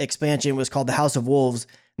expansion, it was called the House of Wolves,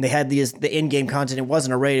 and they had the in-game content. It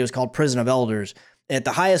wasn't a raid; it was called Prison of Elders. At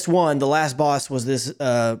the highest one, the last boss was this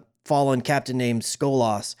fallen captain named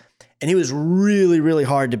Skolas, and he was really, really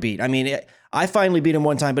hard to beat. I mean, I finally beat him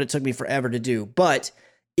one time, but it took me forever to do. But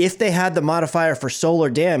if they had the modifier for solar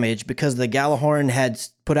damage, because the Gjallarhorn had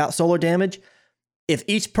put out solar damage, if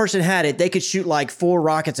each person had it, they could shoot like 4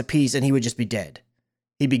 rockets apiece and he would just be dead.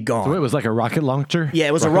 He'd be gone. So it was like a rocket launcher? Yeah,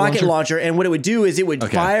 it was a rocket launcher. And what it would do is it would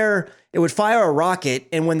fire a rocket.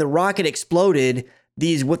 And when the rocket exploded,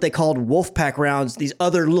 these, what they called Wolfpack rounds, these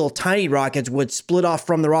other little tiny rockets would split off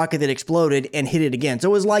from the rocket that exploded and hit it again. So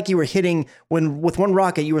it was like you were hitting, with one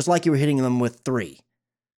rocket, it was like you were hitting them with 3.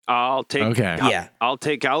 I'll take I'll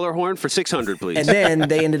take Gjallarhorn for 600, please. And then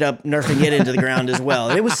they ended up nerfing it into the ground as well.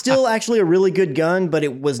 And it was still actually a really good gun, but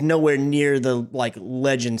it was nowhere near the like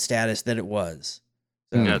legend status that it was.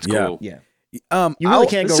 So, That's cool. Yeah. You really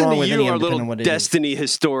can't go wrong with any of them, depending on what it is. Destiny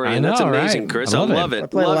historian. I know, That's amazing, right? Chris. I I love love it. it. I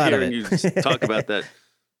play a Love lot of hearing it. you talk about that.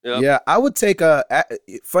 Yep. Yeah, I would take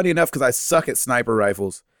funny enough, because I suck at sniper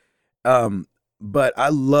rifles, but I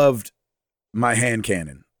loved my hand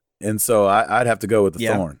cannon, and so I'd have to go with the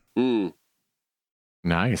Thorn. Mm.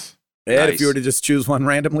 Nice. Ed, Nice. if you were to just choose one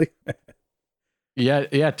randomly,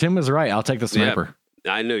 Yeah, Tim was right. I'll take the sniper.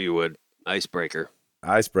 I knew you would. Icebreaker.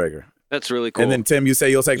 Icebreaker. That's really cool. And then Tim, you say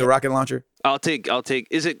you'll take the rocket launcher? I'll take.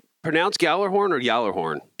 Is it pronounced Gjallarhorn or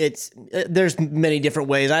Gjallarhorn? It's there's many different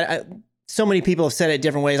ways. So many people have said it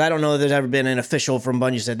different ways. I don't know if there's ever been an official from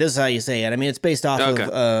Bungie said this is how you say it. I mean, it's based off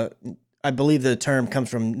of. I believe the term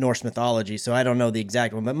comes from Norse mythology, so I don't know the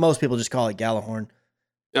exact one, but most people just call it Gjallarhorn.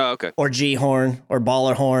 Oh, okay. Or G-horn or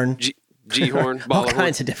Ballerhorn. G-horn, All Ballerhorn.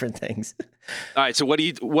 kinds of different things. All right. So what are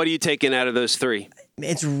you taking out of those 3?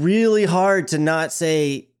 It's really hard to not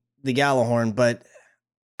say the Gjallarhorn, but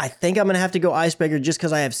I think I'm going to have to go Icebreaker just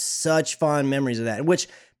because I have such fond memories of that. Which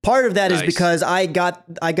part of that is because I got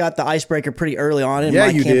the Icebreaker pretty early on in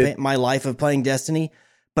my campaign, my life of playing Destiny.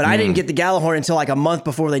 But I didn't get the Gjallarhorn until like a month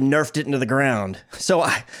before they nerfed it into the ground. So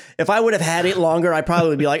if I would have had it longer, I probably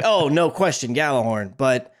would be like, oh, no question, Gjallarhorn.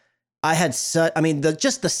 But I had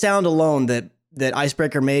just the sound alone that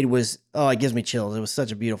Icebreaker made was, it gives me chills. It was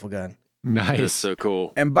such a beautiful gun. Nice. That's so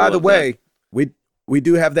cool. And by the way, we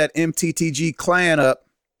do have that MTTG clan up,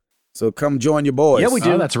 so come join your boys. Yeah, we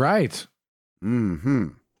do. Oh, that's right. Mm-hmm.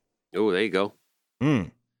 Oh, there you go.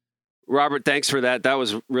 Mm. Robert, thanks for that. That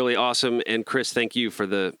was really awesome. And Chris, thank you for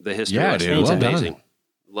the history. Yeah, lesson. dude, It was well done. amazing.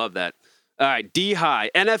 Love that. All right, D-High.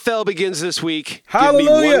 NFL begins this week.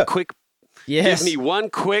 Hallelujah. Yes. Give me one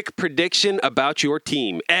quick prediction about your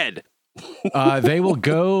team. Ed. They will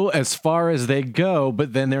go as far as they go,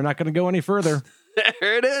 but then they're not going to go any further.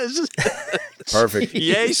 There it is. Perfect.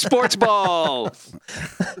 Yay, sports ball.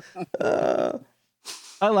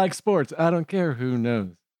 I like sports. I don't care who knows.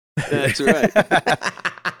 That's right.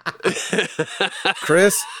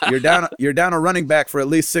 Chris, you're down a running back for at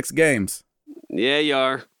least 6 games, Yeah, you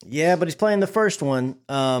are. Yeah, but he's playing the first one.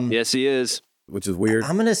 Yes, he is. which is weird.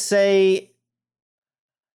 I'm gonna say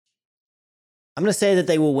that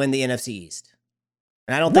they will win the NFC East,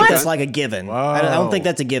 and I don't think What? that's like a given. I don't think Whoa.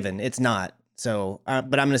 that's a given. It's not. So,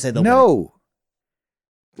 but I'm gonna say they'll win. No.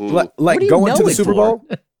 Mm. Like What do you going to know the it Super for? Bowl?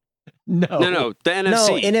 No. No, the No,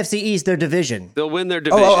 NFC. NFC East, their division. They'll win their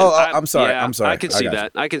division. I'm sorry. Yeah, I'm sorry. I can I see got you.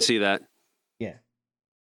 that. I can see that.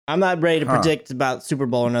 I'm not ready to Huh. predict about Super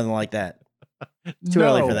Bowl or nothing like that. It's too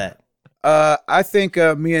early for that. I think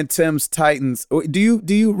me and Tim's Titans. Do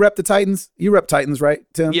you rep the Titans? You rep Titans, right,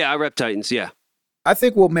 Tim? Yeah, I rep Titans. Yeah. I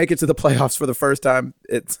think we'll make it to the playoffs for the first time.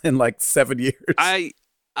 It's in like 7 years. I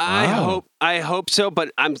Wow. hope so,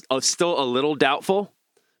 but I'm still a little doubtful.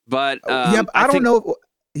 But yeah, but I don't think, know.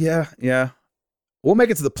 Yeah. We'll make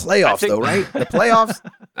it to the playoffs think- though, right? The playoffs.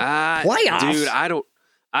 Playoffs? dude. I don't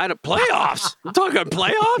playoffs. I'm talking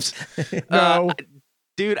playoffs. No.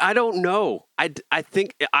 Dude, I don't know. I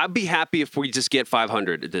think I'd be happy if we just get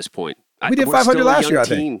 500 at this point. We did we're 500 still a last young year, I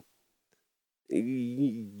think.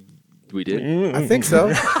 team. We did. I think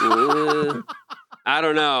so. I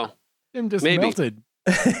don't know. Tim just Maybe. melted.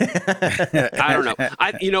 I don't know.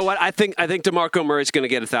 You know what? I think DeMarco Murray's going to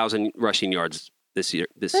get 1,000 rushing yards this Hey,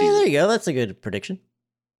 season. there you go. That's a good prediction.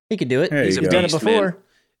 He could do it. There He's you done go. it Beast, before. man.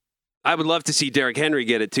 I would love to see Derrick Henry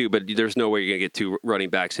get it too, but there's no way you're going to get 2 running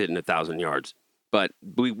backs hitting 1,000 yards. But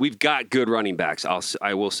we've got good running backs.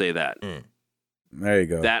 I will say that. There you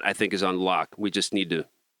go. That I think is on lock. We just need to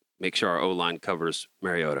make sure our O-line covers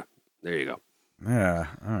Mariota. There you go. Yeah.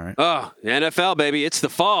 All right. Oh, the NFL, baby. It's the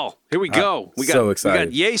fall. Here we go. We got, so We excited.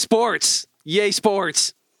 got Yay Sports. Yay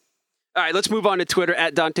Sports. All right, let's move on to Twitter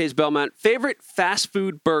at Dante's Belmont. Favorite fast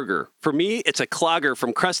food burger? For me, it's a Clogger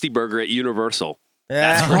from Krusty Burger at Universal.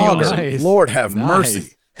 That's pretty Oh, awesome. nice. Lord have Nice.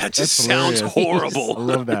 mercy. That just That's sounds hilarious. horrible. I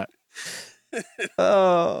love that.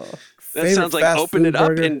 Oh. That Favorite sounds like fast open food it up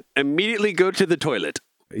burger? and immediately go to the toilet.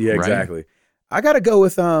 Yeah, Right. exactly. I got to go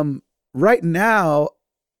with right now.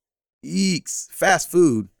 Eeks fast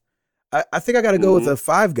food. I think I got to go with the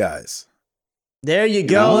Five Guys. There you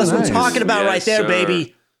go. Oh, That's what nice. I'm talking about right Yes, there, sir.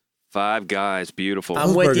 baby. Five Guys, beautiful. I'm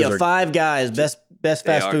Those with burgers you. are- Five Guys, best fast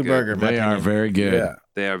are food good. burger. in my They are opinion. very good. Yeah.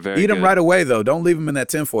 They are very Eat good. them right away though. Don't leave them in that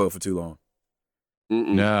tinfoil for too long. Mm-mm.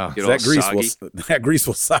 No. Get all That grease soggy. that grease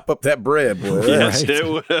will sop up that bread, boy. Yes, Right.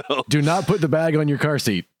 it will. Do not put the bag on your car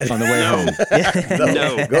seat on the way home.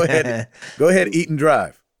 No. Go ahead. Go ahead. Eat and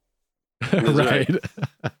drive. right.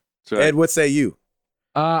 That's right. Ed, what say you?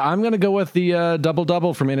 I'm going to go with the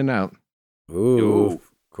double-double from In-N-Out. Ooh, Ooh. of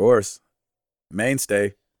course.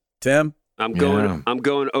 Mainstay. Tim? I'm Yeah.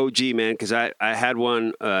 going OG, man, because I had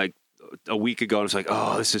one a week ago and it's like,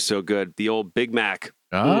 oh, this is so good. The old Big Mac.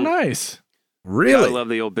 Oh, nice. Really? I love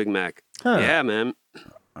the old Big Mac. Huh. Yeah, man.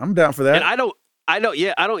 I'm down for that. And I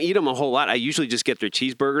don't eat them a whole lot. I usually just get their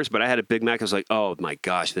cheeseburgers, but I had a Big Mac. I was like, oh my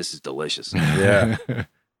gosh, this is delicious. Yeah.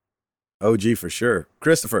 OG for sure.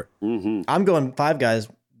 Christopher. hmm I'm going Five Guys.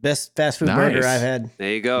 Best fast food Nice. burger I've had.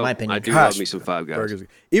 There you go. My opinion. I do Gosh, love me some Five Guys. Burgers.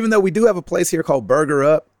 Even though we do have a place here called Burger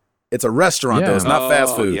Up, it's a restaurant though. Yeah. It's not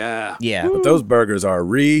fast food. Yeah. Yeah. But those burgers are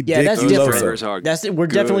Yeah, that's ridiculous. different. Burgers are We're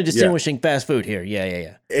definitely good. distinguishing fast food here.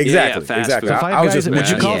 Yeah. Exactly. Yeah, fast exactly. food. So I Five was Guys, just would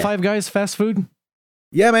you call Yeah. Five Guys fast food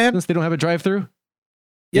Yeah, man. since they don't have a drive-through?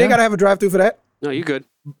 You ain't got to have a drive-through for that. No, you're good.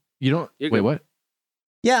 You don't? You're Wait, good. what?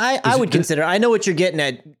 Yeah, I Is would it- consider. I know what you're getting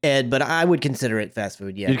at, Ed, but I would consider it fast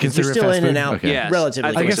food. Yeah, You'd 'cause you're consider it still fast in and food? out. Okay. Yes, relatively.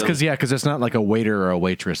 I I think guess so. because it's not like a waiter or a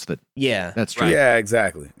waitress that. Yeah. That's true. Right. Yeah,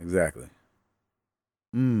 exactly.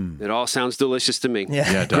 It all sounds delicious to me.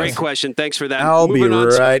 Yeah. Yeah, it does. Great question. Thanks for that. I'll be Moving on.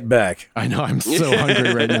 right back. I know. I'm so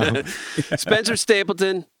hungry right now. Spencer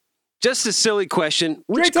Stapleton. Just a silly question.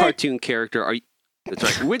 Which Great take. cartoon character are you? That's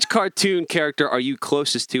right. Which cartoon character are you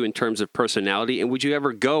closest to in terms of personality, and would you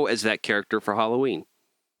ever go as that character for Halloween?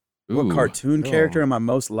 What Ooh. cartoon character am I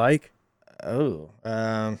most like? Oh.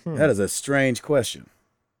 That is a strange question.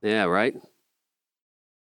 Yeah, right.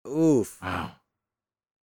 Oof. Wow.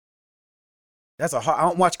 That's a hard. I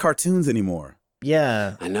don't watch cartoons anymore.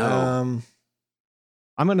 Yeah. I know.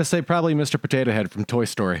 I'm going to say probably Mr. Potato Head from Toy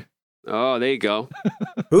Story. Oh, there you go.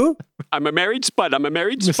 Who? I'm a married spud. I'm a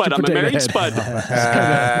married Mr. spud. I'm a Potato married Head. spud.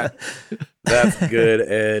 That's good,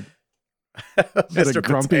 Ed. Kinda Mr.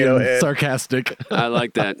 grumpy Potato and Head. sarcastic. I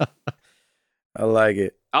like that. I like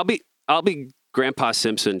it. I'll be Grandpa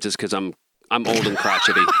Simpson just because I'm old and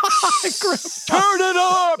crotchety. Turn it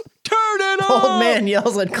up! Turn it up! Old man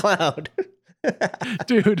yells at cloud.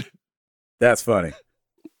 Dude. That's funny.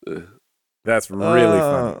 That's really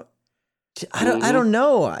funny. I don't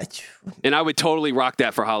know. And I would totally rock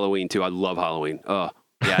that for Halloween too. I love Halloween. Oh,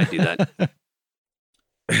 yeah, I do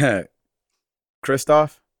that.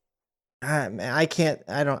 Christoph? I can't.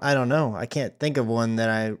 I don't know. I can't think of one that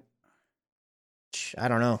I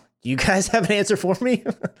don't know. You guys have an answer for me?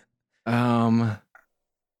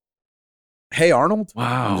 Hey Arnold?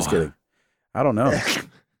 Wow. I'm just kidding. I don't know.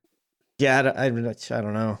 Yeah, I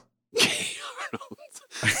don't know.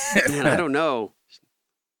 Man, I don't know.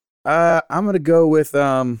 I'm gonna go with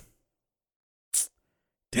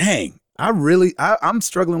dang. I'm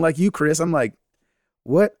struggling like you, Chris. I'm like,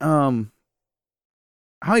 what? I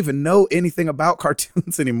don't even know anything about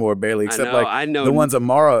cartoons anymore, barely, except I know the ones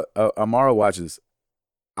Amara watches.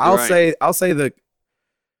 I'll Right. say the.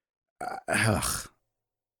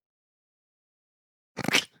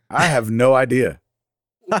 I have no idea.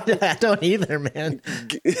 I don't either, man.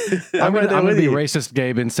 I'm right there gonna with be you. racist,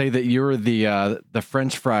 Gabe, and say that you're the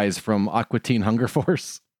French fries from Aqua Teen Hunger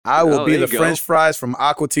Force. I will Oh, be there the you go. French fries from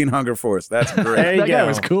Aqua Teen Hunger Force. That's There great. you That guy go.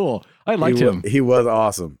 was cool. I liked him. He was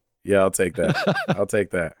awesome. Yeah, I'll take that. I'll take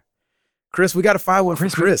that. Chris, we got to find one for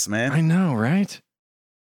Chris, man. I know, right?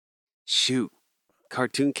 Shoot.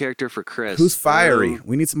 Cartoon character for Chris. Who's fiery?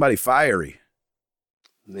 We need somebody fiery.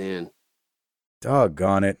 Man.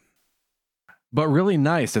 Doggone it. But really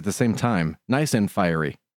nice at the same time. Nice and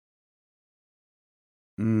fiery.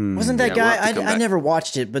 Wasn't that Yeah, we'll guy? have to come I back. never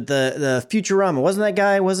watched it, but the Futurama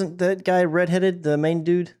wasn't that guy redheaded, the main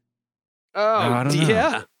dude? Oh, I don't know.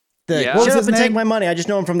 yeah. The Yeah. What was shut up his and take name? my money. I just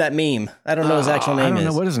know him from that meme. I don't know his actual I name don't is.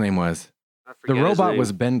 know what his name was. I The forget his robot name.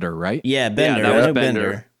 was Bender, right? Yeah, Bender. that I was know Bender.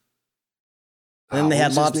 Bender. And then Oh, they what had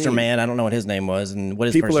was his Lobster name? Man. I don't know what his name was and what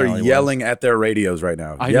his People are personality yelling at their radios right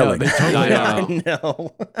now. I know. Yelling. They totally I are. was. I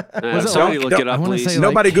know. Was it Somebody like- look it don't- I up, wanna please. say, like,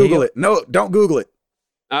 Nobody Google Kale- it. No, don't Google it.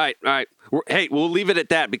 All right. Hey, we'll leave it at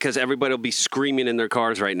that because everybody will be screaming in their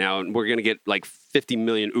cars right now, and we're gonna get like 50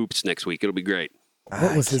 million oops next week. It'll be great.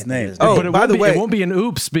 What was his name? Oh, Oh, But it by won't the be, way, it won't be an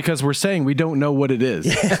oops because we're saying we don't know what it is.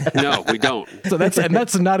 No, we don't. So that's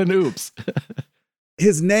not an oops.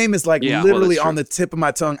 his name is like Yeah, well, literally that's on true. the tip of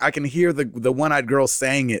my tongue. I can hear the one-eyed girl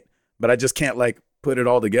saying it, but I just can't like put it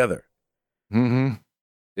all together. Mm-hmm.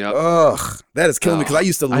 Yep. Ugh, that is killing me because I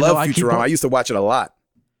used to I know, love I keep Futurama. on- I used to watch it a lot.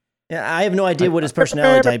 Yeah, I have no idea what his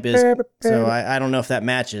personality type is, so I don't know if that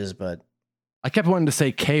matches, but I kept wanting to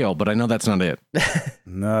say kale, but I know that's not it.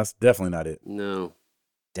 No, that's definitely not it. No.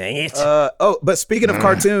 dang it. But speaking of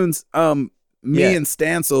cartoons, me Yeah. and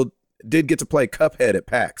Stancil did get to play Cuphead at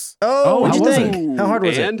PAX. Oh, what'd how you was think? Ooh, How hard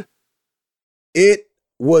was it? and? It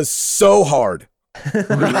was so hard.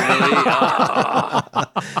 Really?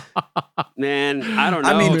 Man, I don't know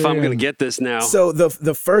I mean- if I'm Man. gonna get this now. So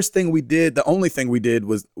the first thing we did, the only thing we did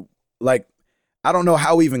was like, I don't know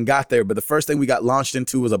how we even got there, but the first thing we got launched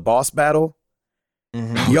into was a boss battle.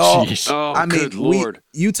 Mhm. Y'all, Jeez. oh, I mean, good lord.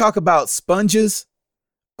 you talk about sponges.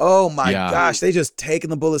 Oh my Yeah. gosh, they just taking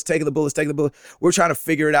the bullets. We're trying to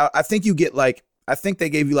figure it out. I think they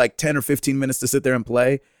gave you like 10 or 15 minutes to sit there and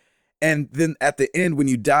play. And then at the end, when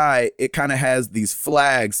you die, it kind of has these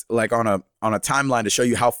flags like on a timeline to show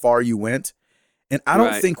you how far you went. And I don't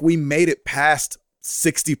Right. think we made it past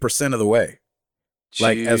 60% of the way.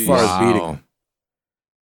 Like, as far as Jeez. beating them.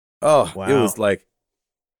 Oh, Wow. it was like,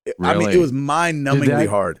 I mean, Really? it was mind-numbingly Did that-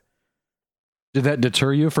 hard. Did that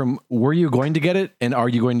deter you from were you going to get it and are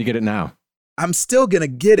you going to get it now? I'm still going to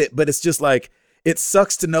get it, but it's just like, it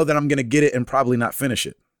sucks to know that I'm going to get it and probably not finish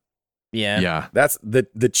it. Yeah. Yeah. That's the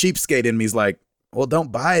cheapskate in me is like, well,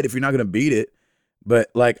 don't buy it if you're not going to beat it. But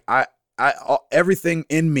like, everything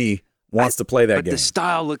in me wants to play that But game. the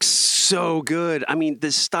style looks so good. I mean,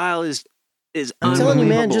 the style is I'm telling you,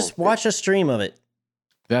 man, unbelievable. just watch a stream of it.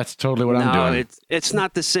 That's totally what I'm doing. It's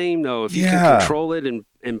not the same though. If you Yeah. can control it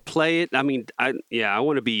and play it, I mean, I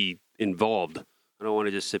want to be involved. I don't want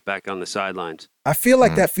to just sit back on the sidelines. I feel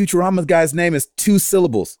like that Futurama guy's name is 2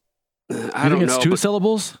 syllables. I You don't think it's know, 2 but,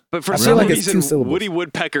 syllables? but for I feel some like it's 2 reason, syllables. Woody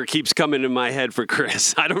Woodpecker keeps coming in my head for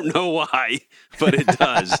Chris. I don't know why, but it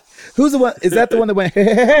does. Who's the one? Is that the one that went?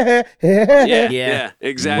 Yeah,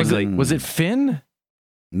 exactly. Was it Finn?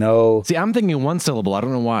 No. See, I'm thinking 1 syllable. I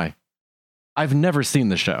don't know why. I've never seen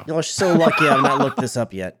the show. You're so lucky I've not looked this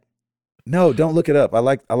up yet. No, don't look it up. I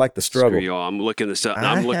like the struggle. Screw y'all. I'm looking this up. I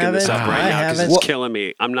I'm looking this up haven't- right I now because haven't. it's killing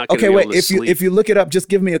me. I'm not going to Okay, be wait. able to If sleep. you look it up, just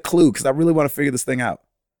give me a clue because I really want to figure this thing out.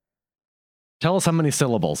 Tell us how many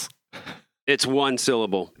syllables. It's one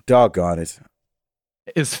syllable. Doggone it.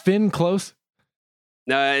 Is Finn close?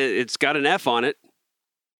 No, it's got an F on it.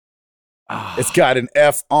 Ah. It's got an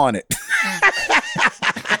F on it.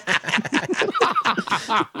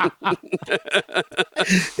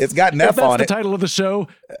 It's got an If F that's on the it. title of the show,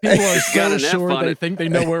 people are got so an F sure on they it. think they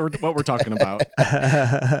know what we're talking about.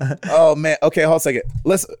 Oh man. Okay, hold on a second.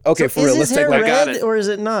 For real. Let's take hair like. I got red it. or is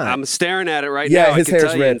it not? I'm staring at it right Yeah, now. his I can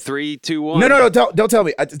hair's tell you in red. 3, 2, 1. No, don't tell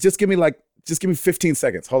me. Just give me 15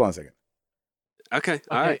 seconds. Hold on a second. Okay.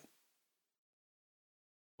 All Okay. right.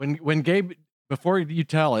 When Gabe, before you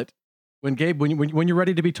tell it, when you're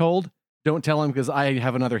ready to be told, don't tell him because I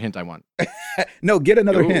have another hint I want. No, get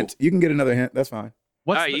another Ooh. hint. You can get another hint. That's fine.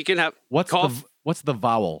 What's All right. You can have. cough. what's the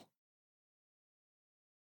vowel?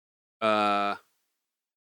 Well,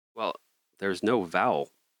 there's no vowel.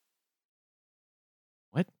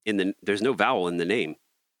 What? There's no vowel in the name.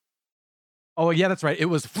 Oh yeah, that's right. It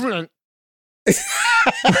was. Close.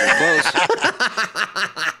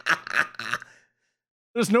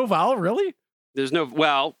 There's no vowel, really? There's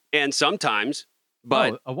no and sometimes,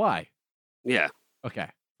 but a Y. yeah. Okay.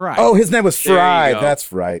 Right. Oh, his name was There you Fry. go.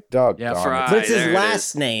 That's right. Dog. Yeah, Fry. But it's his there it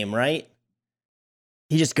last name, right?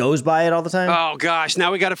 He just goes by it all the time? Oh gosh,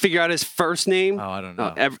 now we got to figure out his first name. Oh, I don't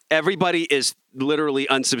Oh, know. everybody is literally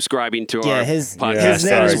unsubscribing to Yeah, our his podcast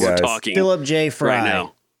name as is we're guys. talking Philip J. Fry. right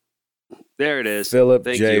now. There it is. Philip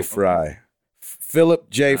Thank J. you. Fry. Philip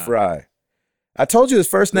J. Fry. I told you his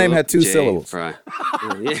first name had 2 Philip J. syllables. Fry.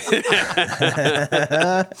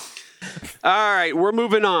 All right, we're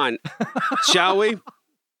moving on. Shall we?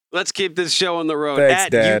 Let's keep this show on the road. Thanks,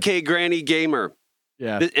 At Dad. UK Granny Gamer.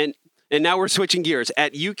 Yeah. And now we're switching gears.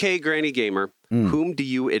 At UK Granny Gamer, Mm. whom do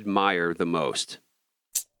you admire the most?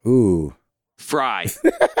 Ooh. Fry.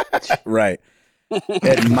 Right.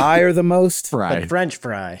 Admire the most? Right. The French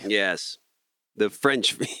fry. Yes. The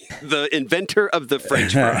French, the inventor of the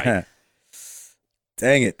French fry.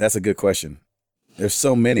 Dang it. That's a good question. There's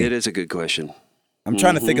so many. It is a good question. I'm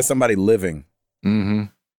trying to think of somebody living.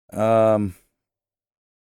 Mm-hmm.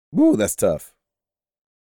 Ooh, that's tough.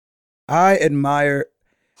 I admire.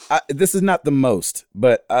 This is not the most,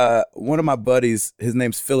 but one of my buddies, his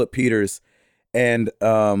name's Philip Peters, and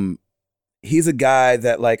he's a guy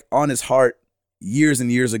that, like, on his heart, years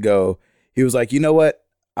and years ago, he was like, you know what?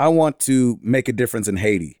 I want to make a difference in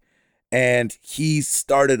Haiti, and he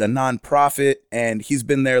started a nonprofit, and he's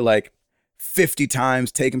been there like 50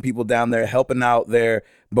 times, taking people down there, helping out there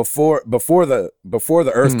before the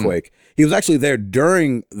earthquake. He was actually there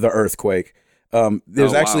during the earthquake.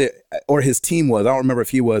 There's actually, or his team was, I don't remember if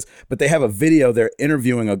he was, but they have a video. They're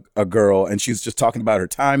interviewing a girl, and she's just talking about her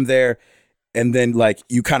time there. And then, like,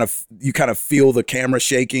 you kind of feel the camera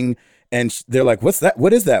shaking, and they're like, "What's that?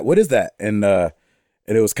 What is that? What is that?" And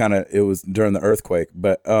it was during the earthquake.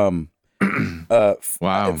 But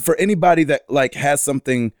Wow. for anybody that, like, has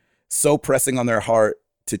something so pressing on their heart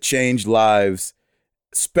to change lives,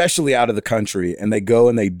 especially out of the country, and they go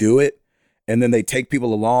and they do it, and then they take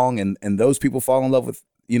people along, and those people fall in love with,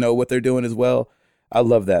 you know, what they're doing as well. I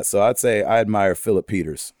love that. So I'd say I admire Philip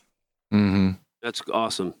Peters. Mm-hmm. That's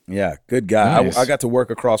awesome. Yeah, good guy. Nice. I got to work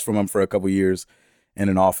across from him for a couple years in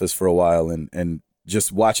an office for a while, and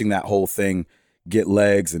just watching that whole thing get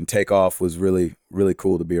legs and take off was really, really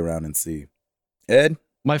cool to be around and see. Ed?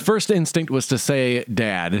 My first instinct was to say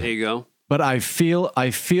dad. There you go. But I feel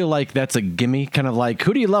like that's a gimme, kind of like,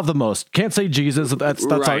 who do you love the most? Can't say Jesus. That's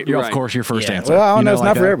Right, of right. course your first Yeah. answer. Well, I don't You know. It's like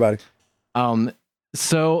not for a- everybody.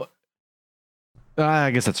 So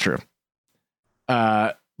I guess that's true.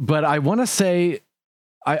 But I want to say,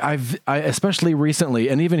 I especially recently,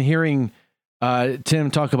 and even hearing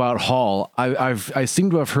Tim talk about Hall, I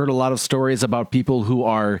seem to have heard a lot of stories about people who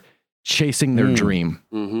are chasing their dream.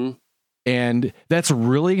 Mm-hmm. And that's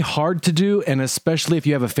really hard to do, and especially if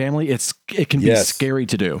you have a family, it can be Yes. scary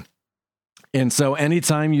to do. And so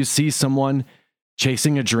anytime you see someone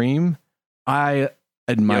chasing a dream, I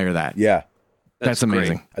admire that. Yeah. That's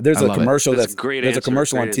amazing. great. There's I a love it. commercial That's a great there's a answer.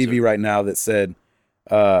 commercial on Great TV answer. right now that said,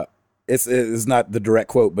 it's not the direct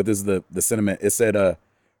quote, but this is the sentiment. It said,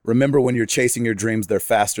 remember when you're chasing your dreams, they're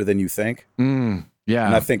faster than you think. Yeah.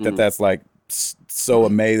 And I think that's like so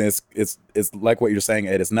amazing. It's like what you're saying,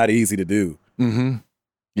 Ed. It's not easy to do, Mm-hmm.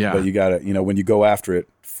 Yeah. but you gotta, when you go after it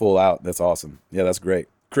full out, that's awesome. Yeah, that's great.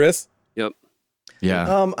 Chris? Yep.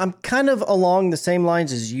 Yeah. I'm kind of along the same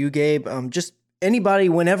lines as you, Gabe. Just anybody,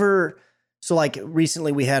 whenever So like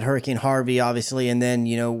recently we had Hurricane Harvey, obviously, and then,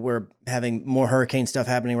 we're having more hurricane stuff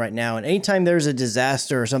happening right now. And anytime there's a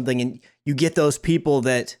disaster or something and you get those people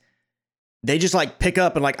that they just like pick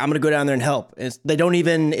up and like, I'm going to go down there and help. It's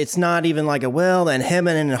not even like and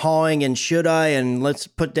hemming and hawing and should I, and let's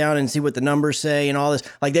put down and see what the numbers say and all this.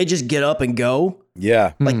 Like they just get up and go.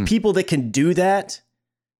 Yeah. Like people that can do that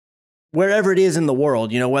wherever it is in the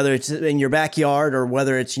world, whether it's in your backyard or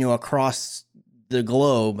whether it's, across the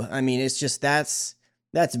globe. I mean, it's just that's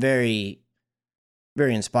very,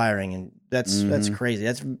 very inspiring, and that's crazy.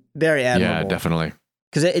 That's very admirable. Yeah, definitely.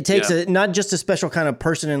 Because it takes not just a special kind of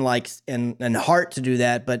person and heart to do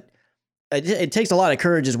that, but it takes a lot of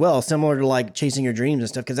courage as well, similar to like chasing your dreams and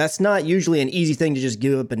stuff. Because that's not usually an easy thing to just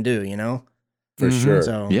give up and do, For sure.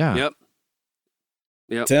 So Yeah.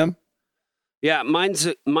 Yep. Tim? Yeah, mine's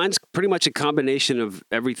pretty much a combination of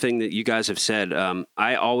everything that you guys have said.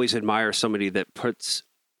 I always admire somebody that puts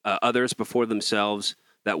others before themselves,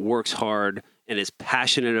 that works hard and is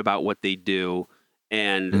passionate about what they do,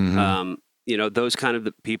 and those kind of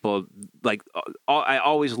the people. Like I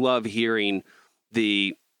always love hearing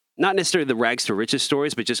not necessarily the rags to riches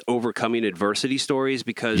stories, but just overcoming adversity stories,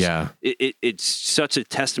 because it's such a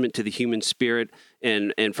testament to the human spirit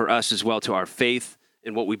and for us as well, to our faith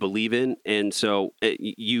and what we believe in. And so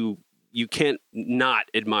you can't not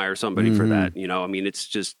admire somebody for that. I mean, it's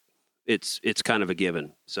just, it's kind of a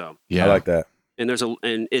given. So I like that. And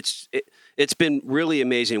it's been really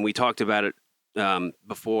amazing. We talked about it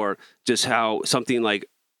before, just how something like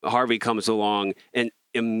Harvey comes along and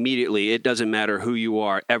immediately, it doesn't matter who you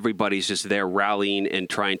are, everybody's just there rallying and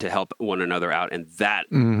trying to help one another out. And that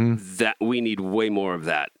we need way more of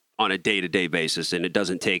that on a day-to-day basis, and it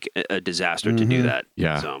doesn't take a disaster to do that.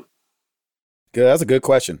 Yeah. So Good. That's a good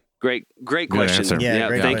question. Great Good question. answer. Yeah,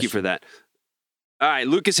 great Thank question. you for that. All right,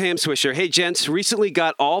 Lucas Hamswisher. Hey, gents, recently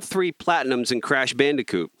got all 3 platinums in Crash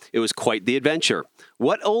Bandicoot. It was quite the adventure.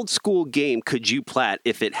 What old school game could you plat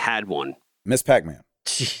if it had one? Miss Pac-Man.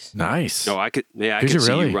 Jeez. Nice. Oh, I could Could see you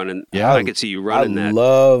really? you running. Yeah. I could see you running I that.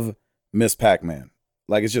 love Miss Pac-Man.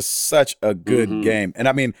 Like, it's just such a good game. And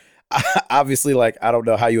I mean, obviously, like, I don't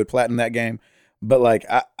know how you would platinum that game, but like,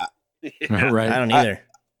 Right. I don't either.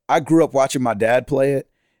 I grew up watching my dad play it,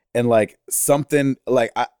 and like something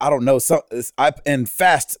like I don't know, and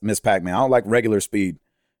fast Miss Pac-Man. I don't like regular speed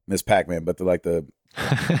Miss Pac-Man, but the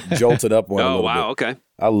jolted up one. a Oh, little wow. bit. Okay.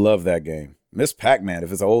 I love that game. Miss Pac-Man,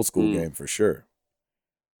 if it's an old school game, for sure.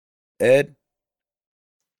 Ed?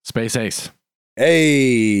 Space Ace.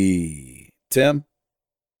 Hey. Tim?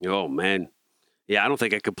 Oh, man. Yeah, I don't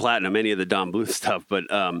think I could platinum any of the Don Bluth stuff, but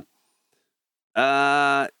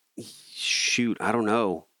shoot, I don't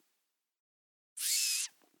know.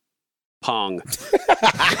 Pong.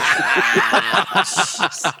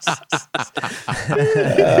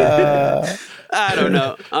 I don't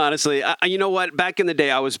know. Honestly, you know what? Back in the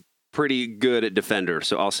day, I was pretty good at Defender,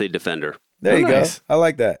 so I'll say Defender. There you Nice. go. I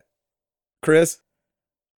like that. Chris?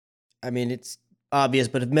 I mean, it's obvious,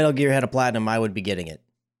 but if Metal Gear had a platinum, I would be getting it.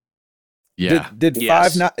 Yeah. Did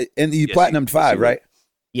Yes. 5 not, and you Yes, platinumed 5, you- right?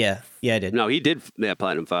 Yeah, I did. No, he did. Yeah,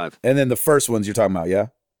 Platinum 5. And then the first ones you're talking about, yeah?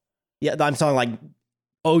 Yeah, I'm talking like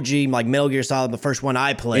OG, like Metal Gear Solid, the first one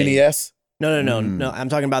I played. NES? No. I'm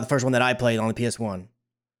talking about the first one that I played on the PS1.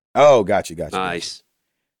 Oh, got you. Nice.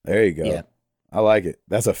 There you go. Yeah. I like it.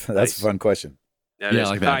 That's a Nice. fun question. That Yeah, is.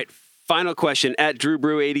 I like that. All right, final question at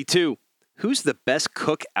DrewBrew82. Who's the best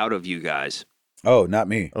cook out of you guys? Oh, not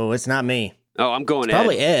me. Oh, it's not me. Oh, I'm going It's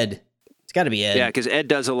probably Ed. Ed. It's got to be Ed. Yeah, because Ed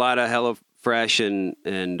does a lot of HelloFresh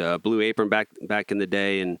and Blue Apron back in the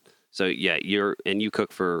day, and so yeah, you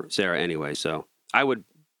cook for Sarah anyway. So I would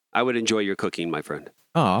enjoy your cooking, my friend.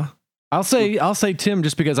 Aw. I'll say Tim,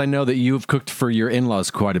 just because I know that you've cooked for your in-laws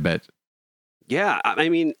quite a bit. Yeah, I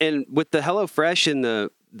mean, and with the HelloFresh and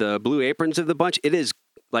the Blue Aprons of the bunch, it is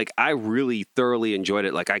like I really thoroughly enjoyed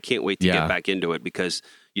it. Like I can't wait to get back into it because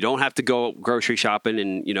you don't have to go grocery shopping,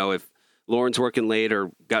 and if Lauren's working late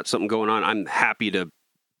or got something going on, I'm happy to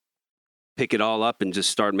pick it all up and just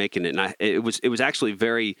start making it. And it was actually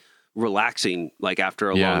very relaxing, like after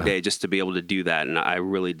a long day, just to be able to do that. And I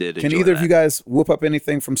really did. Can either of you guys whoop up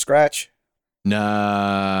anything from scratch?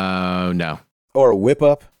 No. Or a whip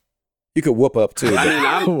up? You could whoop up too.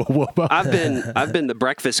 I mean, Whoop up. I've been the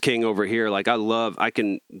breakfast king over here. Like I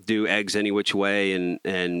can do eggs any which way,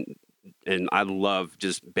 and I love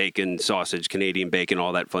just bacon, sausage, Canadian bacon,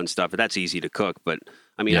 all that fun stuff. That's easy to cook, but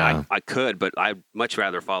I mean, I could, but I'd much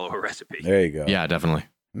rather follow a recipe. There you go. Yeah, definitely.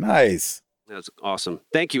 Nice. That's awesome.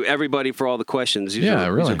 Thank you, everybody, for all the questions. These Yeah,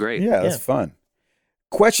 are really. great. Yeah, that's fun.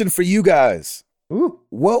 Question for you guys. Ooh.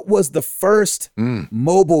 What was the first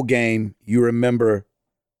mobile game you remember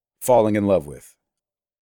falling in love with.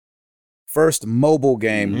 First mobile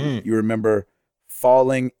game you remember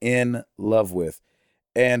falling in love with.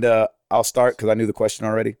 And I'll start because I knew the question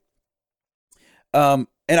already. And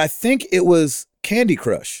I think it was Candy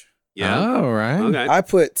Crush. Yeah. Oh, right. Okay. I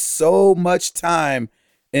put so much time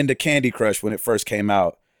into Candy Crush when it first came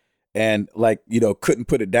out, and couldn't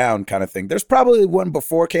put it down kind of thing. There's probably one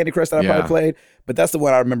before Candy Crush that I probably played, but that's the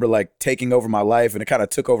one I remember like taking over my life, and it kind of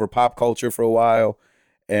took over pop culture for a while.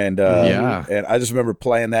 And and I just remember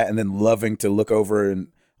playing that and then loving to look over and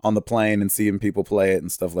on the plane and seeing people play it and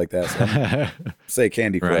stuff like that. So say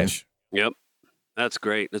Candy Crush. Right. Yep. That's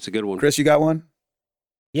great. That's a good one. Chris, you got one?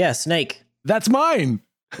 Yeah, Snake. That's mine.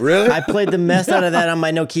 Really? I played the mess out of that on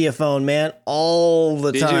my Nokia phone, man, all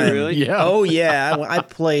the Did time. you really? Yeah. Oh yeah, I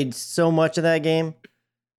played so much of that game.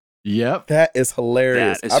 Yep. That is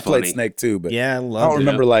hilarious. That is I played funny. Snake too, but Yeah, I I loved don't it.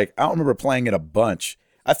 remember I don't remember playing it a bunch.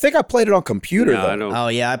 I think I played it on computer No, though. I don't. Oh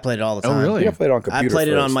yeah, I played it all the Oh, time. I really? think I played it on I computer. played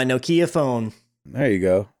it on first. my Nokia phone. There you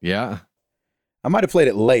go. Yeah. I might have played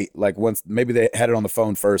it late, like once maybe they had it on the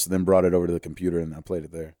phone first and then brought it over to the computer and I played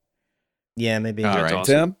it there. Yeah, maybe. All That's right.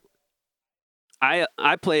 awesome. Tim?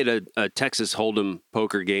 I played a Texas Hold'em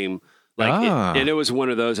poker game, and it was one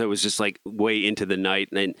of those that was just like way into the night.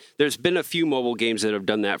 And there's been a few mobile games that have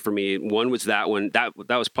done that for me. One was that one. That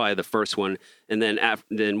was probably the first one. And then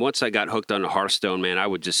then once I got hooked on Hearthstone, man, I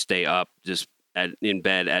would just stay up in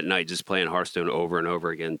bed at night just playing Hearthstone over and over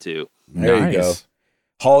again too. There you go.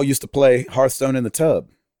 Hall used to play Hearthstone in the tub.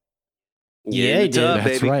 Yeah, he did. That's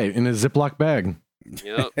baby. right. In a Ziploc bag.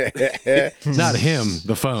 Yep. Not him,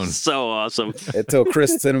 the phone. So awesome. Until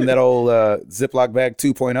Chris sent him that old Ziploc bag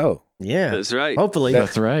 2.0. Yeah, That's right. hopefully.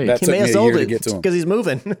 That's right. That He took may me have a sold year to it get to him. because he's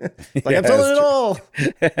moving. Like Yeah, I'm selling that's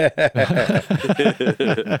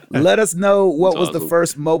it all. Let us know what That's was the awesome.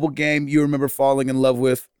 first mobile game you remember falling in love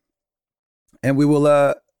with. And we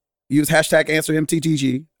will use hashtag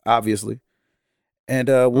AnswerMTGG, obviously. And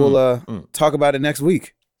we'll talk about it next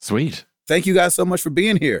week. Sweet. Thank you guys so much for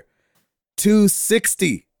being here.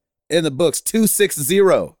 260 in the books, 260.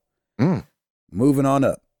 Moving on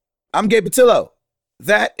up. I'm Gabe Patillo.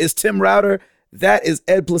 That is Tim Router. That is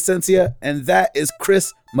Ed Placencia. And that is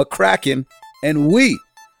Chris McCracken. And we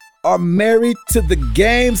are married to the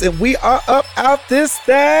games. And we are up out this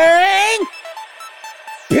thing.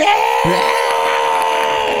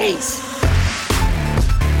 Peace.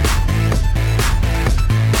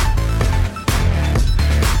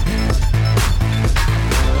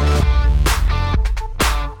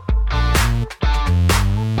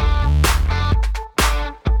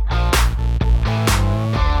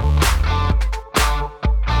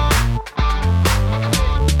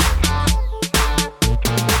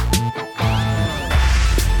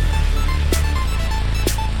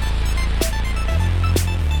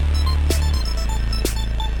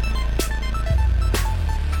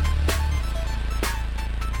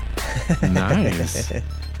 Nice. Look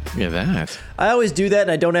at that. I always do that,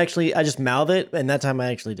 and I don't actually. I just mouth it, and that time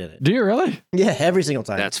I actually did it. Do you really? Yeah, every single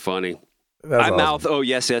time. That's funny. That's I awesome. mouth, oh,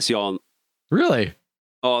 yes, y'all, Really?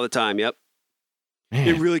 all the time. Yep. Man,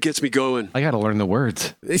 It really gets me going. I got to learn the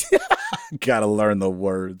words. Gotta learn the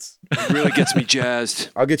words. It really gets me jazzed.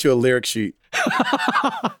 I'll get you a lyric sheet.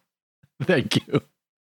 Thank you.